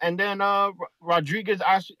 and then Rodriguez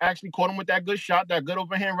actually caught him with that good shot, that good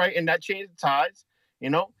overhand right, and that changed the tides.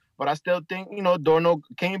 You know, but I still think, you know, Adorno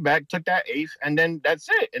came back, took that 8th, and then that's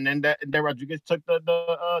it. And then Rodriguez took the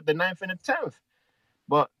 9th and the 10th.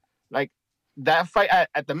 But like that fight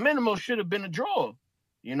at the minimum should have been a draw.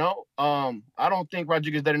 You know, I don't think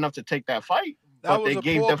Rodriguez did enough to take that fight. That But was they a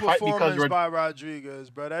gave poor the fight because performance by Rodriguez,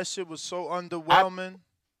 bro. That shit was so I, underwhelming.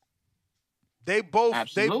 They both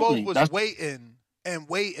absolutely. was That's waiting and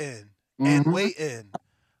waiting and hmm waiting.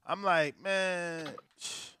 I'm like, man.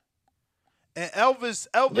 And Elvis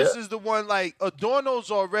yeah. is the one, like,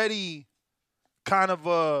 Adorno's already kind of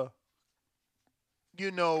a,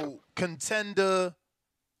 contender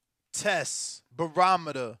test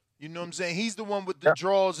barometer. You know what I'm saying? He's the one with the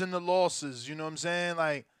draws and the losses. You know what I'm saying?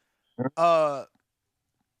 Like,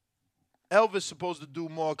 Elvis supposed to do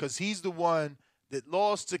more because he's the one that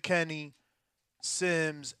lost to Kenny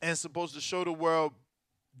Sims and supposed to show the world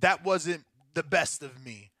that wasn't the best of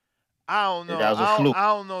me. I don't know. That was a fluke. I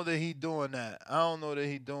don't know that he doing that.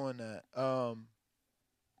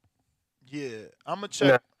 Yeah, I'm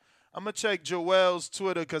gonna check Joel's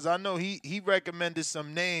Twitter because I know he recommended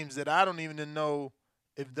some names that I don't even know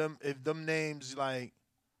if them names, like,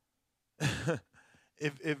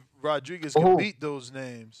 if Rodriguez can beat those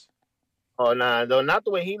names. Oh nah, though not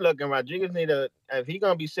the way he looking. Rodriguez if he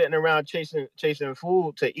gonna be sitting around chasing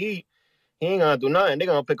food to eat, he ain't gonna do nothing. They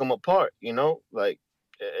gonna pick him apart. You know, like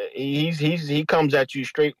he comes at you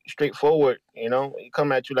straightforward. You know, he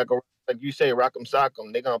come at you like you say, rock 'em sock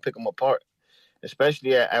 'em. They gonna pick him apart,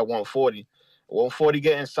 especially at 140. 140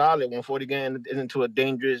 getting solid. 140 getting into a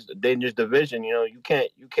dangerous division. You know, you can't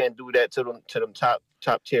do that to them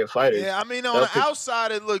top tier fighters. Yeah, I mean, on the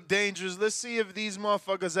outside it looked dangerous. Let's see if these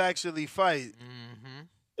motherfuckers actually fight.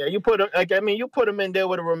 Yeah, you put him in there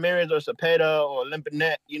with a Ramirez or Cepeda or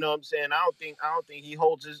Limpinet. You know what I'm saying? I don't think he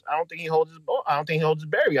holds his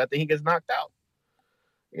Barry. I think he gets knocked out.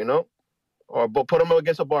 You know, or put him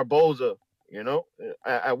against a Barboza. You know,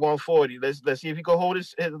 at 140. Let's see if he can hold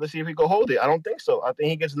his. Let's see if he can hold it. I don't think so. I think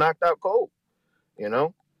he gets knocked out cold. You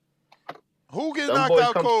know, who gets knocked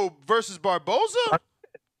out cold versus Barboza?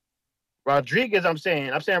 Rodriguez, I'm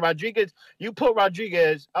saying Rodriguez. You put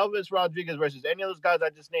Elvis Rodriguez versus any of those guys I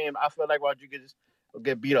just named. I feel like Rodriguez will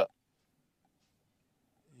get beat up.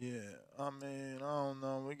 Yeah, I mean, I don't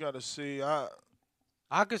know. We gotta see. I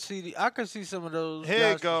could see some of those.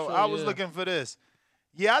 Here you go. Sure, I was looking for this.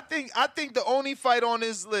 Yeah, I think the only fight on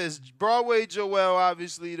this list, Broadway Joel,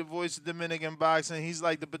 obviously the voice of Dominican boxing. He's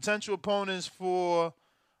like the potential opponents for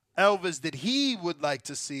Elvis that he would like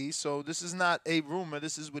to see. So this is not a rumor.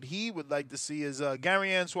 This is what he would like to see is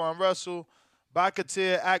Gary Antoine Russell,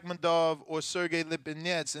 Bakatir Akhmadov, or Sergey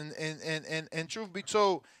Lipinets. And truth be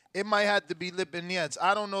told, it might have to be Lipinets.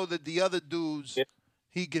 I don't know that the other dudes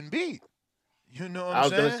he can beat. You know what I'm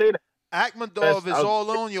saying? I was gonna say that. Akhmadov is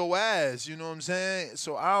all on your ass. You know what I'm saying?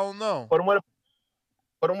 So I don't know. Put him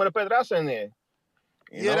with a Pedraza in there.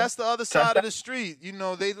 You know? That's the other side of the street. You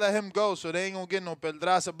know, they let him go, so they ain't going to get no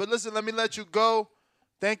Pedraza. But listen, let me let you go.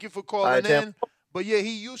 Thank you for calling in. But, yeah,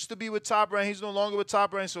 he used to be with Top Rank. He's no longer with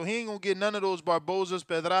Top Rank, so he ain't going to get none of those Barbozas,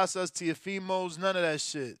 Pedrazas, Tiafimos, none of that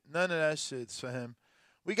shit. None of that shit's for him.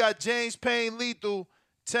 We got James Payne Lethal,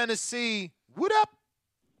 Tennessee. What up?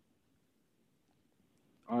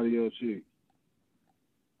 Audio chick.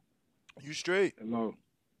 You straight? Hello.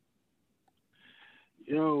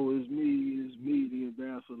 Yo, it's me, the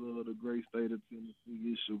ambassador of the great state of Tennessee.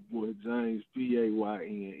 It's your boy James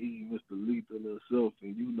Payne, Mr. Lethal himself,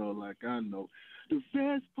 and you know, like I know, the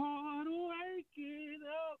best part of waking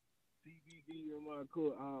up. TBD in my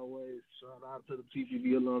court always. Shout out to the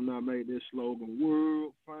TBD alumni, made this slogan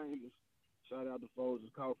world famous. Shout out to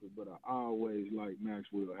Folgers Coffee, but I always like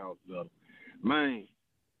Maxwell House better. Man,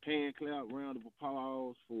 hand clap, round of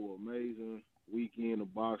applause for amazing weekend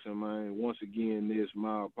of boxing, man. Once again,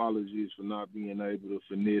 my apologies for not being able to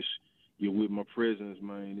finesse you with my presence,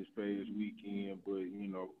 man, this past weekend. But, you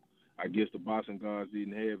know, I guess the boxing gods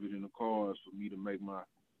didn't have it in the cards for me to make my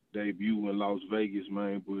debut in Las Vegas,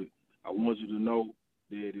 man. But I want you to know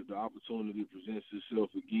that if the opportunity presents itself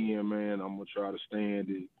again, man, I'm going to try to stand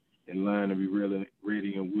in line and be really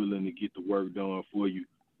ready and willing to get the work done for you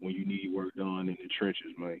when you need work done in the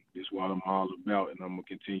trenches, man. That's what I'm all about, and I'm going to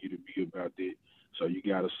continue to be about that. So you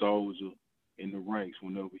got a soldier in the ranks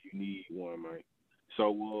whenever you need one, man.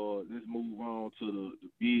 So let's move on to the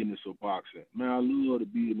business of boxing. Man, I love the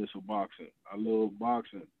business of boxing. I love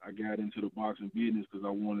boxing. I got into the boxing business because I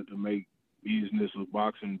wanted to make business of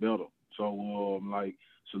boxing better. So,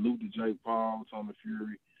 salute to Jake Paul, Tommy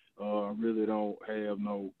Fury. I really don't have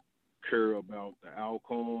no care about the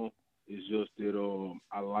outcome. It's just that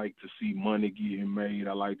I like to see money getting made.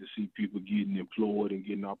 I like to see people getting employed and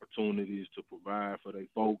getting opportunities to provide for their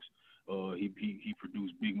folks. He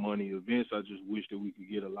produced big money events. I just wish that we could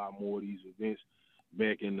get a lot more of these events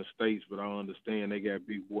back in the States, but I understand they got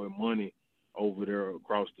big boy money over there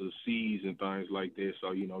across the seas and things like that.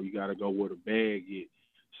 So, you know, you got to go where the bag is.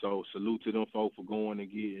 So salute to them folks for going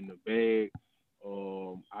and getting the bag.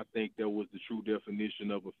 I think that was the true definition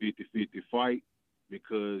of a 50-50 fight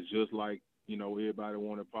because just like, you know, everybody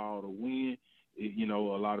wanted Paul to win, you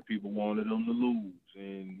know, a lot of people wanted him to lose.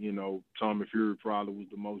 And, you know, Tommy Fury probably was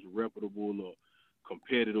the most reputable or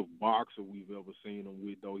competitive boxer we've ever seen him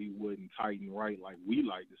with, though he wasn't tight and right like we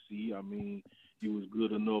like to see. I mean, he was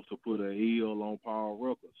good enough to put an L on Paul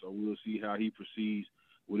Rucker. So we'll see how he proceeds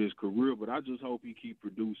with his career. But I just hope he keep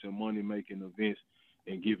producing money-making events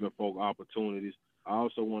and giving folk opportunities. I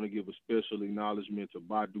also want to give a special acknowledgement to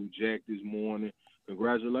Badu Jack this morning.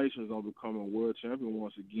 Congratulations on becoming world champion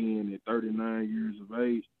once again at 39 years of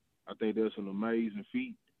age. I think that's an amazing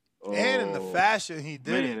feat. And in the fashion he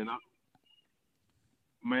did it.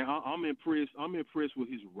 I'm impressed. I'm impressed with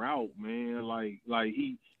his route, man. Like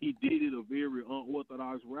he did it a very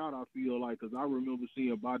unorthodox route. I feel like because I remember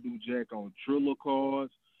seeing Badu Jack on Triller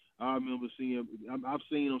cards. I remember I've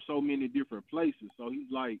seen him so many different places. So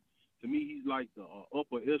he's like, to me, he's like the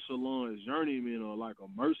upper echelon journeyman or like a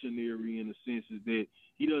mercenary in the sense that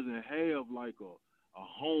he doesn't have like a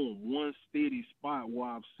home, one steady spot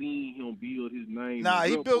where I've seen him build his name. Nah,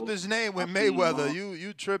 he built his name with Mayweather.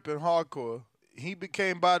 You tripping hardcore. He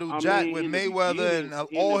became Badu Jack with Mayweather, and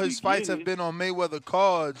all his fights have been on Mayweather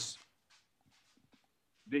cards.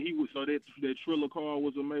 That Triller card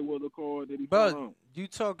was a Mayweather card that he But fought on. you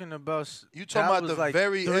talking about the like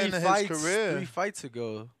very end of his career. 3 fights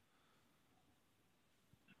ago.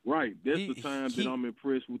 Right. That's the time that I'm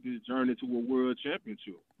impressed with his journey to a world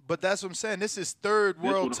championship. But that's what I'm saying. This is his third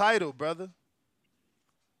world title, brother.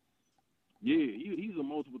 Yeah, he's a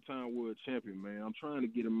multiple-time world champion, man. I'm trying to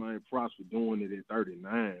get him my props for doing it at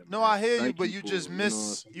 39. No, man. I hear you, Thank but you for just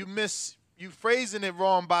it, you phrasing it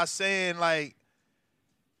wrong by saying like.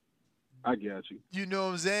 I got you. You know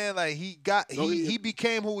what I'm saying? Like he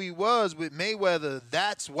became who he was with Mayweather.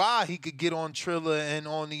 That's why he could get on Triller and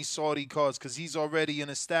on these Saudi cards because he's already an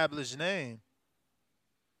established name.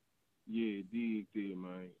 Yeah, dig there,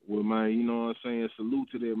 man. Well, man, you know what I'm saying? Salute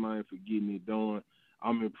to that, man, for getting it done.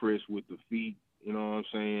 I'm impressed with the feat, you know what I'm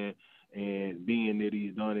saying? And being that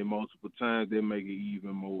he's done it multiple times, that make it even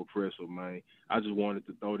more impressive, man. I just wanted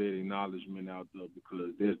to throw that acknowledgement out there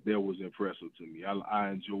because that was impressive to me. I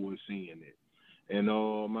enjoy seeing it. And,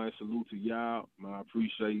 man, salute to y'all. Man, I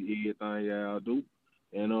appreciate everything y'all do.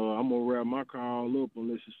 And I'm gonna wrap my call up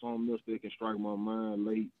unless it's something else that can strike my mind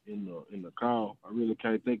late in the call. I really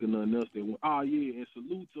can't think of nothing else that went. Oh yeah, and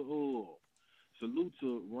salute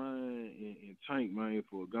to Ryan and Tank, man,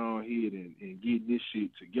 for going ahead and getting this shit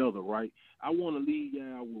together, right? I want to leave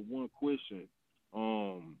y'all with one question,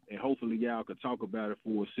 and hopefully y'all could talk about it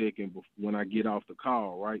for a second when I get off the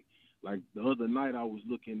call, right? Like the other night, I was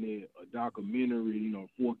looking at a documentary, you know,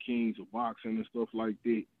 4 Kings of Boxing and stuff like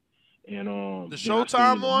that. And the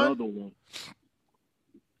Showtime one? Another one.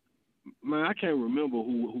 Man, I can't remember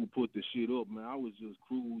who put the shit up, man. I was just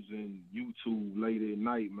cruising YouTube late at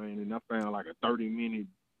night, man, and I found like a 30-minute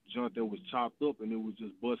junk that was chopped up, and it was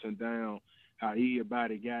just busting down how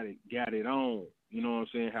everybody got it on. You know what I'm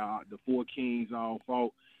saying? How the 4 Kings all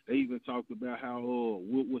fought. They even talked about how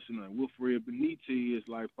what's his name? Wilfred Benitez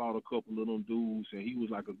like fought a couple of them dudes, and he was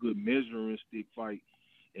like a good measuring stick fight.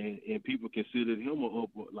 And people considered him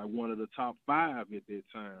like one of the top 5 at that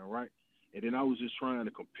time, right? And then I was just trying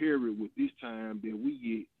to compare it with this time that we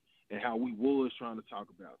get and how we was trying to talk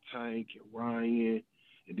about Tank and Ryan,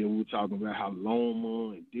 and then we were talking about how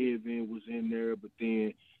Loma and Devin was in there, but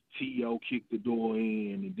then T.O. kicked the door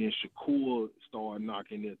in, and then Shakur started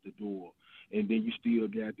knocking at the door. And then you still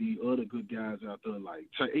got the other good guys out there like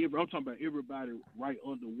I'm talking about everybody right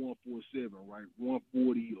under 147, right?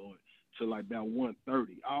 140 or to like about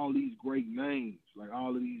 130. All these great names, like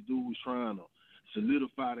all of these dudes trying to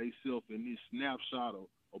solidify themselves in this snapshot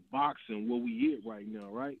of boxing where we at right now,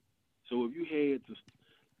 right? So if you had to,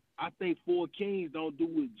 I think 4 Kings don't do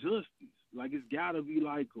it justice. Like it's gotta be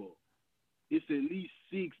like it's at least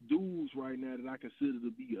 6 dudes right now that I consider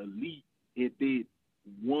to be elite at that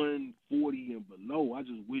 140 and below. I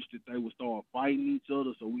just wish that they would start fighting each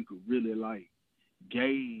other so we could really like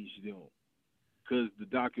gauge them. Because the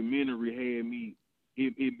documentary had me,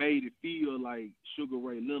 it made it feel like Sugar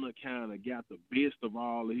Ray Leonard kind of got the best of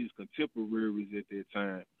all of his contemporaries at that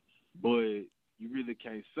time. But you really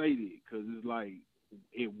can't say that because it's like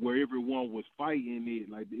where everyone was fighting it,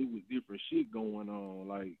 like it was different shit going on.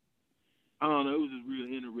 Like, I don't know, it was just real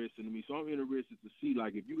interesting to me. So I'm interested to see,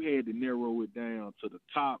 like, if you had to narrow it down to the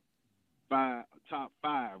top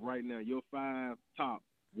five right now, your 5 top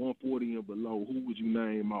 140 and below, who would you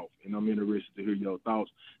name off? And I'm interested to hear your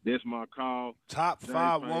thoughts. That's my call. Top James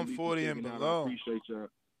 5, Payne, 140 and checking out. below. I appreciate y'all.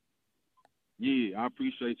 Yeah, I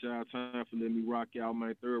appreciate y'all time for letting me rock y'all,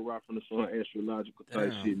 man. Third rock from the sun, astrological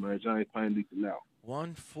type Damn. shit, man. James Payne, Lethal Loud.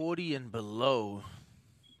 140 and below.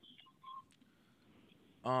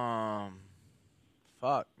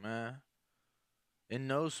 Fuck, man. In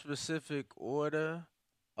no specific order,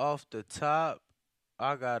 off the top,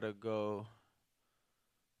 I gotta go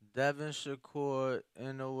Devin Shakur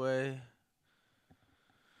in a way.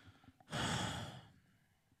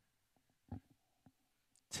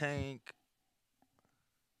 Tank.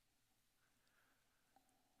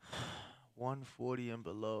 140 and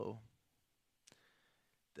below.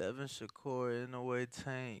 Devin Shakur in a way.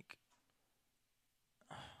 Tank.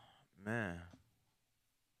 Man.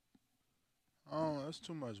 Oh, that's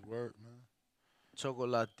too much work, man.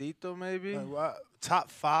 Chocolatito, maybe? Like, what? Top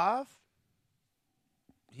 5?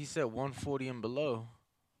 He said 140 and below.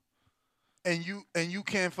 And you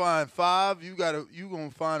can't find 5. You gonna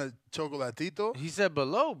find a Chocolatito? He said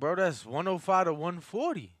below, bro. That's 105 to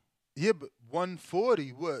 140. Yeah, but 140.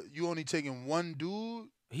 What? You only taking one dude?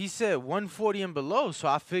 He said 140 and below, so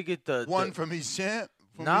I figured One from each champ.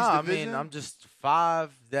 From nah, each I division? mean I'm just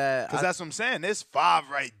 5 that. Because that's what I'm saying. There's 5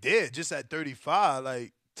 right there, just at 35.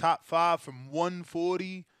 Like top 5 from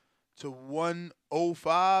 140 to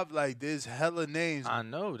 105. Like there's hella names. I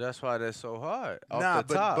know. That's why that's so hard. Off Nah,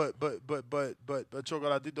 the top. but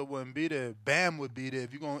Chocolatito wouldn't be there. Bam would be there.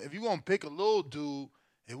 If you gonna pick a little dude,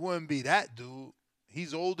 it wouldn't be that dude.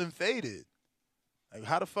 He's old and faded. Like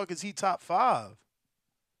how the fuck is he top 5?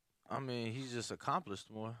 I mean, he's just accomplished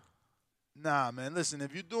more. Nah, man. Listen,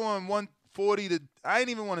 if you're doing 140 to, I ain't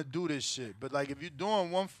even want to do this shit. But like, if you're doing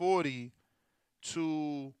 140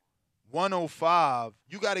 to 105,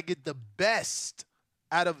 you got to get the best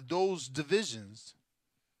out of those divisions.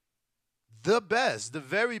 The best, the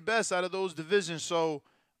very best out of those divisions. So,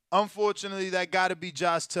 unfortunately, that got to be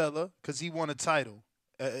Josh Taylor because he won a title.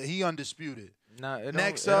 He undisputed. Nah, it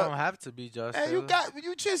Next don't, up, it don't have to be Josh and Taylor.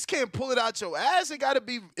 you just can't pull it out your ass. It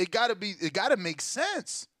gotta make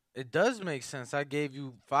sense. It does make sense. I gave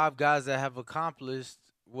you 5 guys that have accomplished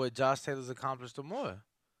what Josh Taylor's accomplished or more.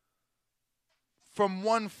 From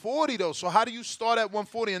 140 though, so how do you start at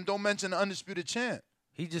 140 and don't mention the undisputed champ?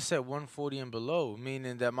 He just said 140 and below,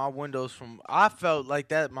 meaning that my windows from I felt like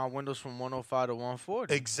that my windows from 105 to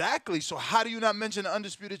 140. Exactly. So how do you not mention the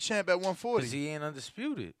undisputed champ at 140? Because he ain't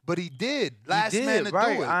undisputed. But he did. Last man to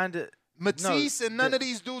right. do it. Matisse and none of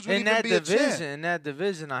these dudes would even be a champ. In that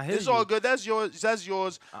division, I hear It's you. all good. That's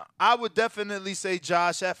yours. I would definitely say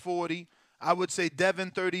Josh at 40. I would say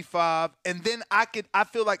Devin 35. And then I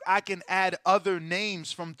feel like I can add other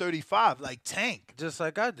names from 35, like Tank. Just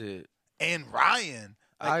like I did. And Ryan.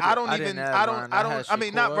 Like, I don't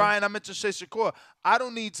not Ryan. I meant to say Shakur. I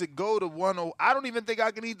don't need to go to 10. I don't even think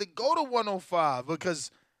I can need to go to 105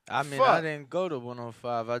 because I mean, fuck. I didn't go to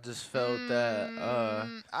 105. I just felt that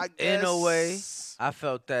in a way, I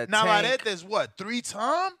felt that Navarrete is what,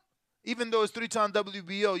 3-time? Even though it's 3-time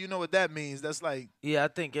WBO, you know what that means. That's like I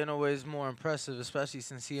think in a way is more impressive, especially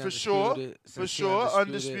since he undisputed. For sure,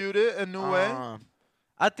 undisputed in a way.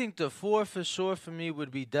 I think the 4 for sure for me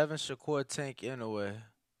would be Devin Shakur, Tank in a way.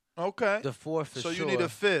 Okay. The 4 for sure. So you need a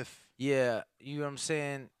 5th. Yeah, you know what I'm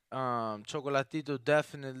saying? Chocolatito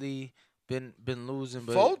definitely been losing,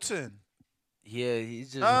 but Fulton. Yeah,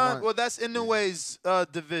 he's just well, that's Inoue's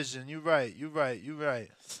division. You're right.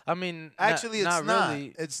 I mean, actually, it's not.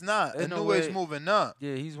 Really. It's not. Inoue's moving up.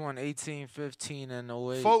 Yeah, he's won 18, 15, and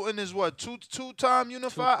 08. Fulton is what, two-time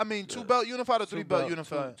unified? Two-belt unified or 3-belt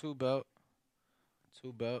unified? Two belt.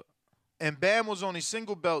 And Bam was only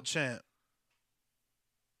single belt champ.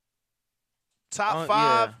 Top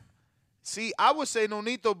 5. Yeah. See, I would say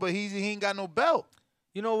Nonito, but he ain't got no belt.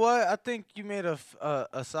 You know what? I think you made a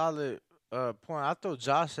solid point. I throw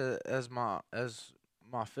Josh as my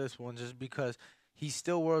 5th one just because he's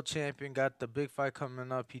still world champion, got the big fight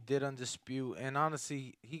coming up. He did undispute, and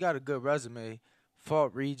honestly, he got a good resume.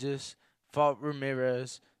 Fought Regis, fought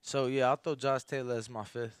Ramirez. So, yeah, I'll throw Josh Taylor as my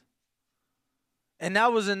 5th. And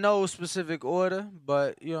that was in no specific order,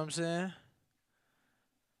 but you know what I'm saying?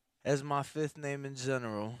 As my 5th name in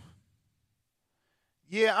general.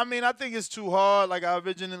 Yeah, I mean, I think it's too hard, like I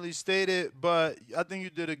originally stated, but I think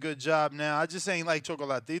you did a good job now. I just ain't like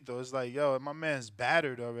Chocolatito. It's like, yo, my man's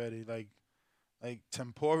battered already. Like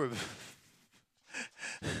Tempura.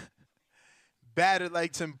 Battered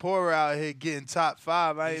like Tempura out here getting top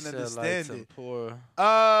 5. I ain't understand it.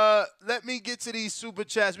 Let me get to these super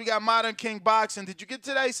chats. We got Modern King Boxing. Did you get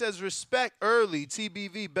to that? He says, respect early.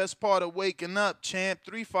 TBV, best part of waking up. Champ,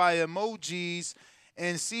 3 fire emojis.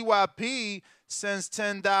 And CYP sends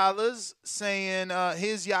 $10 saying,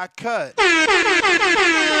 here's your cut. Since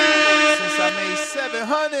I made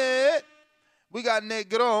 700, we got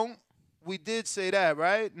Negron. We did say that,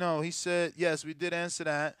 right? No, he said, yes, we did answer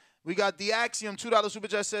that. We got the Axiom, $2 super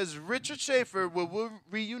chat says, Richard Schaefer will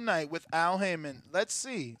reunite with Al Heyman. Let's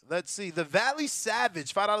see. The Valley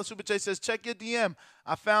Savage, $5 super chat says, check your DM.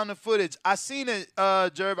 I found the footage. I seen it,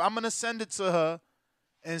 Jerv. I'm going to send it to her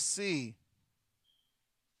and see.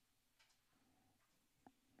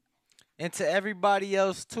 And to everybody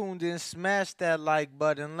else tuned in, smash that like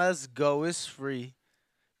button. Let's go. It's free.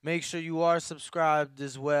 Make sure you are subscribed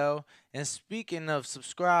as well. And speaking of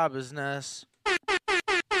subscribers, Ness,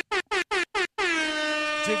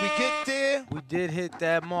 did we get there? We did hit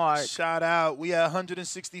that mark. Shout out. We at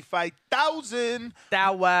 165,000.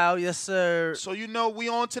 Thou wow, yes, sir. So you know we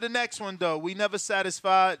on to the next one, though. We never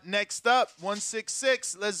satisfied. Next up,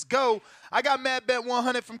 166. Let's go. I got Mad Bet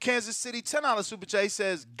 100 from Kansas City. $10 super chat. He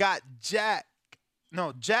says, Jack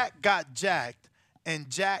got jacked and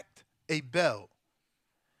jacked a belt.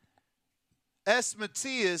 S.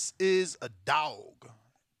 Matias is a dog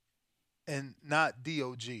and not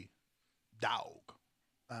D-O-G. Dog.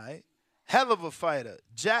 All right. Hell of a fighter.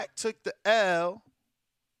 Jack took the L.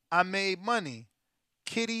 I made money.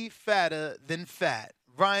 Kitty fatter than fat.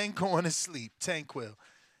 Ryan going to sleep. Tanquil.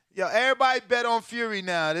 Yo, everybody bet on Fury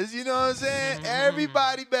now. This, you know what I'm saying?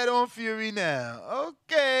 Everybody bet on Fury now.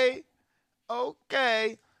 Okay.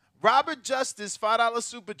 Robert Justice, $5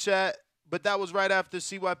 super chat. But that was right after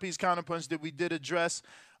CYP's counterpunch that we did address.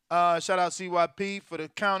 Shout out CYP for the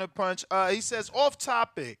counterpunch. He says, off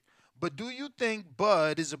topic, but do you think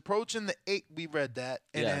Bud is approaching the 8? We read that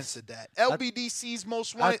and answered that. LBDC's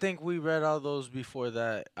most wanted. I think we read all those before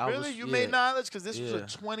that. Really? You made knowledge? Because this was a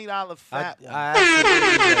 $20 fat one. I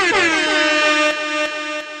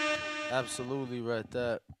absolutely read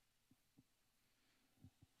that.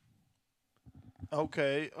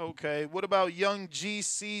 Okay. What about Young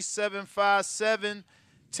GC757?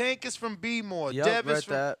 Tank is from B-More. Yep, Dev is read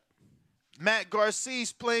from that. Matt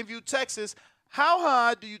Garces, Plainview, Texas. How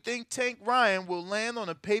high do you think Tank Ryan will land on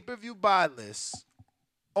a pay-per-view buy list?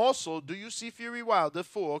 Also, do you see Fury Wilder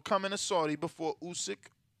 4 coming to Saudi before Usyk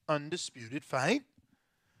undisputed fight?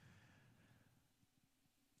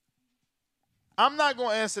 I'm not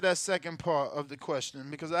going to answer that second part of the question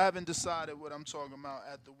because I haven't decided what I'm talking about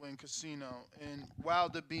at the Wynn Casino. And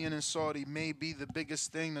Wilder being in Saudi may be the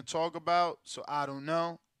biggest thing to talk about, so I don't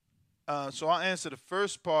know. So I'll answer the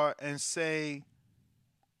first part and say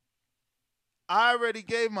I already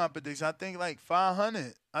gave my prediction. I think like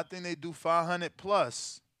 500. I think they do 500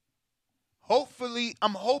 plus. Hopefully,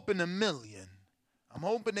 I'm hoping 1 million. I'm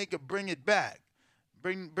hoping they could bring it back.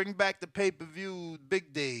 Bring back the pay-per-view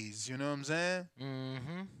big days, you know what I'm saying?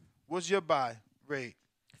 Mm-hmm. What's your buy rate?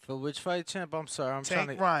 For which fight, champ? I'm sorry. I'm Tank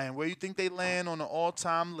trying to... Ryan, where you think they land on the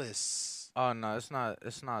all-time list? Oh, no, it's not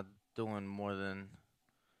doing more than...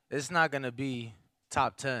 It's not going to be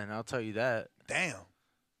top 10, I'll tell you that. Damn.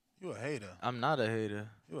 You a hater. I'm not a hater.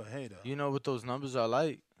 You a hater. You know what those numbers are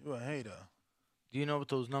like? You a hater. Do you know what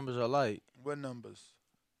those numbers are like? What numbers?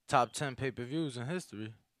 Top 10 pay-per-views in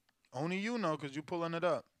history. Only you know because you pulling it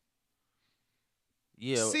up.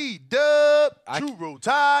 Yeah. C-Dub, True Roll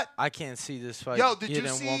Tide. I can't see this fight. Yo, did you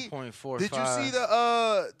getting see 1.45. Did you see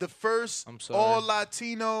the first all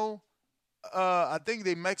Latino? I think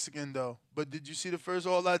they Mexican though. But did you see the first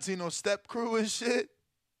all Latino step crew and shit?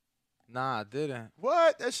 Nah, I didn't.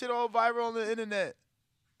 What? That shit all viral on the internet.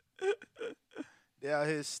 They out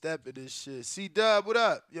here stepping this shit. C-Dub, what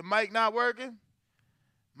up? Your mic not working?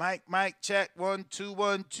 Mic, check. 1, 2,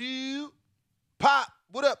 1, 2. Pop.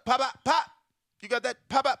 What up? Pop. You got that?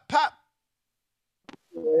 Pop. How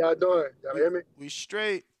y'all doing? Y'all hear me? We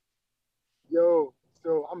straight. Yo,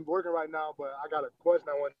 so I'm working right now, but I got a question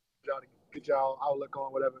I want y'all to get y'all outlook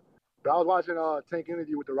on, whatever. But I was watching Tank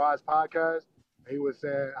interview with the Rise podcast, and he was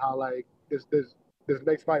saying how like this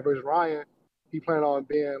next fight versus Ryan, he planning on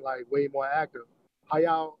being like way more active. How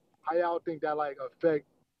y'all think that like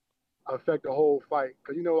affect the whole fight?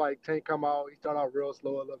 Cause you know like Tank come out, he start out real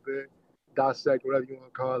slow a little bit, dissect whatever you want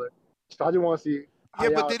to call it. So I just want to see. Yeah,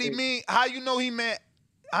 but did he mean? How you know he meant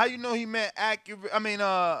accurate? I mean,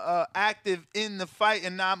 active in the fight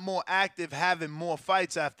and not more active, having more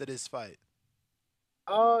fights after this fight.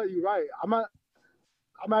 You're right. I'm gonna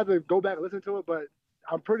have to go back and listen to it, but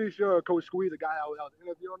I'm pretty sure Coach Squeeze, the guy I was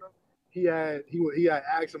interviewing him, he had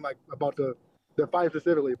asked him like about the fight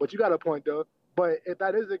specifically. But you got a point though. But if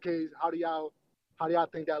that is the case, how do y'all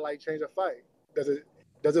think that like change a fight? Does it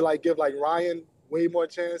like give like Ryan way more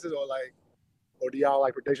chances, or do y'all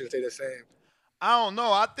like predictions stay the same? I don't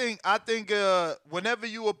know. I think whenever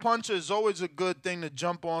you a puncher, it's always a good thing to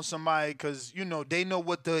jump on somebody because they know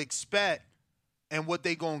what to expect and what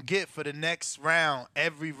they gonna get for the next round,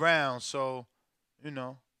 every round. So, For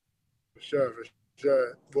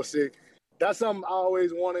sure. Well, see, that's something I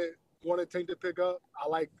always wanted Tank to pick up. I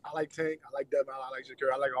like Tank. I like Devin. I like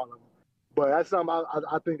Shakur. I like all of them. But that's something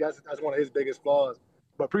I think that's one of his biggest flaws.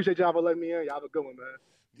 But appreciate y'all for letting me in. Y'all have a good one, man.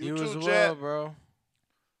 You as well, bro.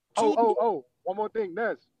 Oh, one more thing,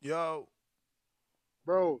 Ness. Yo.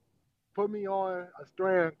 Bro, put me on a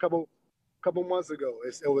strand couple months ago.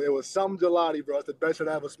 It was some gelati, bro. It's the best shit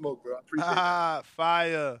I ever smoked, bro. I appreciate it.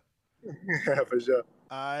 Fire. Yeah, for sure.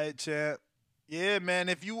 All right, champ. Yeah, man.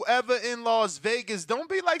 If you ever in Las Vegas, don't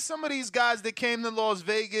be like some of these guys that came to Las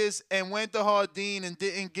Vegas and went to Hardin and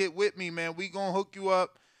didn't get with me, man. We gonna hook you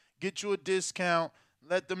up, get you a discount.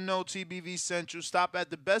 Let them know TBV sent you. Stop at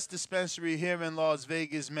the best dispensary here in Las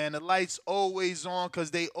Vegas, man. The lights always on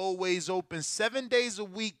because they always open 7 days a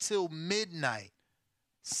week till midnight.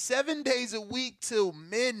 7 days a week till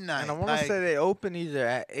midnight. And I want to say they open either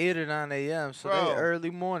at 8 or 9 a.m., so Bro. they early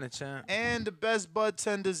morning, champ. And the best bud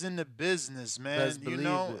tenders in the business, man. Best believe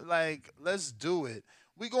it. Like, let's do it.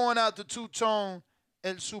 We going out to Two-Tone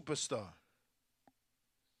El Superstar.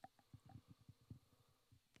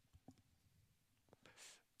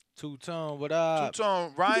 Two-Tone, what up?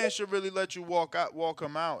 Two-Tone, Ryan should really let you walk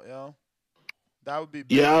him out, yo. That would be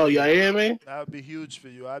big. Yo, y'all hear me? That would be huge for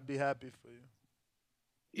you. I'd be happy for you.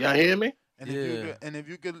 Y'all hear me? And if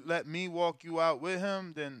you could let me walk you out with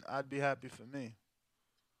him, then I'd be happy for me.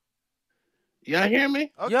 Y'all hear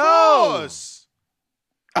me? Of course.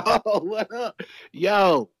 Oh, what up?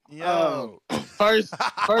 Yo. First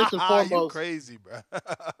and foremost. You crazy, bro.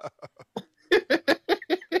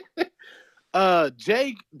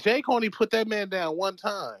 Jake only put that man down one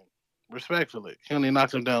time. Respectfully. He only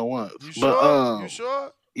knocked him down once. You sure? You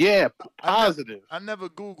sure? Yeah, positive. I never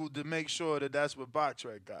Googled to make sure that that's what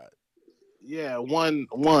Boxrec got. Yeah, one,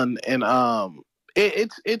 and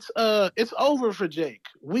it's over for Jake.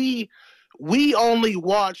 We only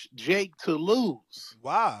watch Jake to lose.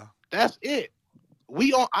 Wow, that's it.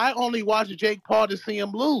 I only watch Jake Paul to see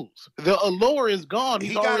him lose. The allure is gone.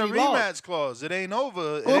 He got a rematch lost. clause. It ain't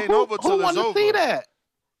over. It ain't over till it's over. Who want to see that?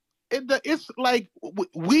 It's like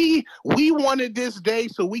we wanted this day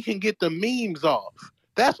so we can get the memes off.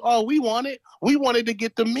 That's all we wanted. We wanted to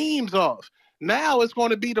get the memes off. Now it's going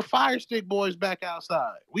to be the Fire Stick Boys back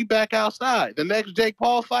outside. We back outside. The next Jake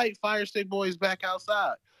Paul fight, Fire Stick Boys back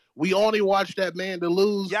outside. We only watch that man to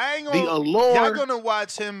lose. The allure. Y'all gonna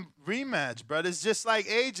watch him rematch, bro. It's just like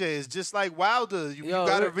AJ. It's just like Wilder. You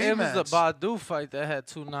got a rematch. It was a Badu fight that had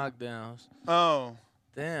 2 knockdowns. Oh.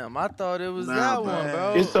 Damn, I thought it was that one,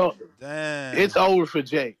 bro. It's over for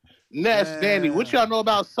Jake. Ness, Danny, what y'all know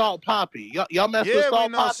about Salt Poppy? Y'all mess with Salt Poppy? Yeah, we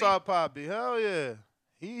know Salt Poppy. Hell yeah.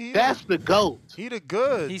 That's the GOAT. He the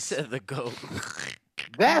good. He said the GOAT.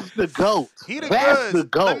 That's the GOAT. He the That's good. the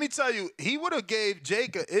GOAT. Let me tell you, he would have gave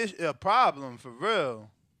Jake a problem for real.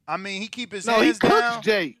 I mean, he keep his hands down. No, he cooks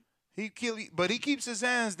Jake. But he keeps his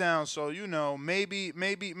hands down. So maybe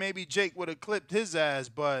Jake would have clipped his ass.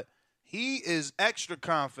 But he is extra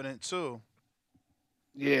confident too.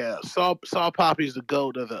 Yeah, Saul Poppy's the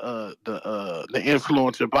GOAT of the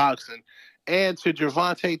influencer boxing. And to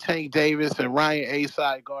Gervonta Tank Davis and Ryan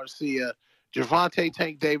A-Side Garcia, Gervonta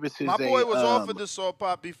Tank Davis is my boy was offered the Saul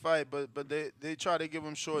Poppy fight, but they tried to give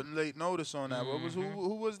him short and late notice on that.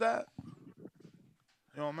 Who was that?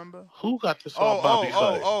 You don't remember? Who got the Saul Poppy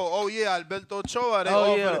fight? Oh yeah, Alberto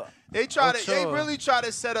Ochoa. They really tried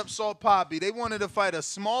to set up Saul Poppy. They wanted to fight a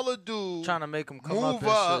smaller dude, trying to make him come move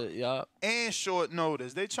up and shit, yup. And short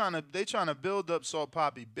notice. They trying to build up Saul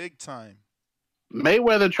Poppy big time.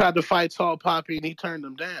 Mayweather tried to fight Saul Poppy and he turned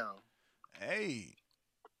him down. Hey.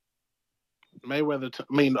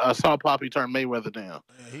 Saul Poppy turned Mayweather down.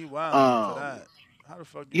 Yeah, he wild for that. How the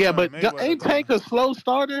fuck? Ain't Tank a slow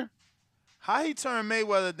starter? How he turned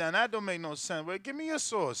Mayweather down? That don't make no sense. Wait, give me your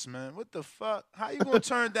source, man. What the fuck? How you gonna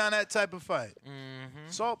turn down that type of fight?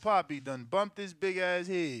 Salt Poppy done bumped his big ass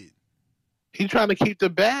head. He trying to keep the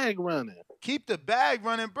bag running. Keep the bag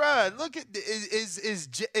running, bruh. Look at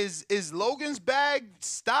is Logan's bag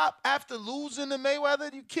stop after losing to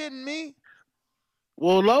Mayweather? You kidding me?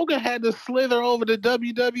 Well, Logan had to slither over to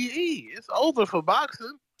WWE. It's over for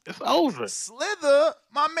boxing. It's over. Slither?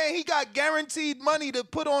 My man, he got guaranteed money to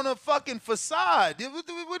put on a fucking facade.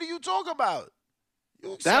 What are you talking about?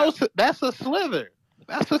 That's a slither.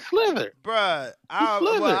 That's a slither. Bruh,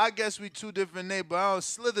 I guess we two different neighbors.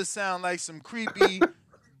 Slither sound like some creepy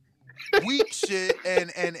weak shit,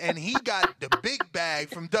 and he got the big bag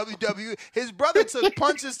from WWE. His brother took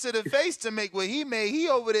punches to the face to make what he made. He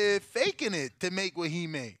over there faking it to make what he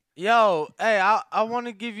made. Yo, hey, I want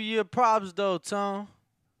to give you your props though, Tom.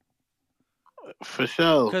 For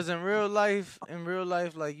sure. Cause in real life,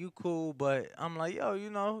 like you cool, but I'm like, yo,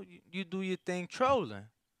 you do your thing trolling.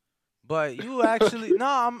 But you actually,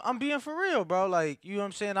 no, I'm being for real, bro. Like, you know what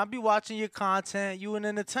I'm saying? I be watching your content. You an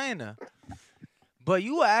entertainer. But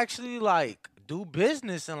you actually, like, do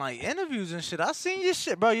business and, like, interviews and shit. I seen your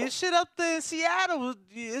shit, bro. Your shit up there in Seattle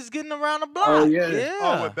is getting around the block. Oh, yeah.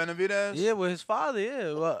 Oh, with Benavidez? Yeah, with his father,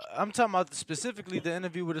 yeah. Well, I'm talking about specifically the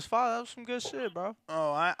interview with his father. That was some good shit, bro.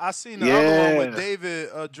 Oh, I seen the other one with David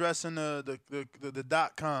addressing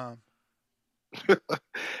the .com.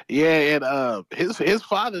 Yeah, and his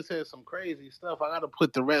father said some crazy stuff. I got to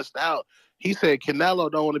put the rest out. He said Canelo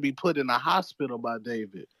don't want to be put in a hospital by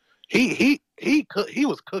David. He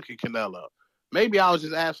was cooking Canelo. Maybe I was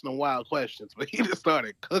just asking him wild questions, but he just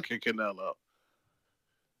started cooking Canelo.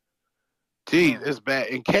 Jeez, it's bad.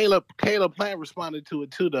 And Caleb Plant responded to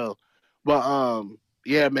it too, though. But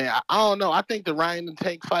yeah, man, I don't know. I think the Ryan and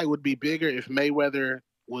Tank fight would be bigger if Mayweather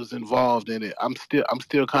was involved in it. I'm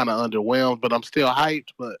still kind of underwhelmed, but I'm still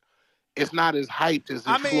hyped. But it's not as hyped as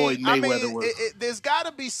if Floyd Mayweather was. There's got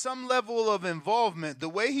to be some level of involvement. The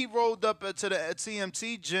way he rolled up to the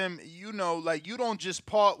TMT gym, like you don't just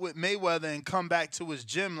part with Mayweather and come back to his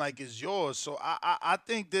gym like it's yours. So I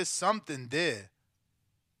think there's something there.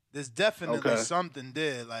 There's definitely something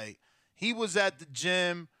there. Like he was at the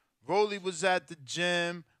gym, Rolly was at the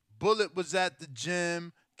gym, Bullet was at the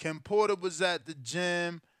gym, Ken Porter was at the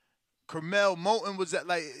gym. Carmel Moulton was at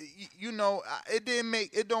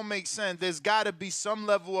it don't make sense. There's got to be some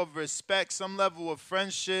level of respect, some level of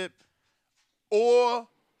friendship, or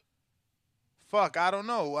I don't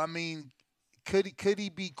know. I mean, could he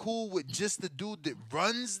be cool with just the dude that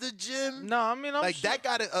runs the gym? No, I mean, I'm sure, that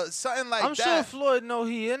got to something like I'm that. sure Floyd know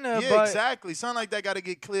he in there. Yeah, but exactly. Something like that got to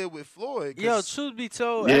get clear with Floyd. Yo, truth be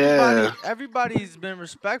told, everybody's been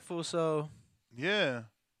respectful. So yeah.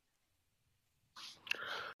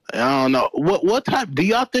 I don't know. What type? Do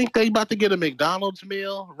y'all think they about to get a McDonald's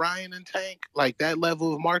meal, Ryan and Tank? Like that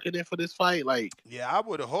level of marketing for this fight? Like, yeah, I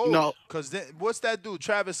would have hoped. Because what's that dude?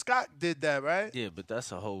 Travis Scott did that, right? Yeah, but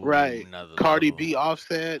that's a whole another Cardi B,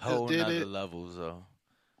 Offset whole just did nother it. levels though.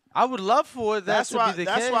 I would love for that That's to why. be the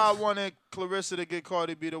That's case. why I wanted Clarissa to get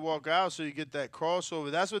Cardi B to walk out, so you get that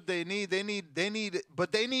crossover. That's what they need. They need,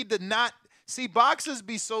 but they need to not see boxers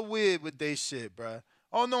be so weird with they shit, bruh.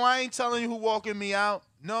 Oh no, I ain't telling you who walking me out.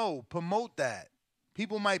 No, promote that.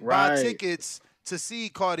 People might buy tickets to see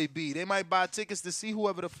Cardi B. They might buy tickets to see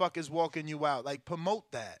whoever the fuck is walking you out. Like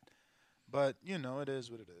promote that. But it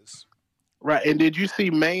is what it is. Right. And did you see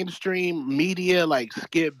mainstream media like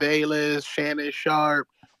Skip Bayless, Shannon Sharp,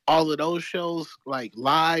 all of those shows like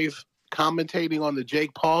live commentating on the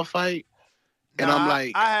Jake Paul fight? And I'm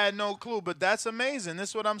like, I had no clue, but that's amazing.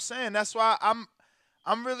 That's what I'm saying. That's why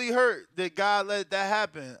I'm really hurt that God let that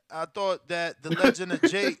happen. I thought that the legend of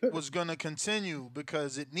Jake was going to continue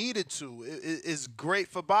because it needed to. It's great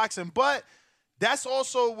for boxing, but that's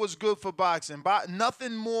also what's good for boxing.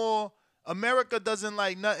 Nothing more. America doesn't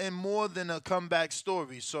like nothing more than a comeback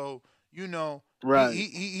story. So, right.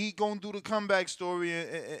 he going to do the comeback story,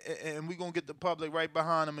 and we going to get the public right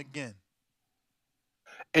behind him again.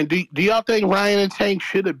 And do y'all think Ryan and Tank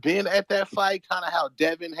should have been at that fight? Kind of how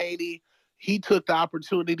Devin Haney, he took the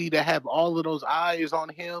opportunity to have all of those eyes on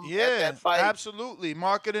him at that fight. Absolutely.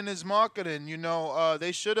 Marketing is marketing.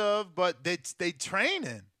 They should have, but they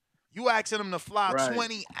training. You asking them to fly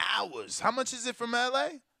 20 hours. How much is it from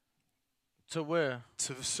L.A.? To where?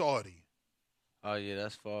 To Saudi. Oh, yeah,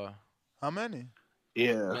 that's far. How many?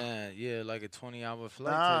 Yeah. Man, yeah, like a 20-hour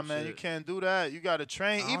flight. Nah, man, you can't do that. You got to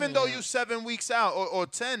train. Even though you 7 weeks out or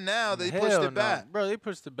 10 now, they pushed it back. Bro, they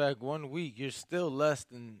pushed it back 1 week. You're still less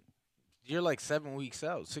than... You're like 7 weeks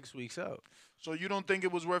out, 6 weeks out. So you don't think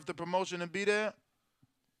it was worth the promotion to be there?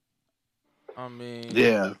 I mean...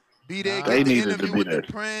 Yeah. Be there, get the interview with the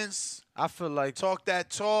Prince. I feel like... Talk that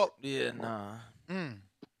talk. Yeah, nah.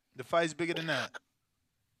 The fight's bigger than that.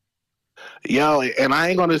 Yo, and I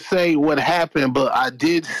ain't going to say what happened, but I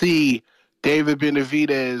did see David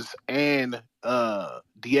Benavidez and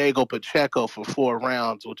Diego Pacheco for 4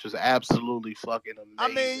 rounds, which is absolutely fucking amazing. I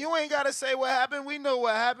mean, you ain't got to say what happened. We know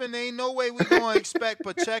what happened. There ain't no way we going to expect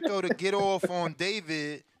Pacheco to get off on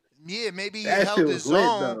David. Yeah, maybe he held his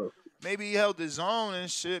own. Maybe he held his own and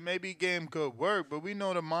shit. Maybe game could work. But we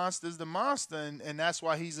know the monster's the monster, and that's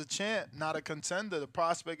why he's a champ, not a contender. The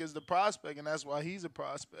prospect is the prospect, and that's why he's a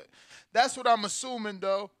prospect. That's what I'm assuming,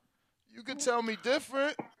 though. You could tell me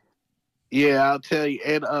different. Yeah, I'll tell you.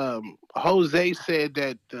 And Jose said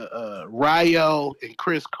that Rayo and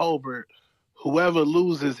Chris Colbert, whoever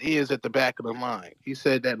loses is at the back of the line. He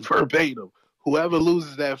said that verbatim. Whoever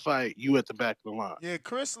loses that fight, you at the back of the line. Yeah,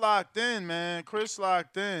 Chris locked in, man. Chris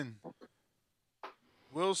locked in.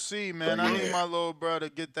 We'll see, man. I need my little brother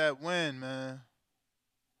to get that win, man.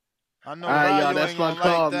 I know All right, Rayo y'all, that's ain't my gonna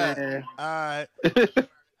call, like that. man. All right.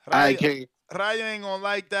 I can't. Rayo ain't gonna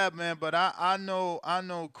like that, man. But I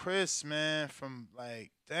know Chris, man, from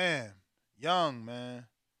like damn young, man.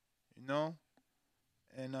 You know,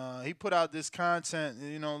 and he put out this content,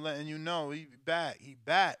 you know, letting you know he back. He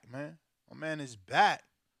back, man. My man is back.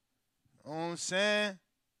 You know what I'm saying?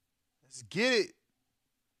 Let's get it.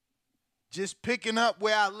 Just picking up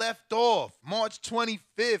where I left off. March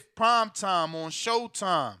 25th, primetime on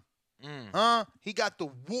Showtime. Huh? He got the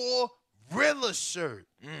War Rilla shirt.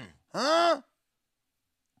 Huh?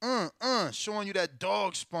 Showing you that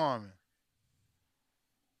dog sparring.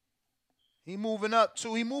 He moving up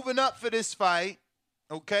too. He moving up for this fight.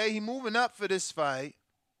 Okay? He moving up for this fight.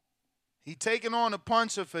 He taking on a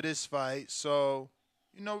puncher for this fight. So,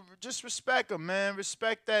 you know, just respect him, man.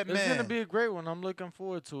 Respect that man. It's gonna be a great one. I'm looking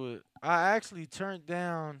forward to it. I actually turned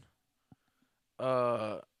down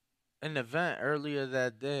an event earlier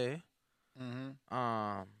that day.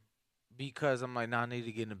 Because I'm like, nah, I need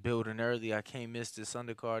to get in the building early. I can't miss this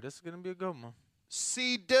undercard. This is gonna be a good one.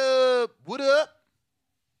 C-Dub, what up?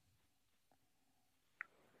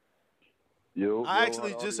 I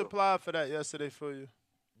actually just applied for that yesterday for you.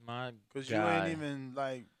 My Because you ain't even,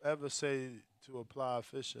 like, ever say to apply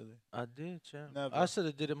officially. I did, champ. Never. I should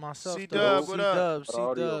have did it myself. C-Dub, what up?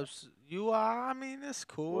 C-Dubs. You are, I mean, it's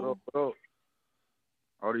cool. What up?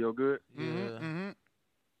 Audio good? Yeah.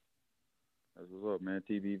 That's what's up, man.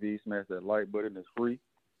 TBV, smash that like button. It's free.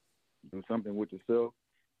 Do something with yourself.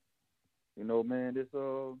 You know, man, this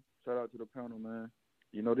shout out to the panel, man.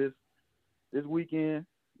 You know, this weekend,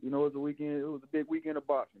 you know, it's a weekend. It was a big weekend of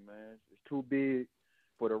boxing, man. It's too big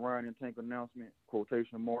for the Ryan and Tank announcement,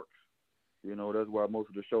 quotation marks. You know, that's why most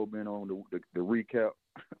of the show been on the recap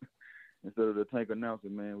instead of the Tank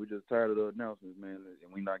announcement, man. We just tired of the announcements, man,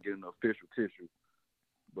 and we not getting the official tissue.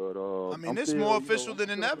 But I mean, it's more official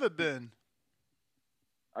than it ever been.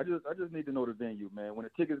 I just need to know the venue, man. When the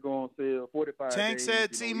tickets go on sale, 45 Tank days.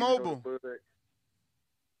 said T-Mobile.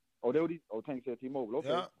 Tank said T-Mobile. Okay,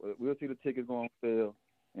 Yeah. We'll see the tickets go on sale,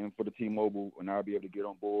 and for the T-Mobile, and I'll be able to get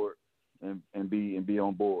on board and be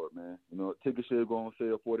on board, man. You know, tickets should go on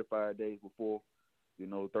sale 45 days before, you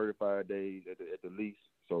know, 35 days at the least.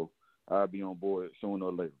 So I'll be on board sooner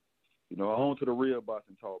or later. You know, on to the real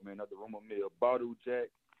boxing talk, man. At the rumor mill, Badu Jack.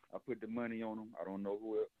 I put the money on him. I don't know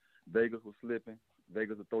who else. Vegas was slipping.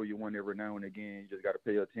 Vegas will throw you one every now and again. You just got to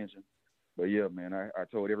pay attention. But, yeah, man, I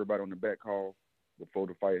told everybody on the back call before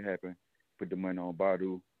the fight happened, put the money on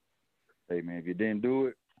Badu. Hey, man, if you didn't do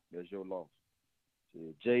it, that's your loss.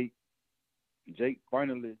 Jake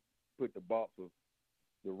finally put the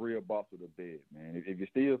real boxer to bed, man. If you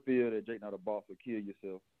still feel that Jake not a boxer, kill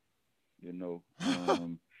yourself. You know,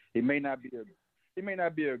 he may not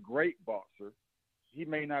be a great boxer. He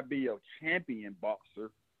may not be a champion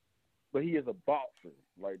boxer, but he is a boxer.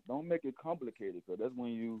 Like, don't make it complicated, because that's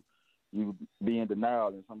when you be in denial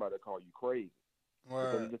and somebody call you crazy.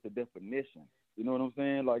 Because it's just a definition. You know what I'm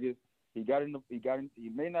saying? Like, he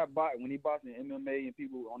may not box when he boxing in MMA and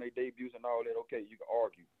people on their debuts and all that. Okay, you can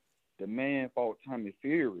argue. The man fought Tommy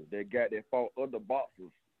Fury. That fought other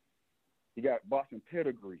boxers. He got boxing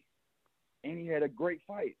pedigree, and he had a great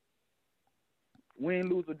fight. Win,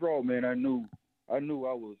 lose, or draw, man. I knew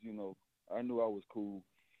I was cool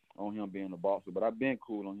on him being a boxer, but I've been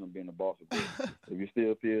cool on him being a boxer. But if you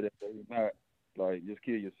still feel that he's not, like, just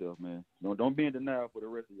kill yourself, man. Don't be in denial for the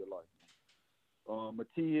rest of your life.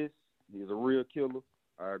 Matias, he's a real killer.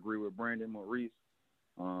 I agree with Brandon Maurice.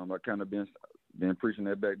 I kind of been preaching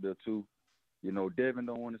that back there too. You know, Devin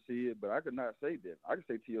don't want to see it, but I could not say Devin. I could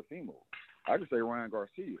say Teofimo. I could say Ryan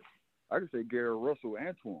Garcia. I could say Gary Russell,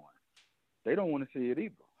 Antoine. They don't want to see it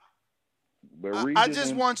either. But I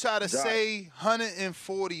just want y'all to say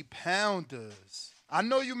 140 pounders. I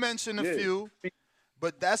know you mentioned a few,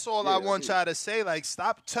 but that's all I want y'all to say. Like,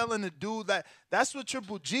 stop telling the dude that. That's what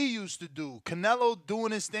Triple G used to do. Canelo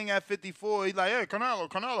doing his thing at 54. He's like, hey, Canelo.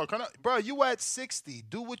 Bro, you at 60.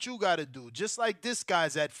 Do what you got to do. Just like this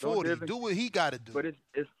guy's at 40. Do what he got to do.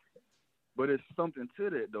 But it's something to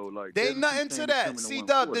that, though. Like, there ain't nothing to that.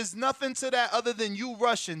 C-Dub, there's nothing to that other than you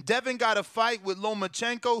rushing. Devin got a fight with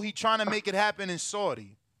Lomachenko. He trying to make it happen in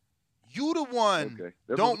Saudi. You the one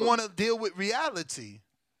don't want to deal with reality.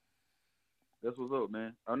 That's what's up,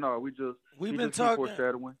 man. I know we've been talking.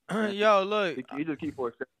 Foreshadowing. Yo, look. He just keep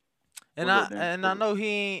foreshadowing. And What's I up, Dan? and I know he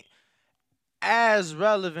ain't as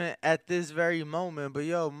relevant at this very moment, but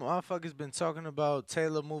yo, motherfuckers been talking about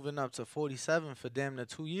Taylor moving up to 47 for damn near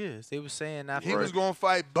 2 years. They was saying after He was gonna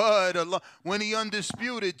fight Bud when he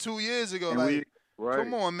undisputed 2 years ago. And Like, right.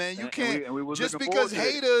 come on, man, you can't and we was just looking because forward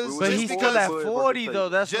to that. haters. We was But just he's because still at Bud versus 40 Taylor. though.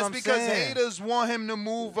 That's what just I'm because saying. haters want him to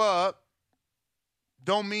move up,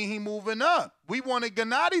 don't mean he moving up. We wanted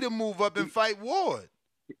Gennady to move up and fight Ward.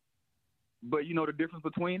 But you know the difference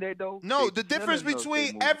between that though? No, They the difference telling us they between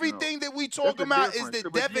moving up. everything that we That's talking the about is difference. that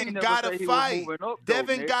Triple G Devin ain't never gotta say he was fight. moving up, though,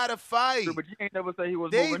 Devin Nick. gotta fight. Triple G ain't never say he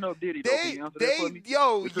was They, moving up, did he? Though? Can you answer that for me?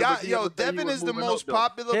 yo, Did Triple G yo, ever say he Devin was is the moving most up, though?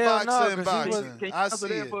 popular Hell no, boxer in 'cause he was- boxing. Can you I answer see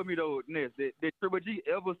that it. for me though, Ness? Did Triple G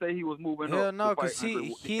ever say he was moving Hell up no, to fight cause he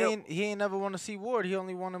Andre? he ain't never want to see Ward. He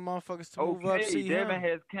only wanted motherfuckers to move up, Okay, see Devin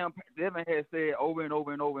him. Devin has said over and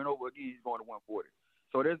over and over and over again he's going to 140.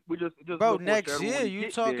 So that's we just Bro, look next foreshadowing year, when he you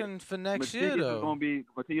get talking for next year though.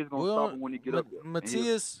 Matias gonna We stop don't- him when he get up there. And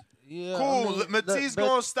Matias, yeah, Cool. I mean, Matisse but-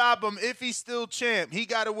 gonna stop him if he's still champ. He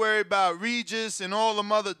got to worry about Regis and all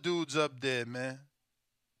them other dudes up there, man.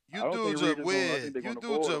 I You don't think dudes Regis are gonna- I weird. think they're You gonna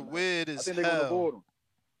dudes avoid are him, man. weird I as think they're gonna avoid hell. him.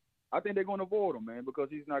 I think they're gonna avoid him, man, because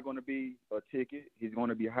he's not gonna be a ticket. He's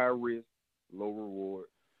gonna be high risk, low reward.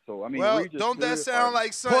 So I mean, Well, Regis don't that should sound fight.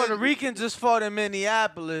 like something? Puerto Rican just fought in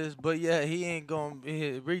Minneapolis, but yeah, he ain't gonna.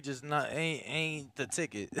 Regis not ain't the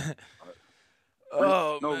ticket.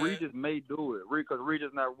 Oh no, man. Regis may do it because Regis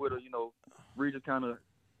not with a, Regis kind of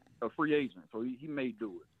a free agent, so he may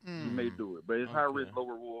do it. He may do it, but it's high risk, low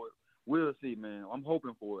reward. We'll see, man. I'm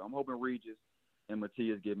hoping for it. I'm hoping Regis and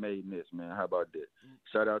Matias get made in this, man. How about that?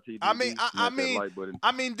 Shout out to you. I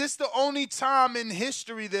mean, this the only time in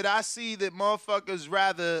history that I see that motherfuckers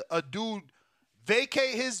rather a dude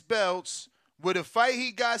vacate his belts with a fight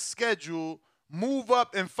he got scheduled, move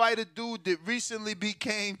up and fight a dude that recently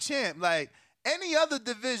became champ. Like any other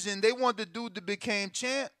division, they want the dude that became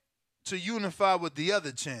champ to unify with the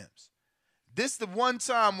other champs. This the one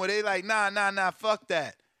time where they like, nah, fuck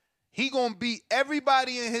that. He gonna beat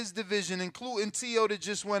everybody in his division, including T.O. that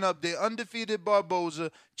just went up there, undefeated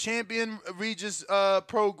Barboza, champion Regis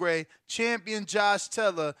Prograis, champion Josh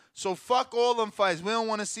Teller. So fuck all them fights. We don't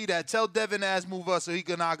want to see that. Tell Devin ass move up so he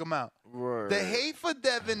can knock him out. Word. The hate for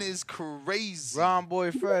Devin is crazy. Ron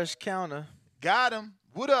Boy Fresh counter. Got him.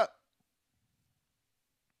 What up?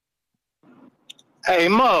 Hey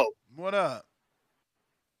Mo, What up?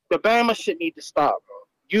 the Bama shit need to stop,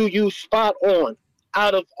 bro. You spot on.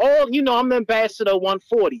 Out of all, I'm Ambassador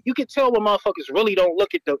 140. You can tell when motherfuckers really don't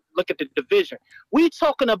look at the division. We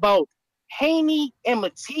talking about Haney and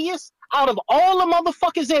Matias. Out of all the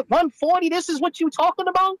motherfuckers at 140, this is what you talking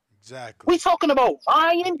about? Exactly. We talking about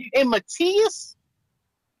Ryan and Matias?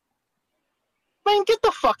 Man, get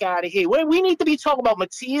the fuck out of here. We need to be talking about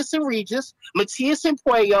Matias and Regis, Matias and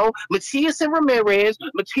Puello, Matias and Ramirez,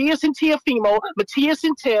 Matias and Teofimo, Matias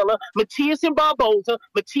and Taylor, Matias and Barboza,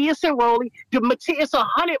 Matias and Rowley, Matias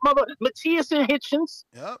Matias and Hitchens.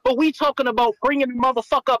 Yep. But we talking about bringing the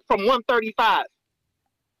motherfucker up from 135.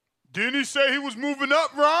 Didn't he say he was moving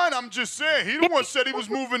up, Ron? I'm just saying. He the one said he was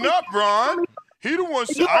moving up, Ron. He the one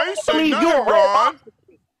said, I ain't say nothing, Ron.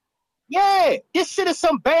 Yeah, this shit is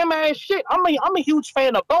some Bam ass shit. I'm a huge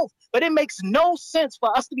fan of both, but it makes no sense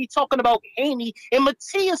for us to be talking about Haney and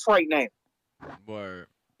Matias right now. Word.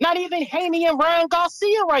 Not even Haney and Ryan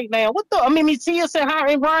Garcia right now. Matias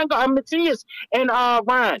and Matias and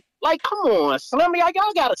Ryan. Like, come on, Slim. Y'all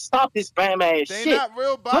gotta stop this Bam ass They shit. not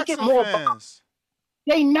real Look boxing at more fans.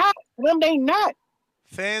 They not, Slim. They not.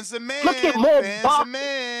 Fans of man. Look at more Fans boxing. of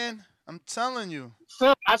man. I'm telling you.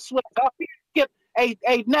 Slim, I swear to God, we skipped. Hey,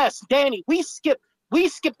 Ness, Danny, we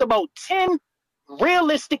skipped about 10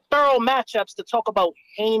 realistic, thorough matchups to talk about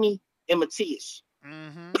Haney and Matias.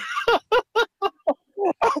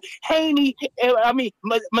 Haney,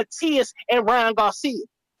 Matias and Ryan Garcia.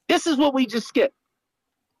 This is what we just skipped.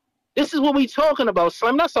 This is what we talking about,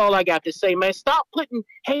 Slim. That's all I got to say, man. Stop putting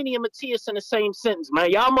Haney and Matias in the same sentence,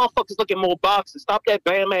 man. Y'all motherfuckers looking more boxing. Stop that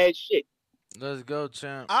Bam ass shit. Let's go,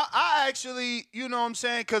 champ. I actually, you know what I'm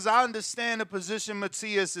saying, because I understand the position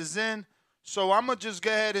Matias is in. So I'm going to just go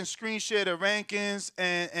ahead and screen share the rankings,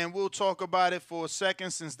 and we'll talk about it for a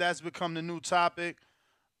second since that's become the new topic.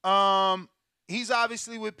 He's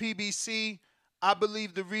obviously with PBC. I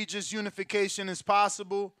believe the Regis unification is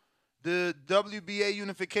possible. The WBA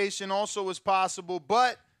unification also is possible,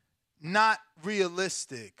 but not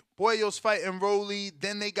realistic. Puello's fighting Rowley,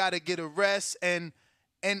 then they got to get a rest, and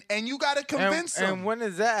And you got to convince and them. when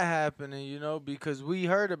is that happening? You know, because we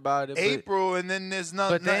heard about it. April, and then there's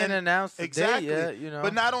nothing. But they didn't announce the exactly. date yet. You know.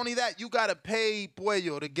 But not only that, you got to pay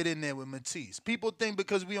Puello to get in there with Matisse. People think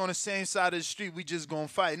because we on the same side of the street, we just gonna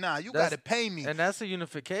fight. Nah, you got to pay me. And that's a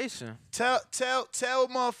unification. Tell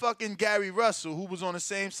motherfucking Gary Russell, who was on the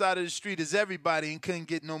same side of the street as everybody and couldn't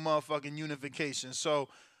get no motherfucking unification. So,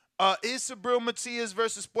 is Subriel Matias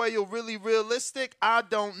versus Puello really realistic? I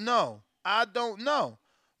don't know.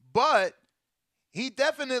 But he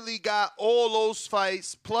definitely got all those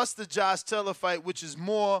fights plus the Josh Taylor fight, which is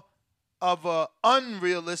more of a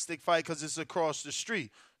unrealistic fight because it's across the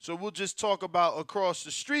street. So we'll just talk about across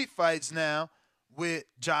the street fights now with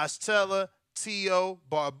Josh Taylor, Tio,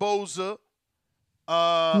 Barboza. Who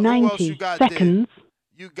else you got there?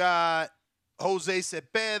 You got Jose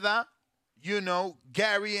Cepeda,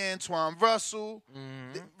 Gary Antoine Russell,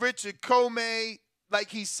 Richard Comey. Like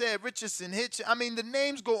he said, Richardson, Hitch. I mean, the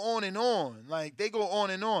names go on and on. Like, they go on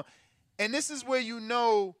and on. And this is where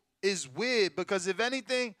is weird because, if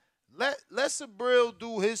anything, let Subriel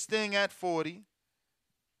do his thing at 40.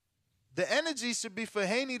 The energy should be for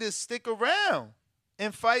Haney to stick around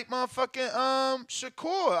and fight motherfucking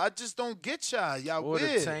Shakur. I just don't get y'all. Y'all or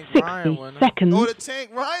weird. The Tank Ryan winner. Or the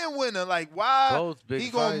Tank Ryan winner. Like, why he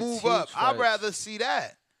gonna move up? I'd rather see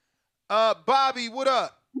that. Bobby, what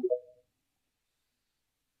up?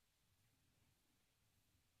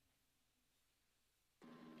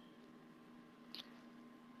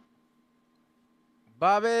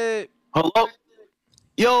 Bobby. Hello?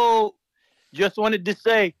 Yo, just wanted to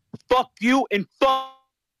say, fuck you and fuck.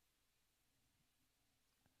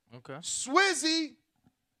 Okay. Swizzy.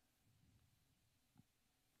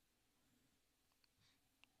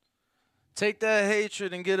 Take that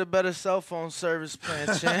hatred and get a better cell phone service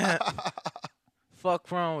plan, champ. Fuck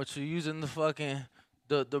wrong with you using the fucking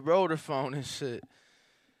the rotor phone and shit.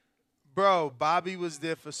 Bro, Bobby was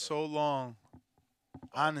there for so long.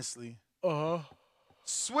 Honestly.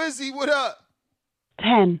 Swizzy, what up?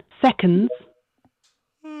 10 seconds.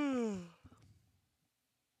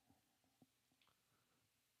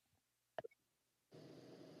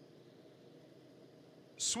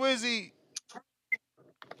 Swizzy.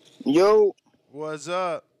 Yo. What's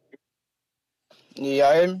up?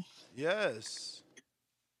 Yeah, hear me? Yes.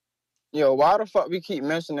 Yo, why the fuck we keep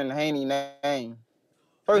mentioning Haney name?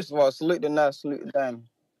 First of all, salute the nuts, salute the dime.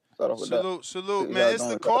 Salute, man. It's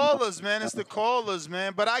the callers, man. It's the callers,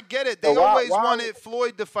 man. But I get it. They always wanted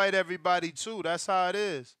Floyd to fight everybody, too. That's how it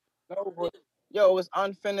is. Yo, it's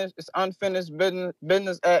unfinished. It's unfinished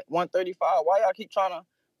business at 135. Why y'all keep trying to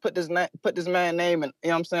put this man name in,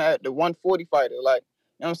 at the 140 fighter? Like,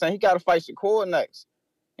 he got to fight Shakur next.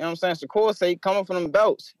 You know what I'm saying? Shakur say he coming from them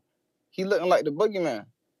belts. He looking like the boogeyman. You know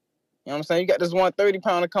what I'm saying? You got this 130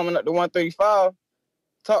 pounder coming up to 135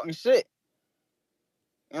 talking shit.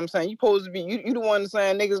 You know what I'm saying? You supposed to be, you the one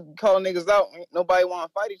saying niggas calling niggas out. Nobody want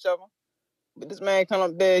to fight each other. But this man come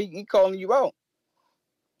up there, he calling you out.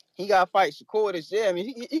 He got to fight Shakur this year. I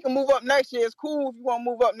mean, he can move up next year. It's cool if you want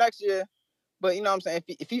to move up next year. But you know what I'm saying?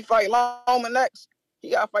 If he fight Loma next,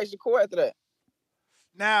 he got to fight Shakur after that.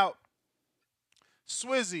 Now,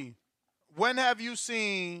 Swizzy, when have you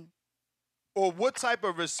seen, or what type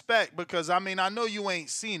of respect, because, I mean, I know you ain't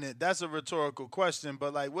seen it. That's a rhetorical question.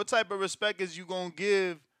 But, like, what type of respect is you going to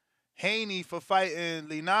give Haney for fighting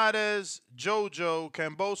Linares, JoJo,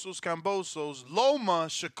 Cambosos, Loma,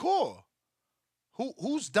 Shakur?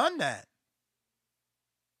 Who's done that?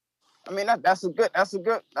 I mean, that's a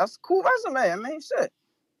cool resume. I mean, shit.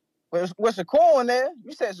 With Shakur in there,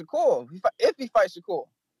 you said Shakur. If he fights Shakur.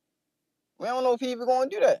 We don't know if he even going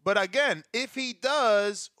to do that. But again, if he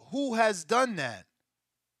does, who has done that?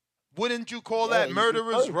 Wouldn't you call that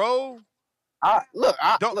murderer's row?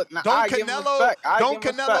 Don't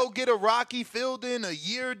Canelo get a Rocky Fielding, a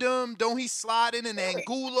Yeardom? Don't he slide in an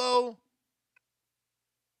Angulo?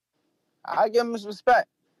 I give him his respect,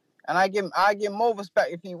 and I give more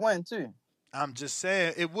respect if he win too. I'm just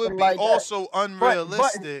saying it would be also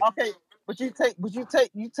unrealistic. But you take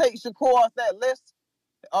Shakur off that list.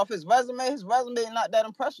 Off his resume not that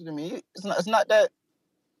impressive to me. It's not that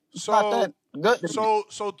good to me. So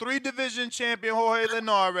 3-division champion Jorge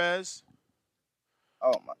Linares.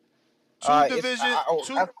 Oh my.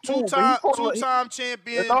 Two-time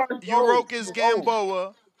champion Yurokis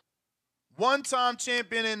Gamboa. 1-time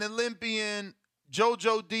champion and Olympian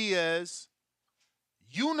Jojo Diaz.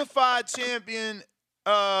 Unified champion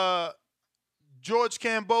George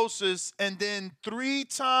Kambosos, and then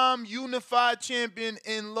 3-time unified champion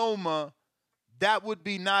in Loma. That would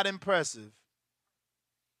be not impressive.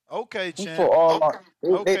 Okay, champ.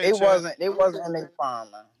 It wasn't in their prime,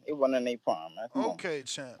 man. It wasn't in their prime, man. Come on. Okay,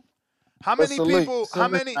 champ. How But many salute, people?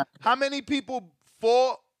 salute, man. How many people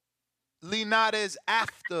fought Linares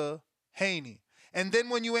after Haney? And then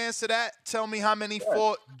when you answer that, tell me how many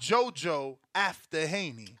fought JoJo after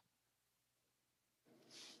Haney.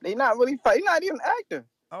 They not really fight. They not even active.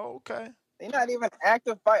 Oh, okay. They not even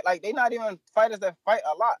active fight. Like they not even fighters that fight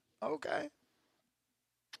a lot. Okay.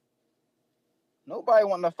 Nobody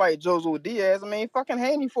want to fight Jojo Diaz. I mean, fucking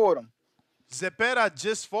Haney fought him. Zepeda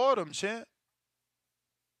just fought him, champ.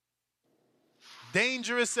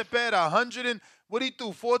 Dangerous Zepeda, 100 and what he threw,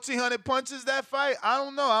 1,400 punches that fight. I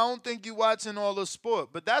don't know. I don't think you watching all the sport,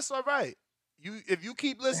 but that's all right. If you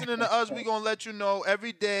keep listening to us, we gonna let you know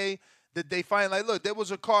every day that they fight. Like, look, there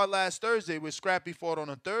was a card last Thursday where Scrappy fought on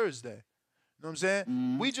a Thursday. You know what I'm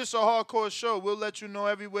saying? We just a hardcore show. We'll let you know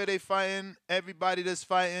everywhere they fighting, everybody that's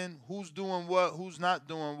fighting, who's doing what, who's not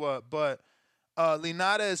doing what. But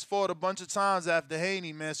Linares has fought a bunch of times after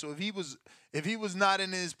Haney, man. So if he was not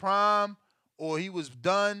in his prime or he was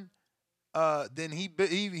done, then he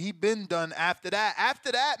been done after that.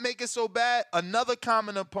 After that, make it so bad, another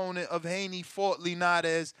common opponent of Haney fought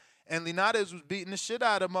Linares, and Linares was beating the shit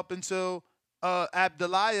out of him up until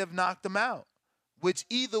Abdulayev knocked him out, which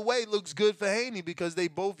either way looks good for Haney because they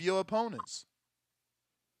both your opponents.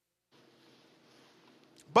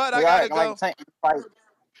 But I gotta go. Fight.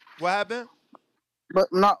 What happened? But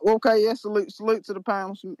not okay. Yeah, salute to the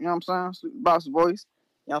panel. You know what I'm saying? Salute the boss voice.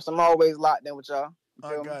 You know, so I'm always locked in with y'all.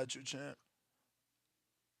 I got you, champ.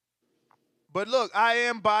 But look, I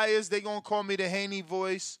am biased. They gonna call me the Haney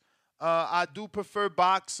voice. I do prefer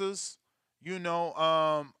boxers. You know,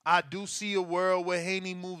 I do see a world where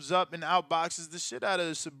Haney moves up and outboxes the shit out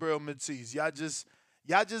of Subriel Matiz.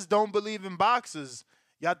 Y'all just don't believe in boxers.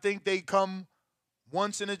 Y'all think they come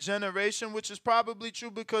once in a generation, which is probably true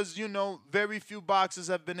because, you know, very few boxers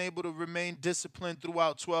have been able to remain disciplined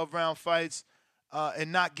throughout 12-round fights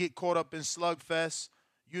and not get caught up in slugfest,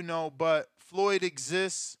 you know. But Floyd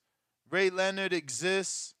exists. Ray Leonard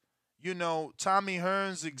exists. You know, Tommy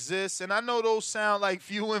Hearns exists. And I know those sound like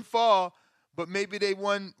few and far, but maybe they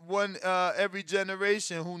won every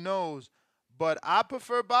generation. Who knows? But I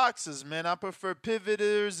prefer boxers, man. I prefer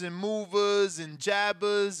pivoters and movers and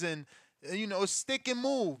jabbers and, you know, stick and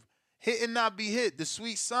move. Hit and not be hit. The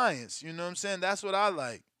sweet science. You know what I'm saying? That's what I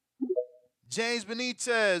like. James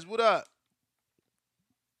Benitez, what up?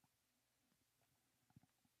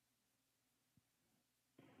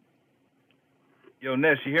 Yo,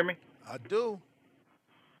 Ness, you hear me? I do.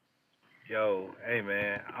 Yo, hey,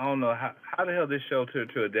 man. I don't know how the hell this show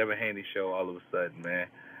turned to a Devin Haney show all of a sudden, man.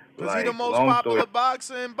 Because he's the most popular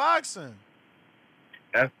boxer in boxing.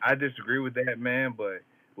 I disagree with that, man, but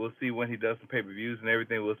we'll see when he does some pay-per-views and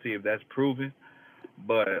everything. We'll see if that's proven.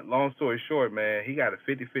 But long story short, man, he got a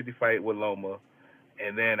 50-50 fight with Loma.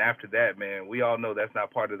 And then after that, man, we all know that's not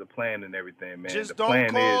part of the plan and everything, man. Just the don't plan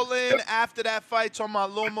call is, in after that fight talking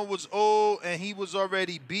about Loma was old and he was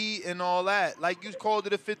already beat and all that. Like you called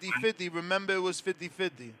it a 50-50. Remember, it was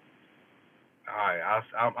 50-50. All right,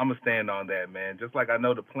 I'm going to stand on that, man. Just like I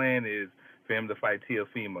know the plan is for him to fight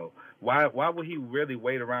Teofimo. Why would he really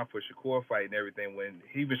wait around for Shakur fight and everything when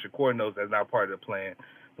even Shakur knows that's not part of the plan,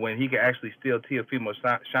 when he can actually steal Teofimo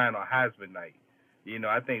shine on Heisman night? You know,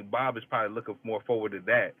 I think Bob is probably looking more forward to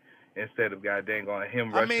that instead of goddamn on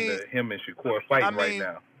him rushing to him and Shakur fighting right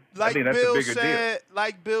now. Like I think that's a bigger deal.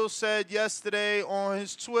 Like Bill said yesterday on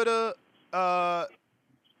his Twitter,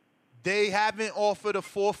 they haven't offered a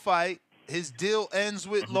fourth fight. His deal ends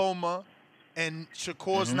with Loma, and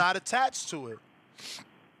Shakur's not attached to it.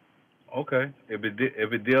 Okay, if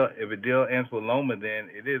a deal ends with Loma, then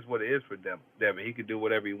it is what it is for Devin. He could do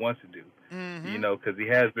whatever he wants to do, you know, because he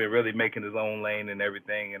has been really making his own lane and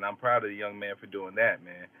everything, and I'm proud of the young man for doing that,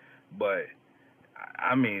 man. But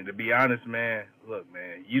I mean, to be honest, man, look,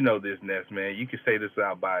 man, you know this, Ness, man. You can say this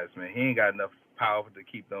without bias, man. He ain't got enough power to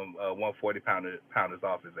keep them 140-pounders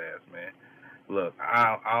off his ass, man. Look,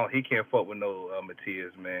 he can't fuck with no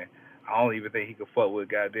Matias, man. I don't even think he could fuck with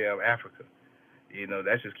goddamn Africa. You know,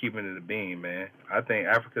 that's just keeping it a beam, man. I think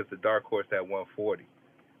Africa's the dark horse at 140,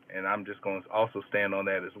 and I'm just going to also stand on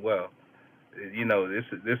that as well. You know, this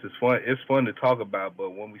is fun. It's fun to talk about, but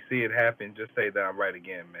when we see it happen, just say that I'm right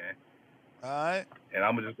again, man. All right. And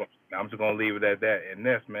I'm just gonna leave it at that. And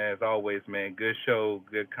Ness, man, as always, man, good show,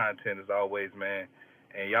 good content as always, man.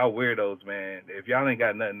 And y'all weirdos, man, if y'all ain't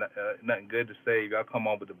got nothing good to say, if y'all come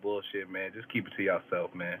on with the bullshit, man, just keep it to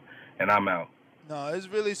yourself, man. And I'm out. No, it's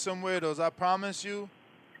really some weirdos. I promise you.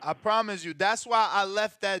 That's why I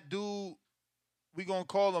left that dude. We gonna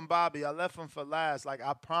call him Bobby. I left him for last. Like,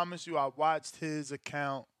 I promise you, I watched his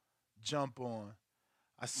account jump on.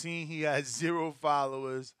 I seen he had 0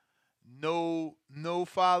 followers, no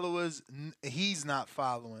followers. He's not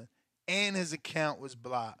following, and his account was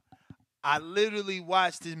blocked. I literally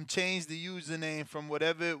watched him change the username from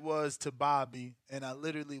whatever it was to Bobby, and I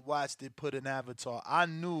literally watched it put an avatar. I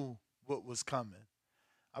knew what was coming.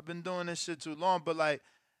 I've been doing this shit too long, but like,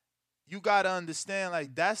 you gotta understand, like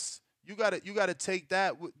you gotta take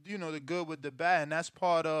that, the good with the bad, and that's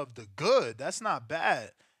part of the good. That's not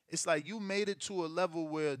bad. It's like you made it to a level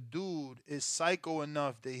where a dude is psycho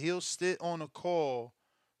enough that he'll sit on a call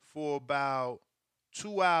for about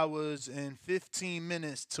 2 hours and 15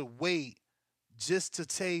 minutes to wait just to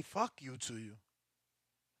say fuck you to you.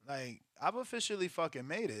 Like, I've officially fucking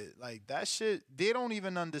made it. Like, that shit, they don't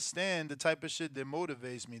even understand the type of shit that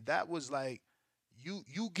motivates me. That was like,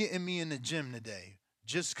 you getting me in the gym today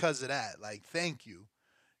just because of that. Like, thank you.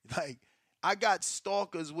 Like, I got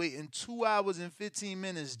stalkers waiting 2 hours and 15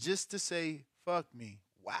 minutes just to say fuck me.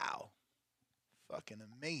 Wow. Fucking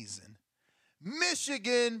amazing.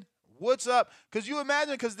 Michigan, what's up? Because you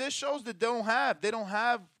imagine, because there's shows that they don't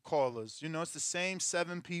have callers. It's the same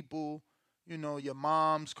 7 people. Your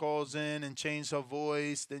mom's calls in and change her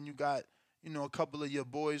voice. Then you got, a couple of your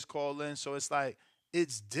boys call in. So it's like,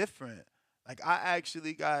 it's different. Like, I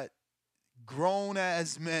actually got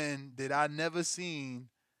grown-ass men that I never seen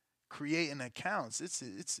creating accounts.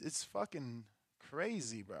 It's fucking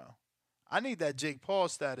crazy, bro. I need that Jake Paul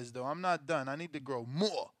status, though. I'm not done. I need to grow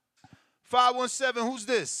more. 517, who's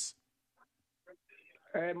this?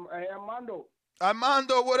 Hey, Armando.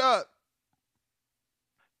 Armando, what up?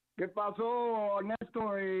 ¿Qué pasó,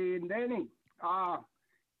 Néstor y Danny?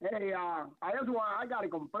 Hey, I got a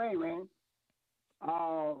complaint, man.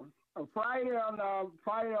 Friday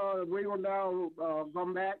we go down,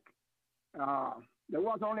 come back. There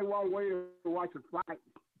was only one way to watch the fight,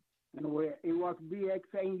 and it was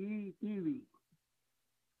BXNG TV.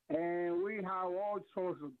 And we have all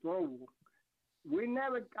sorts of trouble.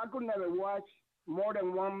 I could never watch more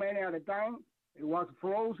than 1 minute at a time. It was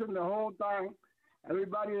frozen the whole time.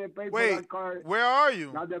 Everybody that paid for that card. Where are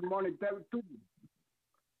you? Got their money too.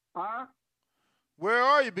 Huh? Where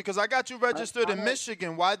are you? Because I got you registered in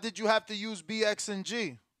Michigan. Why did you have to use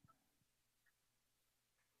BXNG?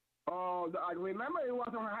 Oh, I remember it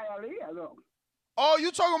was on Hialeah, though. Oh,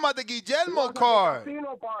 you talking about the Guillermo card?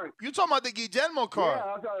 Casino park. You talking about the Guillermo card?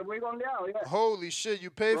 Yeah, that's right. We're going down, yeah. Holy shit,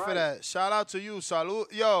 you paid for that. Shout out to you.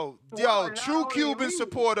 Salud. Yo, true Cuban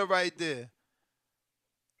supporter right there.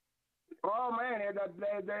 Oh, man, the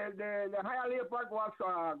Hialeah Park was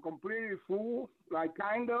completely full, like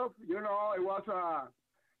kind of. It was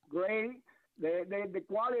great. The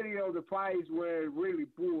quality of the fights were really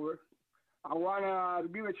poor. I want to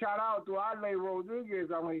give a shout out to Arley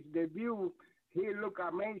Rodriguez on his debut. He looked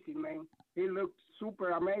amazing, man. He looked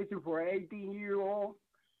super amazing for an 18-year-old.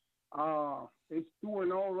 He's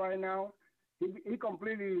 2-0 right now. He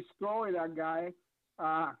completely destroyed that guy.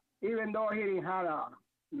 Even though he didn't have a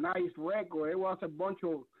nice record, it was a bunch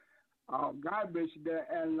of garbage there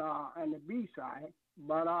and the B side.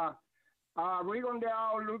 But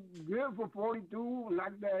Rigondale looked good for 42,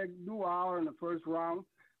 knocked that dude out in the first round.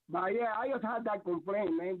 But yeah, I just had that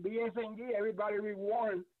complaint, man. BSNG, everybody we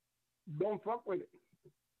won, don't fuck with it.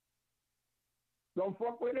 Don't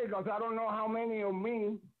fuck with it because I don't know how many of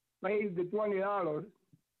me paid the $20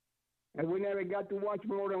 and we never got to watch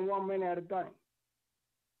more than 1 minute at a time.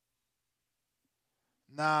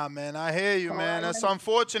 Nah, man, I hear you, man. That's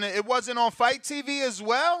unfortunate. It wasn't on Fight TV as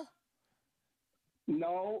well?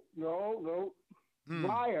 No.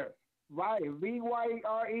 Vyre,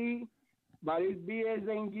 VYRE, but it's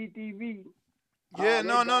BSNG TV. Yeah,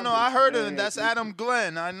 no. I heard of it. That's Adam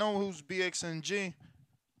Glenn. I know who's BXNG.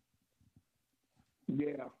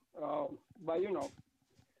 Yeah, but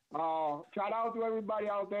shout out to everybody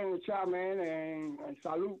out there in the chat, man, and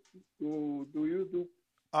salute to you too.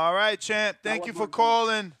 All right, champ. Thank you for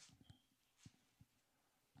calling.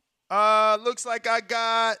 Looks like I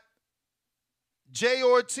got Jay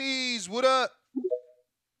Ortiz. What up?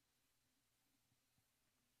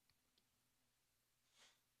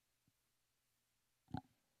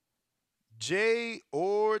 Jay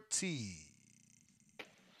Ortiz.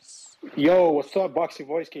 Yo, what's up, Boxing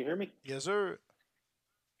Voice? Can you hear me? Yes, sir.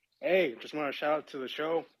 Hey, just want to shout out to the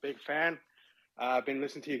show. Big fan. I've been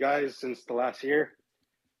listening to you guys since the last year.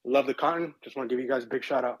 Love the content. Just want to give you guys a big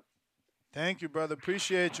shout out. Thank you, brother.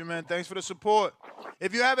 Appreciate you, man. Thanks for the support.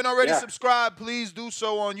 If you haven't already subscribed, please do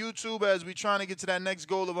so on YouTube as we're trying to get to that next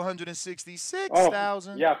goal of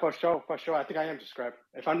 166,000. Yeah, for sure. I think I am subscribed.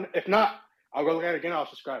 If not, I'll go look at it again. I'll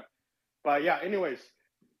subscribe. But yeah, anyways,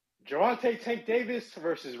 Gervonta Tank Davis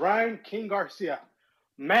versus Ryan King Garcia.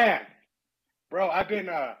 Man, Bro, I've been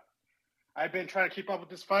trying to keep up with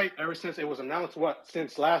this fight ever since it was announced.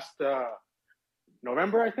 Since last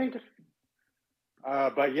November, I think.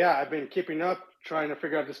 But yeah, I've been keeping up, trying to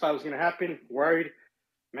figure out if this fight was going to happen. Worried,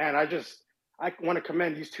 man. I want to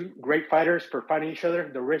commend these two great fighters for fighting each other,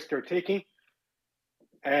 the risk they're taking,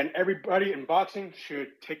 and everybody in boxing should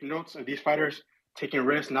take notes of these fighters taking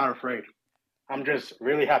risks, not afraid. I'm just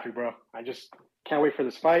really happy, bro. I just can't wait for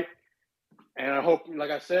this fight, and I hope,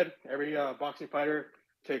 like I said, every boxing fighter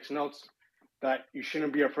takes notes that you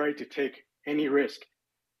shouldn't be afraid to take any risk.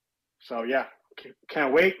 So yeah,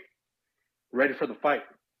 can't wait. Ready for the fight.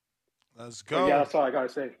 Let's go. Yeah, that's all I gotta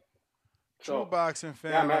say. True boxing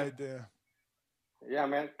fan right there. Yeah,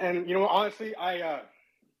 man. And you know, honestly, I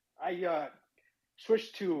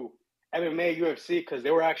switched to MMA, UFC because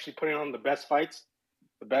they were actually putting on the best fights,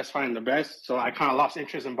 the best fighting the best. So I kind of lost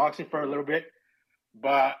interest in boxing for a little bit.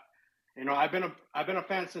 But you know, I've been a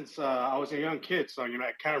fan since I was a young kid. So you know,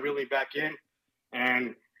 I kind of really back in.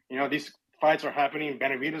 And you know, these fights are happening.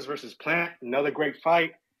 Benavidez versus Plant, another great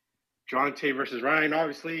fight. Jonte versus Ryan,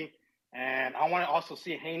 obviously. And I want to also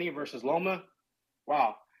see Haney versus Loma.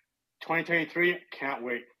 Wow. 2023, can't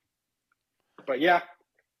wait. But yeah,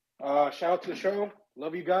 shout out to the show.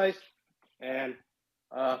 Love you guys. And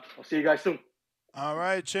I'll see you guys soon. All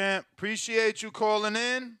right, champ. Appreciate you calling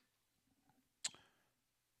in.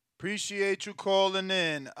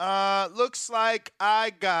 Looks like I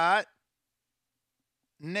got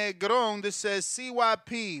Negron that says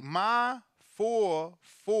CYP, my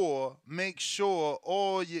 4-4, make sure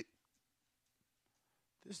all you...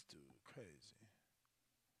 This dude crazy.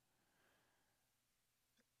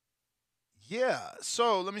 Yeah,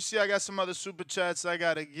 so let me see. I got some other super chats I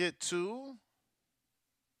got to get to.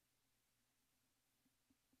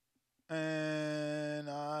 And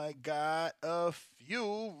I got a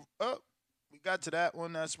few. Oh, we got to that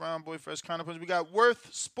one. That's Round Boy Fresh Counterpunch. We got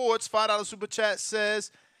Worth Sports, $5 super chat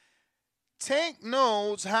says, Tank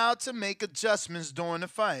knows how to make adjustments during the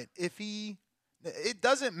fight. It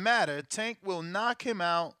doesn't matter. Tank will knock him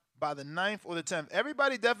out by the 9th or the 10th.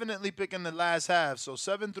 Everybody definitely picking the last half. So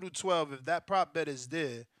 7 through 12, if that prop bet is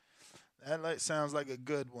there, that sounds like a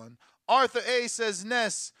good one. Arthur A says,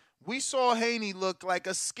 Ness, we saw Haney look like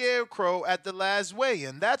a scarecrow at the last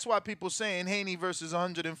weigh-in. That's why people saying Haney versus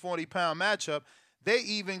 140-pound matchup. They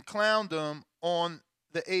even clowned him on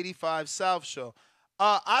the 85 South show.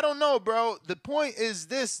 I don't know, bro. The point is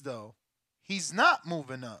this, though. He's not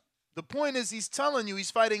moving up. The point is he's telling you he's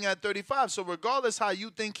fighting at 35. So regardless how you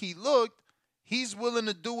think he looked, he's willing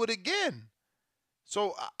to do it again.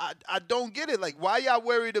 So I don't get it. Like, why y'all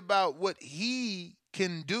worried about what he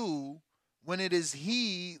can do when it is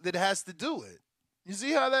he that has to do it? You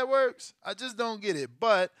see how that works? I just don't get it.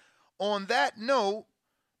 But on that note,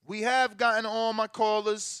 we have gotten all my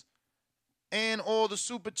callers and all the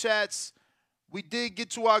super chats. We did get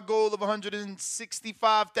to our goal of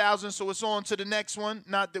 165,000, so it's on to the next one.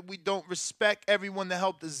 Not that we don't respect everyone that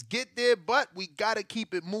helped us get there, but we got to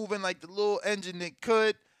keep it moving like the little engine that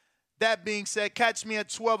could. That being said, catch me at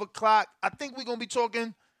 12 o'clock. I think we're going to be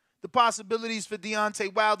talking the possibilities for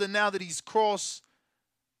Deontay Wilder now that he's crossed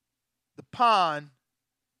the pond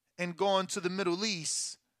and gone to the Middle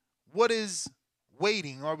East. What is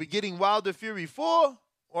waiting? Are we getting Wilder Fury 4?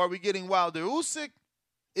 Or are we getting Wilder Usyk?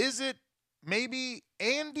 Is it maybe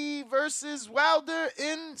Andy versus Wilder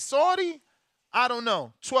in Saudi? I don't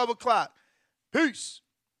know. 12 o'clock. Peace.